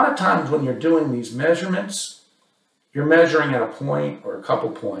 a lot of times when you're doing these measurements, you're measuring at a point or a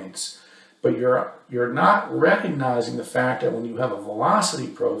couple points, but you're not recognizing the fact that when you have a velocity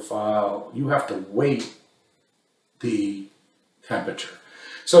profile, you have to weight the temperature.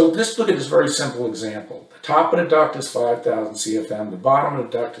 So just look at this very simple example. The top of the duct is 5,000 CFM, the bottom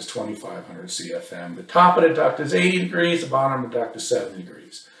of the duct is 2,500 CFM. The top of the duct is 80 degrees, the bottom of the duct is 70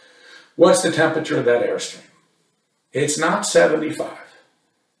 degrees. What's the temperature of that airstream? It's not 75.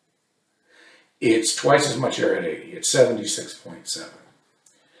 It's twice as much air at 80. It's 76.7.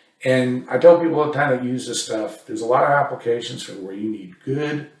 And I tell people all the time that use this stuff, there's a lot of applications for where you need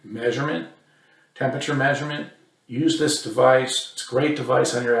good measurement, temperature measurement. Use this device. It's a great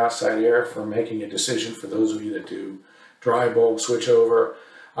device on your outside air for making a decision for those of you that do dry bulb switchover.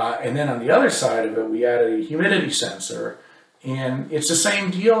 And then on the other side of it, we added a humidity sensor, and it's the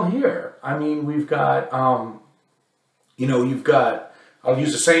same deal here. I mean, we've got, I'll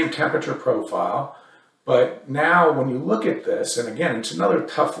use the same temperature profile, but now when you look at this, and again, it's another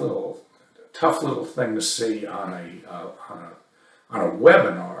tough little thing to see on a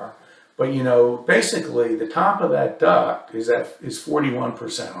webinar. But basically the top of that duct is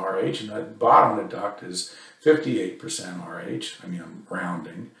 41% RH, and the bottom of the duct is 58% RH. I mean, I'm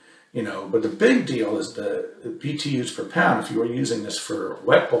rounding, but the big deal is the BTUs per pound. If you were using this for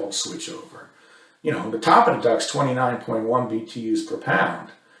wet bulb switchover, the top of the duct's 29.1 BTUs per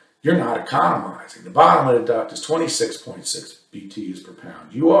pound. You're not economizing. The bottom of the duct is 26.6 BTUs per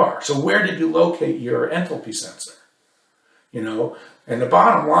pound. You are. So where did you locate your enthalpy sensor? And the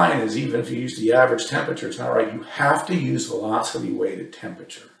bottom line is, even if you use the average temperature, it's not right. You have to use velocity weighted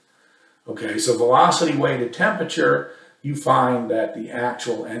temperature. Okay, so velocity weighted temperature, you find that the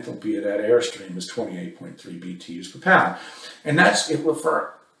actual enthalpy of that airstream is 28.3 BTUs per pound. And that's it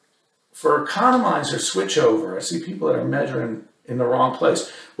for economizer switchover. I see people that are measuring in the wrong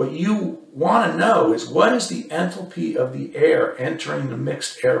place. What you want to know is, what is the enthalpy of the air entering the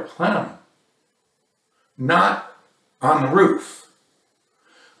mixed air plenum? Not on the roof.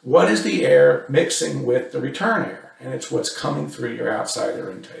 What is the air mixing with the return air? And it's what's coming through your outside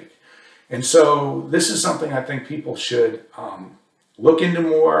air intake. And so this is something I think people should look into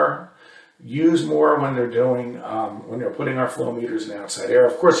more, use more when they're doing, when they're putting our flow meters in outside air.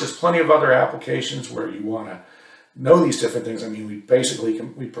 Of course, there's plenty of other applications where you want to know these different things. I mean, we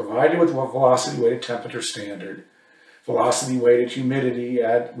provide you with a velocity weighted temperature standard, velocity weighted humidity.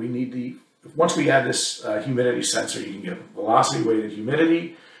 Once we add this humidity sensor, you can get velocity weighted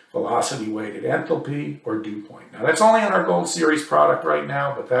humidity, velocity weighted enthalpy, or dew point. Now that's only on our Gold Series product right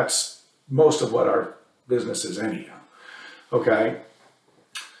now, but that's most of what our business is anyhow. Okay.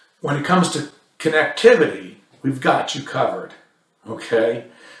 When it comes to connectivity, we've got you covered. Okay.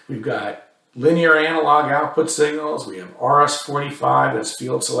 We've got linear analog output signals. We have RS-45 that's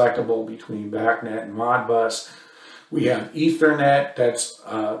field selectable between BACnet and Modbus. We have Ethernet that's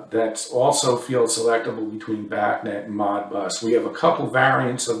also field selectable between BACnet and Modbus. We have a couple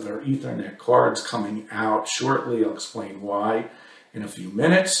variants of their Ethernet cards coming out shortly. I'll explain why in a few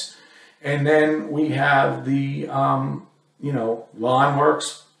minutes. And then we have the,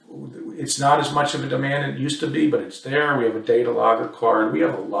 LawnWorks. It's not as much of a demand as it used to be, but it's there. We have a data logger card. We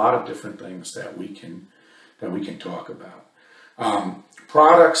have a lot of different things that we can talk about.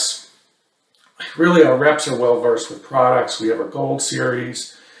 Products. Really, our reps are well versed with products. We have our Gold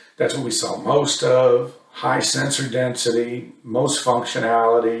Series. That's what we sell most of. High sensor density, most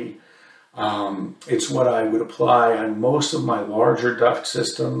functionality. It's what I would apply on most of my larger duct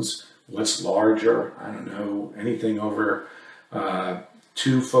systems What's larger? I don't know, anything over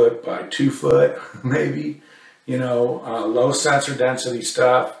 2 foot by 2 foot, maybe. You know, low sensor density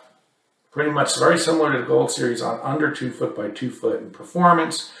stuff. Pretty much very similar to the Gold Series on under 2 foot by 2 foot in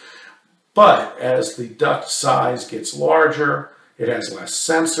performance. But as the duct size gets larger, it has less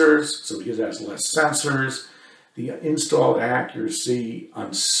sensors. So because it has less sensors, the installed accuracy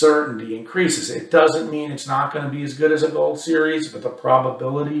uncertainty increases. It doesn't mean it's not going to be as good as a Gold Series, but the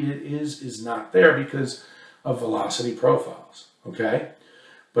probability it is not there because of velocity profiles, okay?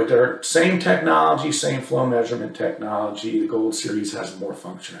 But they're same technology, same flow measurement technology. The Gold Series has more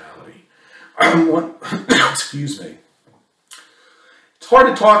functionality. Excuse me. It's hard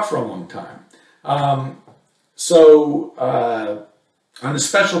to talk for a long time. On the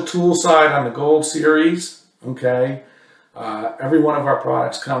special tool side on the Gold Series, okay, every one of our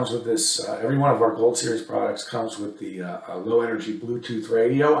products comes with this, every one of our Gold Series products comes with the low energy Bluetooth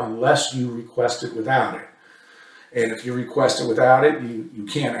radio unless you request it without it. And if you request it without it, you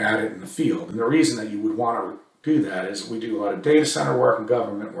can't add it in the field. And the reason that you would want to do that is we do a lot of data center work and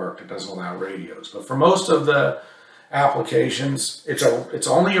government work that doesn't allow radios. But for most of the applications, it's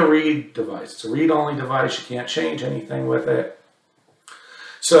only a read device. It's a read-only device. You can't change anything with it.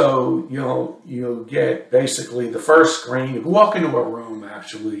 So you'll get basically the first screen. You walk into a room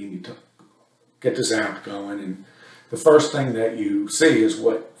actually, and you get this app going, and the first thing that you see is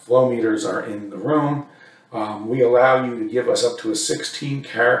what flow meters are in the room. We allow you to give us up to a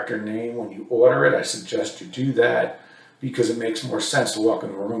 16-character name when you order it. I suggest you do that because it makes more sense to walk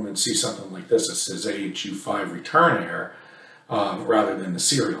into a room and see something like this that says AHU5 return air rather than the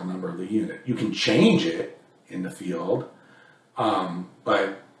serial number of the unit. You can change it in the field,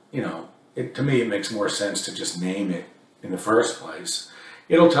 but you know, to me it makes more sense to just name it in the first place.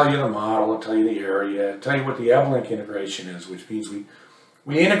 It'll tell you the model, it'll tell you the area, it'll tell you what the EBLink integration is, which means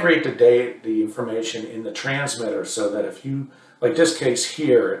we integrate the information in the transmitter so that if you, like this case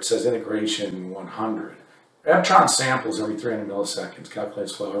here, it says integration 100. EBTRON samples every 300 milliseconds,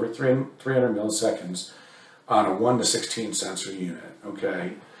 calculates flow every 300 milliseconds on a 1 to 16 sensor unit,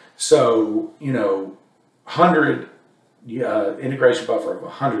 okay? So, you know, 100, integration buffer of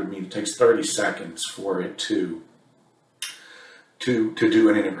 100 means it takes 30 seconds for it to do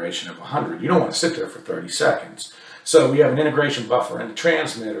an integration of 100. You don't want to sit there for 30 seconds. So we have an integration buffer in the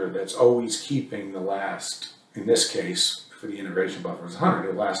transmitter that's always keeping the last, in this case, for the integration buffer is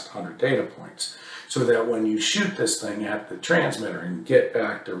 100, the last 100 data points. So that when you shoot this thing at the transmitter and get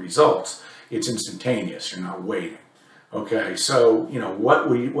back the results, it's instantaneous, you're not waiting. Okay, so, you know, what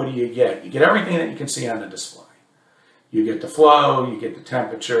do you get? You get everything that you can see on the display. You get the flow, you get the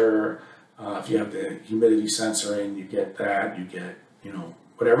temperature, if you have the humidity sensor in, you get that, you get, you know,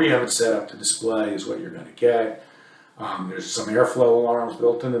 whatever you have it set up to display is what you're going to get. There's some airflow alarms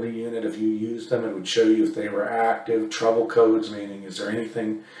built into the unit. If you use them, it would show you if they were active. Trouble codes, meaning is there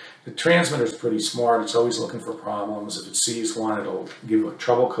anything. The transmitter is pretty smart. It's always looking for problems. If it sees one, it'll give a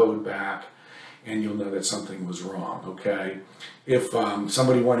trouble code back, and you'll know that something was wrong, okay? If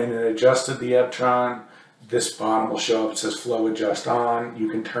somebody went in and adjusted the EBTRON, this bottom will show up. It says flow adjust on. You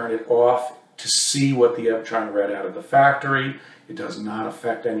can turn it off to see what the EBTRON read out of the factory. It does not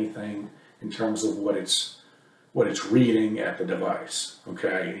affect anything in terms of what it's reading at the device,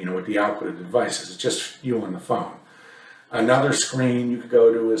 okay? You know, what the output of the device is. It's just you on the phone. Another screen you could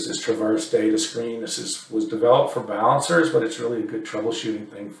go to is this Traverse data screen. This was developed for balancers, but it's really a good troubleshooting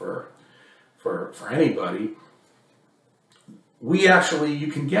thing for anybody. You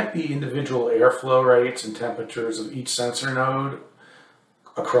can get the individual airflow rates and temperatures of each sensor node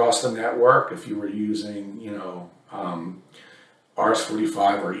across the network if you were using, you know,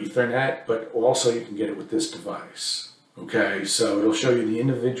 RS-45 or Ethernet, but also you can get it with this device. Okay, so it'll show you the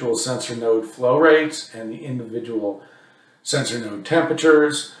individual sensor node flow rates and the individual sensor node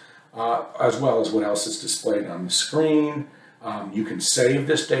temperatures, as well as what else is displayed on the screen. You can save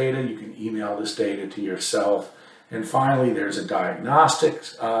this data, you can email this data to yourself. And finally, there's a diagnostic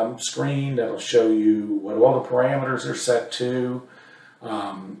screen that'll show you what all the parameters are set to,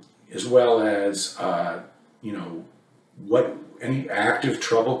 as well as, you know, any active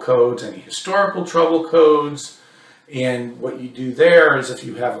trouble codes, any historical trouble codes. And what you do there is if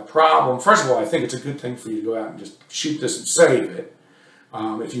you have a problem, first of all, I think it's a good thing for you to go out and just shoot this and save it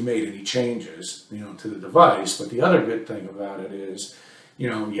if you made any changes, you know, to the device. But the other good thing about it is, you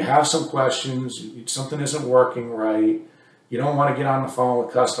know, you have some questions, something isn't working right, you don't want to get on the phone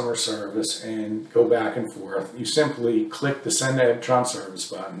with customer service and go back and forth. You simply click the Send to EBTRON Service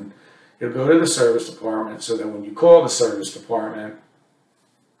button. It'll go to the service department so that when you call the service department,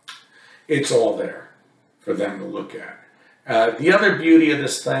 it's all there for them to look at. The other beauty of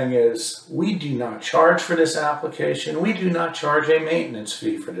this thing is we do not charge for this application. We do not charge a maintenance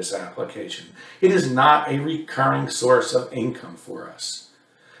fee for this application. It is not a recurring source of income for us.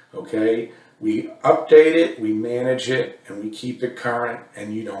 Okay? We update it, we manage it, and we keep it current,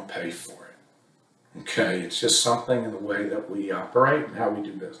 and you don't pay for it. Okay? It's just something in the way that we operate and how we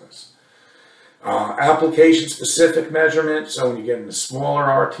do business. Application-specific measurement, so when you get into smaller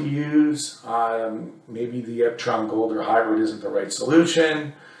RTUs, maybe the EBTRON Gold or Hybrid isn't the right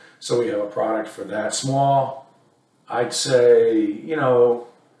solution, so we have a product for that small. I'd say, you know,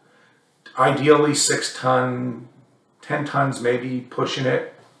 ideally 6 ton, 10 tons maybe pushing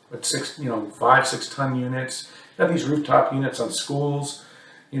it, but 5, 6 ton units. You have these rooftop units on schools.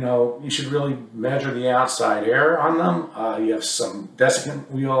 You know, you should really measure the outside air on them. You have some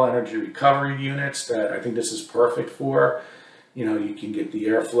desiccant wheel energy recovery units that I think this is perfect for. You know, you can get the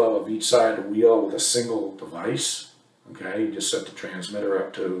airflow of each side of the wheel with a single device. Okay, you just set the transmitter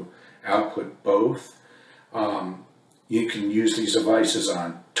up to output both. You can use these devices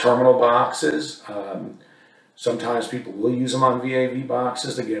on terminal boxes. Sometimes people will use them on VAV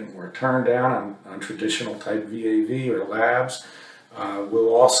boxes to get more turn down on traditional type VAV or labs.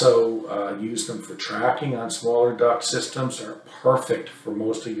 We'll also use them for tracking on smaller duct systems. They're perfect for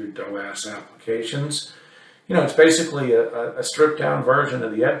most of your DOAS applications. You know, it's basically a stripped down version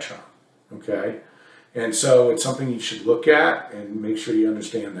of the EBTRON, okay? And so it's something you should look at and make sure you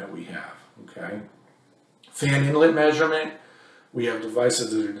understand that we have, okay? Fan inlet measurement. We have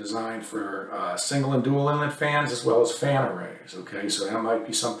devices that are designed for single and dual inlet fans as well as fan arrays, okay? So that might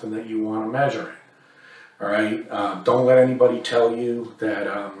be something that you want to measure. All right, don't let anybody tell you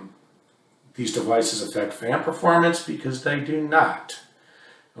that these devices affect fan performance, because they do not.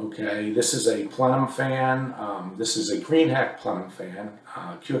 Okay, this is a plenum fan. This is a Greenheck plenum fan,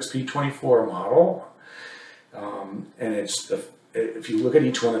 QXP24 model. And it's if you look at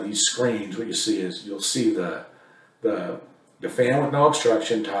each one of these screens, what you see is you'll see the fan with no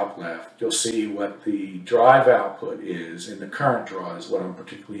obstruction, top left. You'll see what the drive output is, and the current draw is what I'm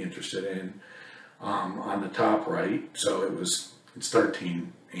particularly interested in. On the top right, so it's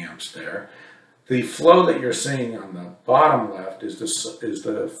 13 amps there. The flow that you're seeing on the bottom left is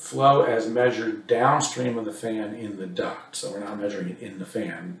the flow as measured downstream of the fan in the duct. So we're not measuring it in the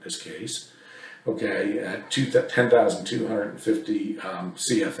fan in this case. Okay, at 10,250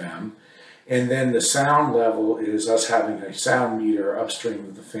 CFM. And then the sound level is us having a sound meter upstream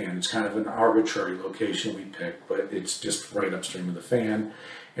of the fan. It's kind of an arbitrary location we picked, but it's just right upstream of the fan.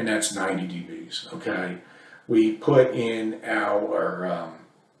 And that's 90 dBs, okay? We put in our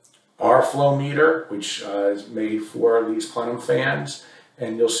flow meter, which is made for these plenum fans,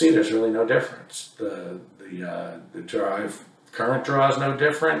 and you'll see there's really no difference. The drive current draw is no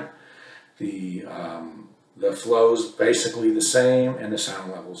different. The flow's basically the same, and the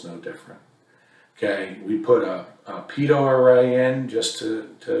sound level's no different. Okay, we put a pitot array in just to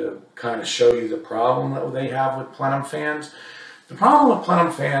kind of show you the problem that they have with plenum fans. The problem with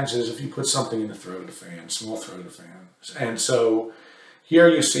plenum fans is if you put something in the throat of the fan, small throat of fan. And so here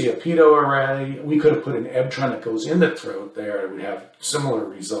you see a pitot array. We could have put an EBTRON that goes in the throat there. It would have similar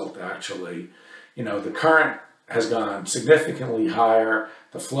result actually. You know, the current has gone significantly higher,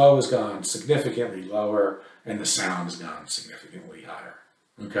 the flow has gone significantly lower, and the sound has gone significantly higher.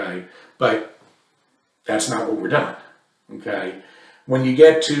 Okay, but that's not what we're doing. Okay, when you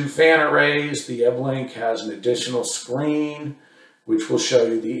get to fan arrays, the EBLink has an additional screen which will show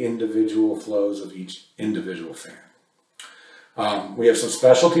you the individual flows of each individual fan. We have some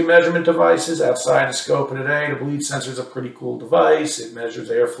specialty measurement devices outside the scope of today. The bleed sensor is a pretty cool device. It measures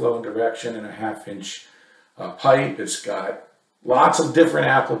airflow and direction in a 1/2-inch pipe. It's got lots of different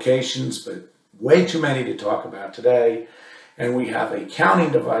applications, but way too many to talk about today. And we have a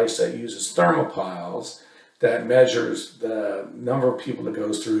counting device that uses thermopiles that measures the number of people that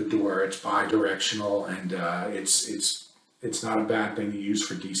goes through a door. It's bi-directional, and it's not a bad thing to use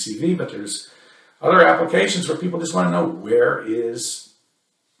for DCV, but there's other applications where people just want to know where is,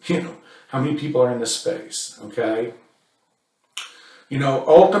 you know, how many people are in this space, okay? You know,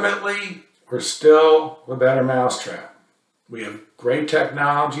 ultimately, we're still the better mousetrap. We have great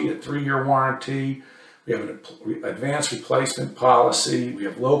technology, a 3-year warranty. We have an advanced replacement policy. We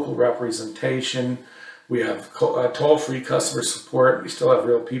have local representation. We have toll-free customer support. We still have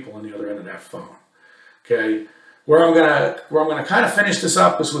real people on the other end of that phone, okay? Where I'm gonna kind of finish this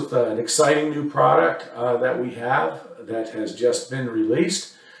up is with an exciting new product that we have that has just been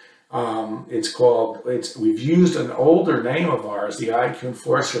released. We've used an older name of ours, the IQ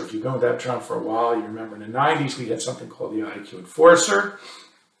Enforcer. If you've been with EBTRON for a while, you remember in the 90s we had something called the IQ Enforcer.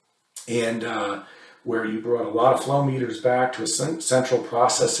 And where you brought a lot of flow meters back to a central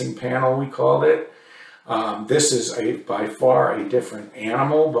processing panel, we called it. This is by far a different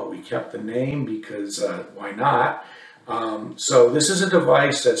animal, but we kept the name because why not? So this is a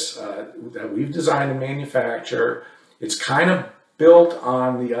device that we've designed and manufactured. It's kind of built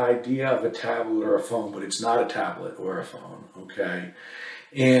on the idea of a tablet or a phone, but it's not a tablet or a phone, okay?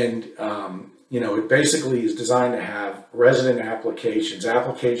 And, it basically is designed to have resident applications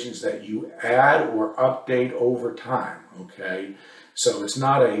that you add or update over time, okay? So it's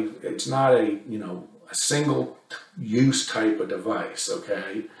not a single use type of device,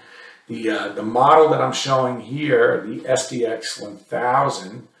 okay? The model that I'm showing here, the SDX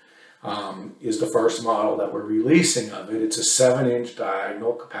 1000, is the first model that we're releasing of it. It's a 7-inch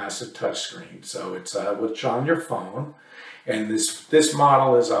diagonal capacitive touchscreen, so it's what's on your phone. And this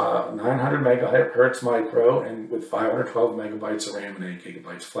model is 900 megahertz micro and with 512 megabytes of RAM and 8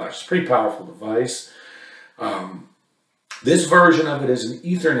 gigabytes flash. It's a pretty powerful device. This version of it is an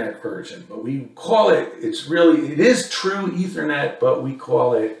Ethernet version, but we call it, it is true Ethernet, but we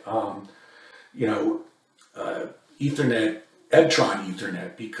call it, Ethernet, EBTRON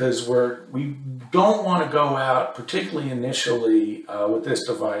Ethernet, because we don't want to go out, particularly initially with this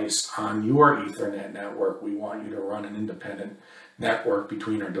device, on your Ethernet network. We want you to run an independent network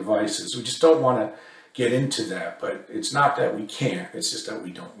between our devices. We just don't want to get into that, but it's not that we can't, it's just that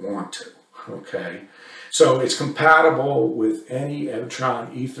we don't want to, okay? So it's compatible with any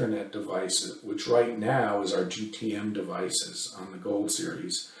EBTRON Ethernet devices, which right now is our GTM devices on the Gold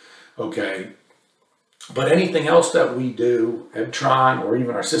Series, okay? But anything else that we do, EBTRON, or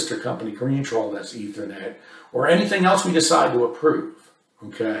even our sister company, Greentrol, that's Ethernet, or anything else we decide to approve,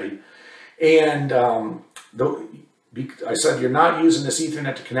 okay? And I said you're not using this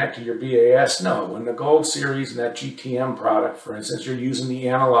Ethernet to connect to your BAS. No, in the Gold Series and that GTM product, for instance, you're using the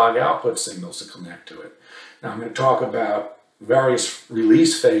analog output signals to connect to it. Now I'm going to talk about various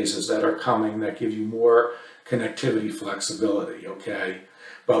release phases that are coming that give you more connectivity flexibility, okay?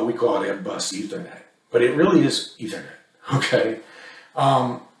 But we call it bus Ethernet. But it really is Ethernet, okay?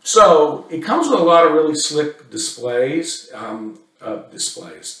 So it comes with a lot of really slick displays,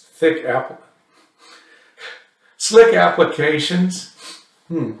 slick applications.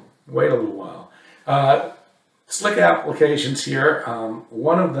 Wait a little while. Slick applications here.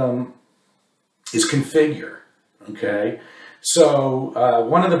 One of them is configure, okay? So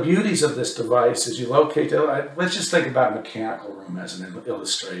one of the beauties of this device is you locate, let's just think about a mechanical room as an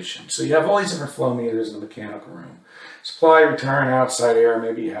illustration. So you have all these different flow meters in the mechanical room. Supply, return, outside air,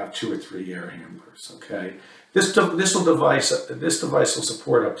 maybe you have 2 or 3 air handlers, okay? This device will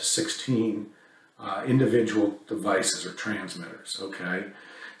support up to 16 individual devices or transmitters, okay?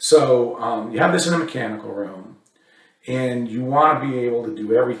 So you have this in a mechanical room, and you want to be able to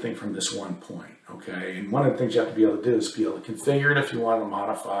do everything from this one point. Okay, and one of the things you have to be able to do is be able to configure it if you want to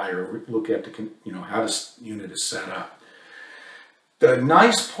modify or look at how this unit is set up. The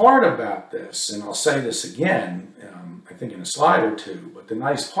nice part about this, and I'll say this again, I think in a slide or two, but the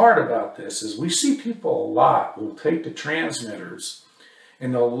nice part about this is we see people a lot who will take the transmitters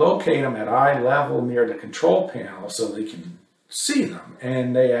and they'll locate them at eye level near the control panel so they can see them,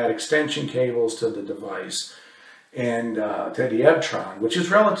 and they add extension cables to the device and to the EBTRON, which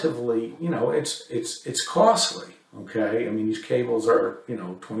is relatively, it's costly, okay? I mean, these cables are,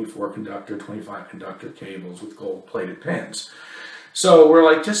 24 conductor, 25 conductor cables with gold plated pins. So we're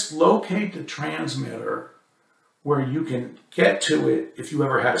like, just locate the transmitter where you can get to it if you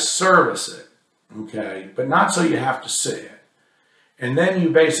ever had to service it, okay? But not so you have to see it. And then you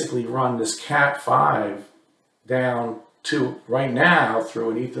basically run this Cat5 down to, right now,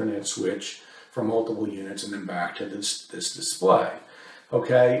 through an Ethernet switch for multiple units and then back to this display,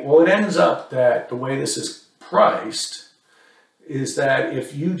 okay? Well, it ends up that the way this is priced is that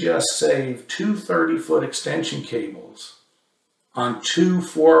if you just save 2 30-foot extension cables on 2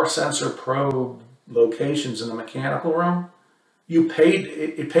 4-sensor probe locations in the mechanical room, it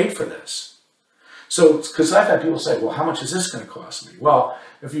paid for this. So, because I've had people say, well, how much is this going to cost me? Well,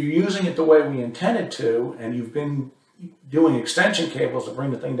 if you're using it the way we intended to, and you've been doing extension cables to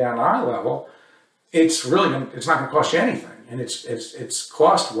bring the thing down to eye level, it's not going to cost you anything. And it's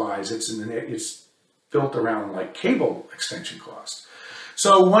cost-wise, it's built around like cable extension cost.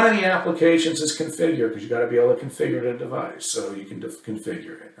 So one of the applications is configure, because you got to be able to configure the device, so you can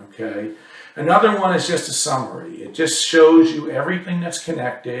configure it, okay? Another one is just a summary. It just shows you everything that's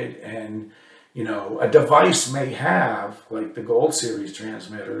connected, and a device may have, like the Gold Series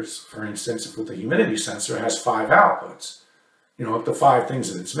transmitters, for instance, with the humidity sensor, has 5 outputs, up to 5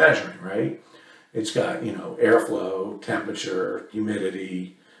 things that it's measuring, right? It's got, airflow, temperature,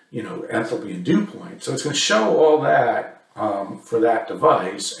 humidity, enthalpy and dew point. So it's going to show all that for that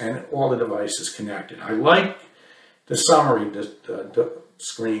device, and all the devices connected. I like the summary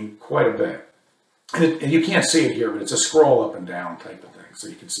screen quite a bit. And you can't see it here, but it's a scroll up and down type of thing, so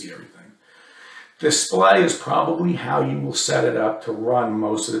you can see everything. Display is probably how you will set it up to run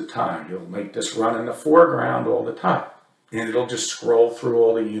most of the time. You'll make this run in the foreground all the time, and it'll just scroll through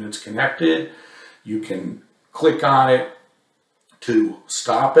all the units connected. You can click on it to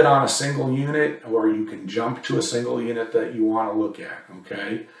stop it on a single unit, or you can jump to a single unit that you want to look at,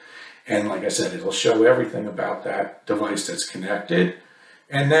 okay? And like I said, it'll show everything about that device that's connected.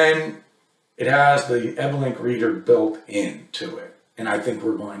 And then it has the EBLink reader built into it. And I think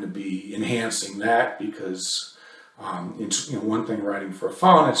we're going to be enhancing that, because it's one thing writing for a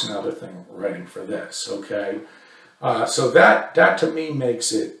phone, it's another thing writing for this, okay? So that to me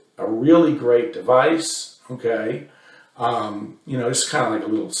makes it a really great device, okay? It's kind of like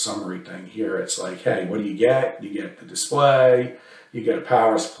a little summary thing here. It's like, hey, what do you get? You get the display, you get a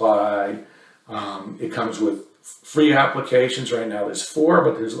power supply. It comes with free applications. Right now there's 4,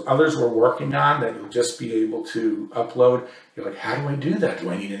 but there's others we're working on that you'll just be able to upload. You're like, how do I do that? Do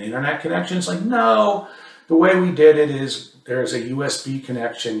I need an internet connection? It's like, no. The way we did it is there's a USB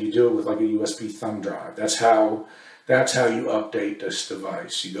connection. You do it with like a USB thumb drive. That's how you update this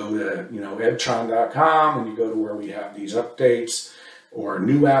device. You go to EBTRON.com, and you go to where we have these updates or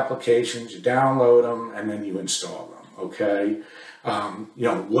new applications. You download them, and then you install them, okay?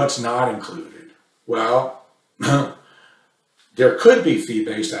 What's not included? Well, there could be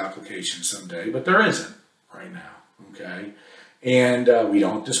fee-based applications someday, but there isn't right now, okay? And we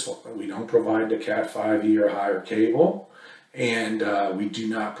don't provide the Cat 5e or higher cable, and we do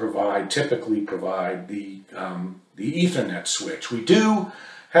not typically provide the Ethernet switch. We do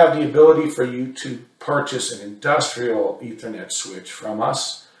have the ability for you to purchase an industrial Ethernet switch from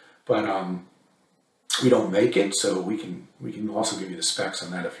us, but we don't make it, so we can also give you the specs on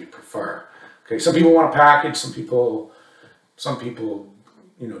that if you prefer. Okay, some people want a package, some people just want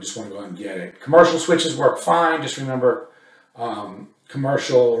to go out and get it. Commercial switches work fine. Just remember,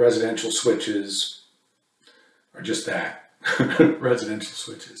 commercial residential switches are just that, residential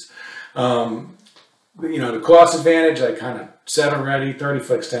switches. The cost advantage, I kind of said already,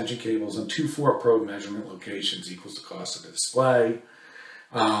 30-foot extension cables on 2 4-probe measurement locations equals the cost of the display.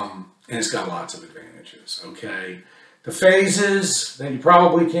 And it's got lots of advantages, okay? The phases that you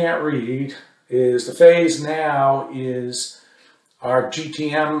probably can't read is the phase now is our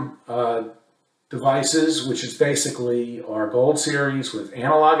GTM devices, which is basically our Gold Series with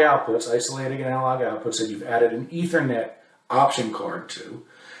analog outputs, isolating analog outputs that you've added an Ethernet option card to.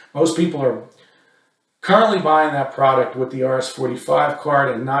 Most people are currently buying that product with the RS-45 card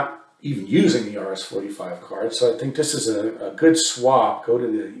and not even using the RS-45 card. So I think this is a good swap. Go to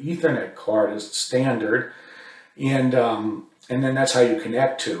the Ethernet card as standard, and then that's how you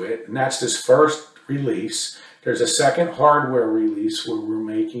connect to it. And that's this first release. There's a second hardware release where we're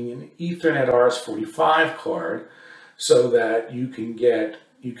making an Ethernet RS-45 card so that you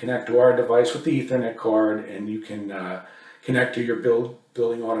connect to our device with the Ethernet card, and you can connect to your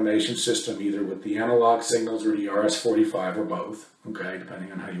building automation system either with the analog signals or the RS-45 or both, okay,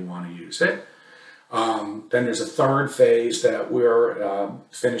 depending on how you want to use it. Then there's a third phase that we're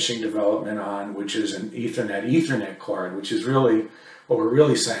finishing development on, which is an Ethernet card, which is really, what we're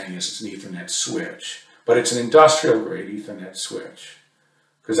really saying is it's an Ethernet switch, but it's an industrial grade Ethernet switch,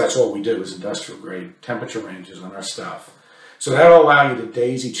 because that's all we do is industrial grade temperature ranges on our stuff. So that'll allow you to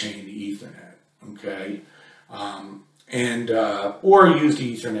daisy chain the Ethernet, okay? Or use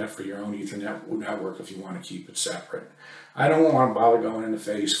the Ethernet for your own Ethernet network if you want to keep it separate. I don't want to bother going into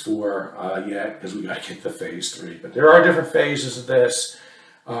phase 4 yet, because we got to get to phase 3. But there are different phases of this.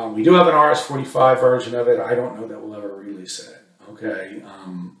 We do have an RS-45 version of it. I don't know that we'll ever release it, okay?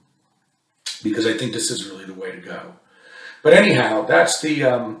 Because I think this is really the way to go. But anyhow, that's the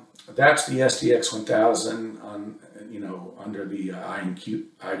SDX 1000 on, under the IQ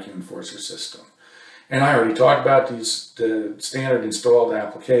Enforcer system. And I already talked about the standard installed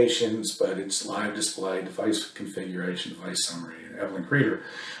applications, but it's live display, device configuration, device summary, and EBLink reader.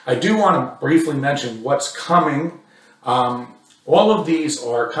 I do want to briefly mention what's coming. All of these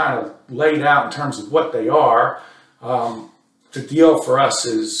are kind of laid out in terms of what they are. The deal for us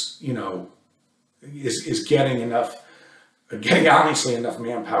is, is getting obviously enough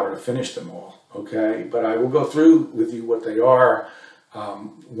manpower to finish them all, okay? But I will go through with you what they are.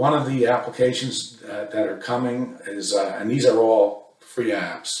 One of the applications that are coming is, and these are all free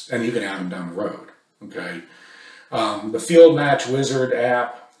apps, and you can add them down the road, okay? The Field Match Wizard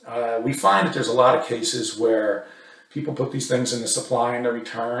app, we find that there's a lot of cases where people put these things in the supply and the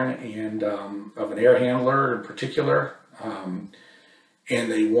return, and of an air handler in particular,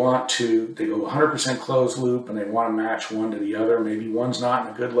 and they go 100% closed loop, and they want to match one to the other. Maybe one's not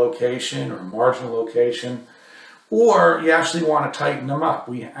in a good location or a marginal location, or you actually want to tighten them up.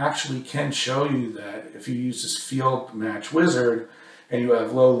 We actually can show you that if you use this field match wizard and you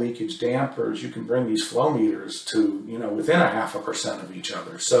have low leakage dampers, you can bring these flow meters to, within 0.5% of each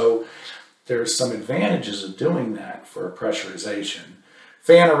other. So there's some advantages of doing that for pressurization.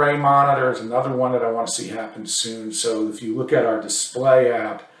 Fan array monitor is another one that I want to see happen soon. So if you look at our display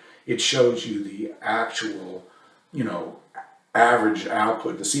app, it shows you the actual, average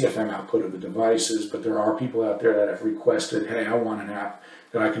output, the CFM output of the devices. But there are people out there that have requested, hey, I want an app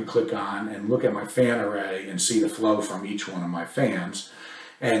that I can click on and look at my fan array and see the flow from each one of my fans.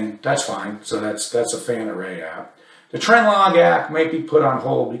 And that's fine. So that's a fan array app. The trend log app might be put on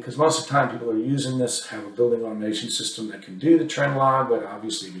hold because most of the time people are using this, have a building automation system that can do the trend log, but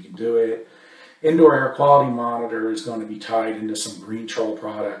obviously we can do it. Indoor air quality monitor is going to be tied into some green troll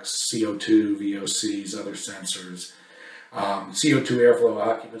products, CO2, VOCs, other sensors. CO2 airflow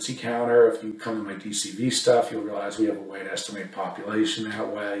occupancy counter. If you come to my DCV stuff, you'll realize we have a way to estimate population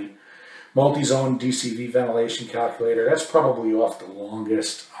that way. Multi-zone DCV ventilation calculator. That's probably off the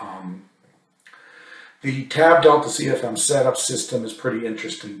longest. The Tab Delta CFM setup system is pretty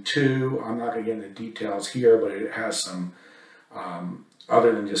interesting too. I'm not going to get into details here, but it has some,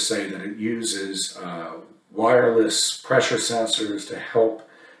 other than just say that it uses wireless pressure sensors to help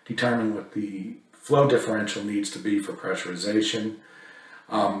determine what the flow differential needs to be for pressurization.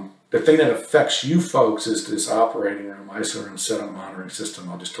 The thing that affects you folks is this operating room, ISO room setup monitoring system.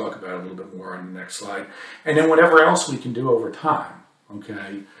 I'll just talk about it a little bit more on the next slide. And then whatever else we can do over time,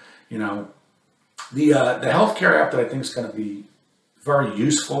 okay? The healthcare app that I think is going to be very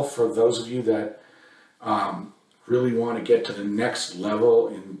useful for those of you that really want to get to the next level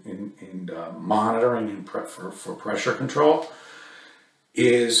in monitoring and for pressure control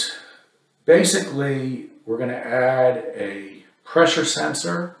is basically we're going to add a pressure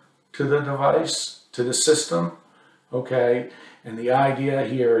sensor to the device, to the system, okay? And the idea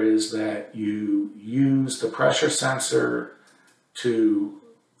here is that you use the pressure sensor to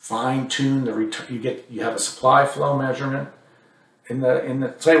fine-tune the return. You have a supply flow measurement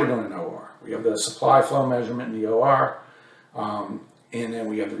say we're doing an OR. We have the supply flow measurement in the OR, and then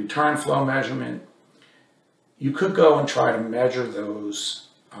we have the return flow measurement. You could go and try to measure those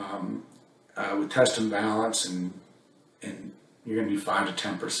with test and balance, and you're going to be 5 to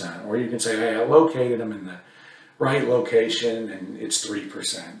 10%. Or you can say, hey, I located them in the right location, and it's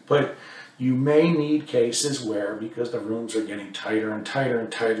 3%. But you may need cases where, because the rooms are getting tighter and tighter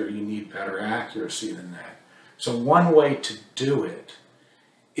and tighter, you need better accuracy than that. So one way to do it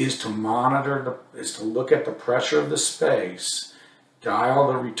is to look at the pressure of the space, dial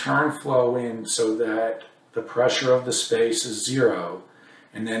the return flow in so that the pressure of the space is 0,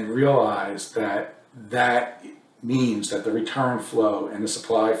 and then realize that that means that the return flow and the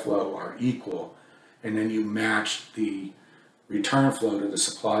supply flow are equal, and then you match the return flow to the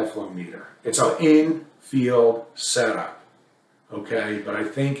supply flow meter. It's an in-field setup, okay? But I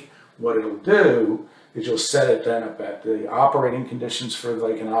think what it'll do is you'll set it then up at the operating conditions for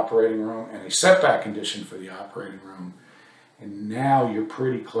like an operating room and a setback condition for the operating room. And now you're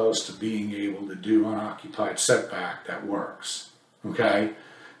pretty close to being able to do unoccupied setback that works, okay?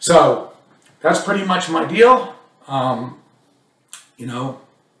 So that's pretty much my deal. I'm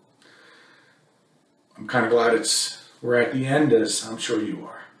kind of glad we're at the end, as I'm sure you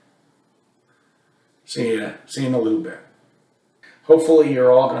are. See you in a little bit. Hopefully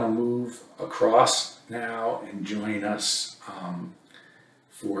you're all going to move across now and join us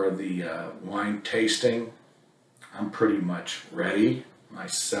for the wine tasting. I'm pretty much ready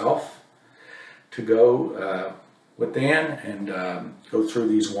myself to go with Dan and go through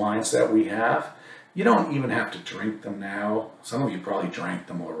these wines that we have. You don't even have to drink them now. Some of you probably drank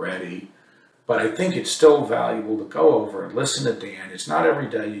them already. But I think it's still valuable to go over and listen to Dan. It's not every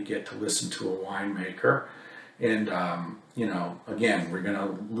day you get to listen to a winemaker. And, again, we're going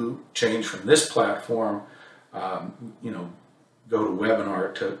to change from this platform, go to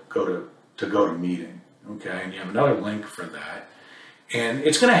webinar to go to meeting. Okay, and you have another link for that. And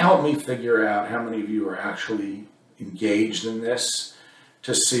it's going to help me figure out how many of you are actually engaged in this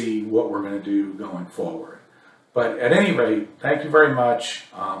to see what we're going to do going forward. But at any rate, thank you very much.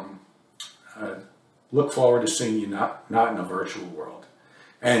 Look forward to seeing you not in a virtual world.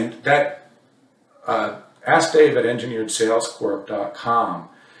 And that Ask Dave at engineeredsalescorp.com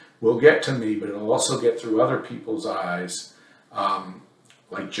will get to me, but it'll also get through other people's eyes,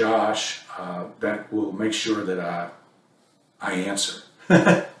 like Josh, that will make sure that I answer.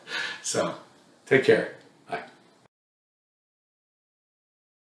 So, take care.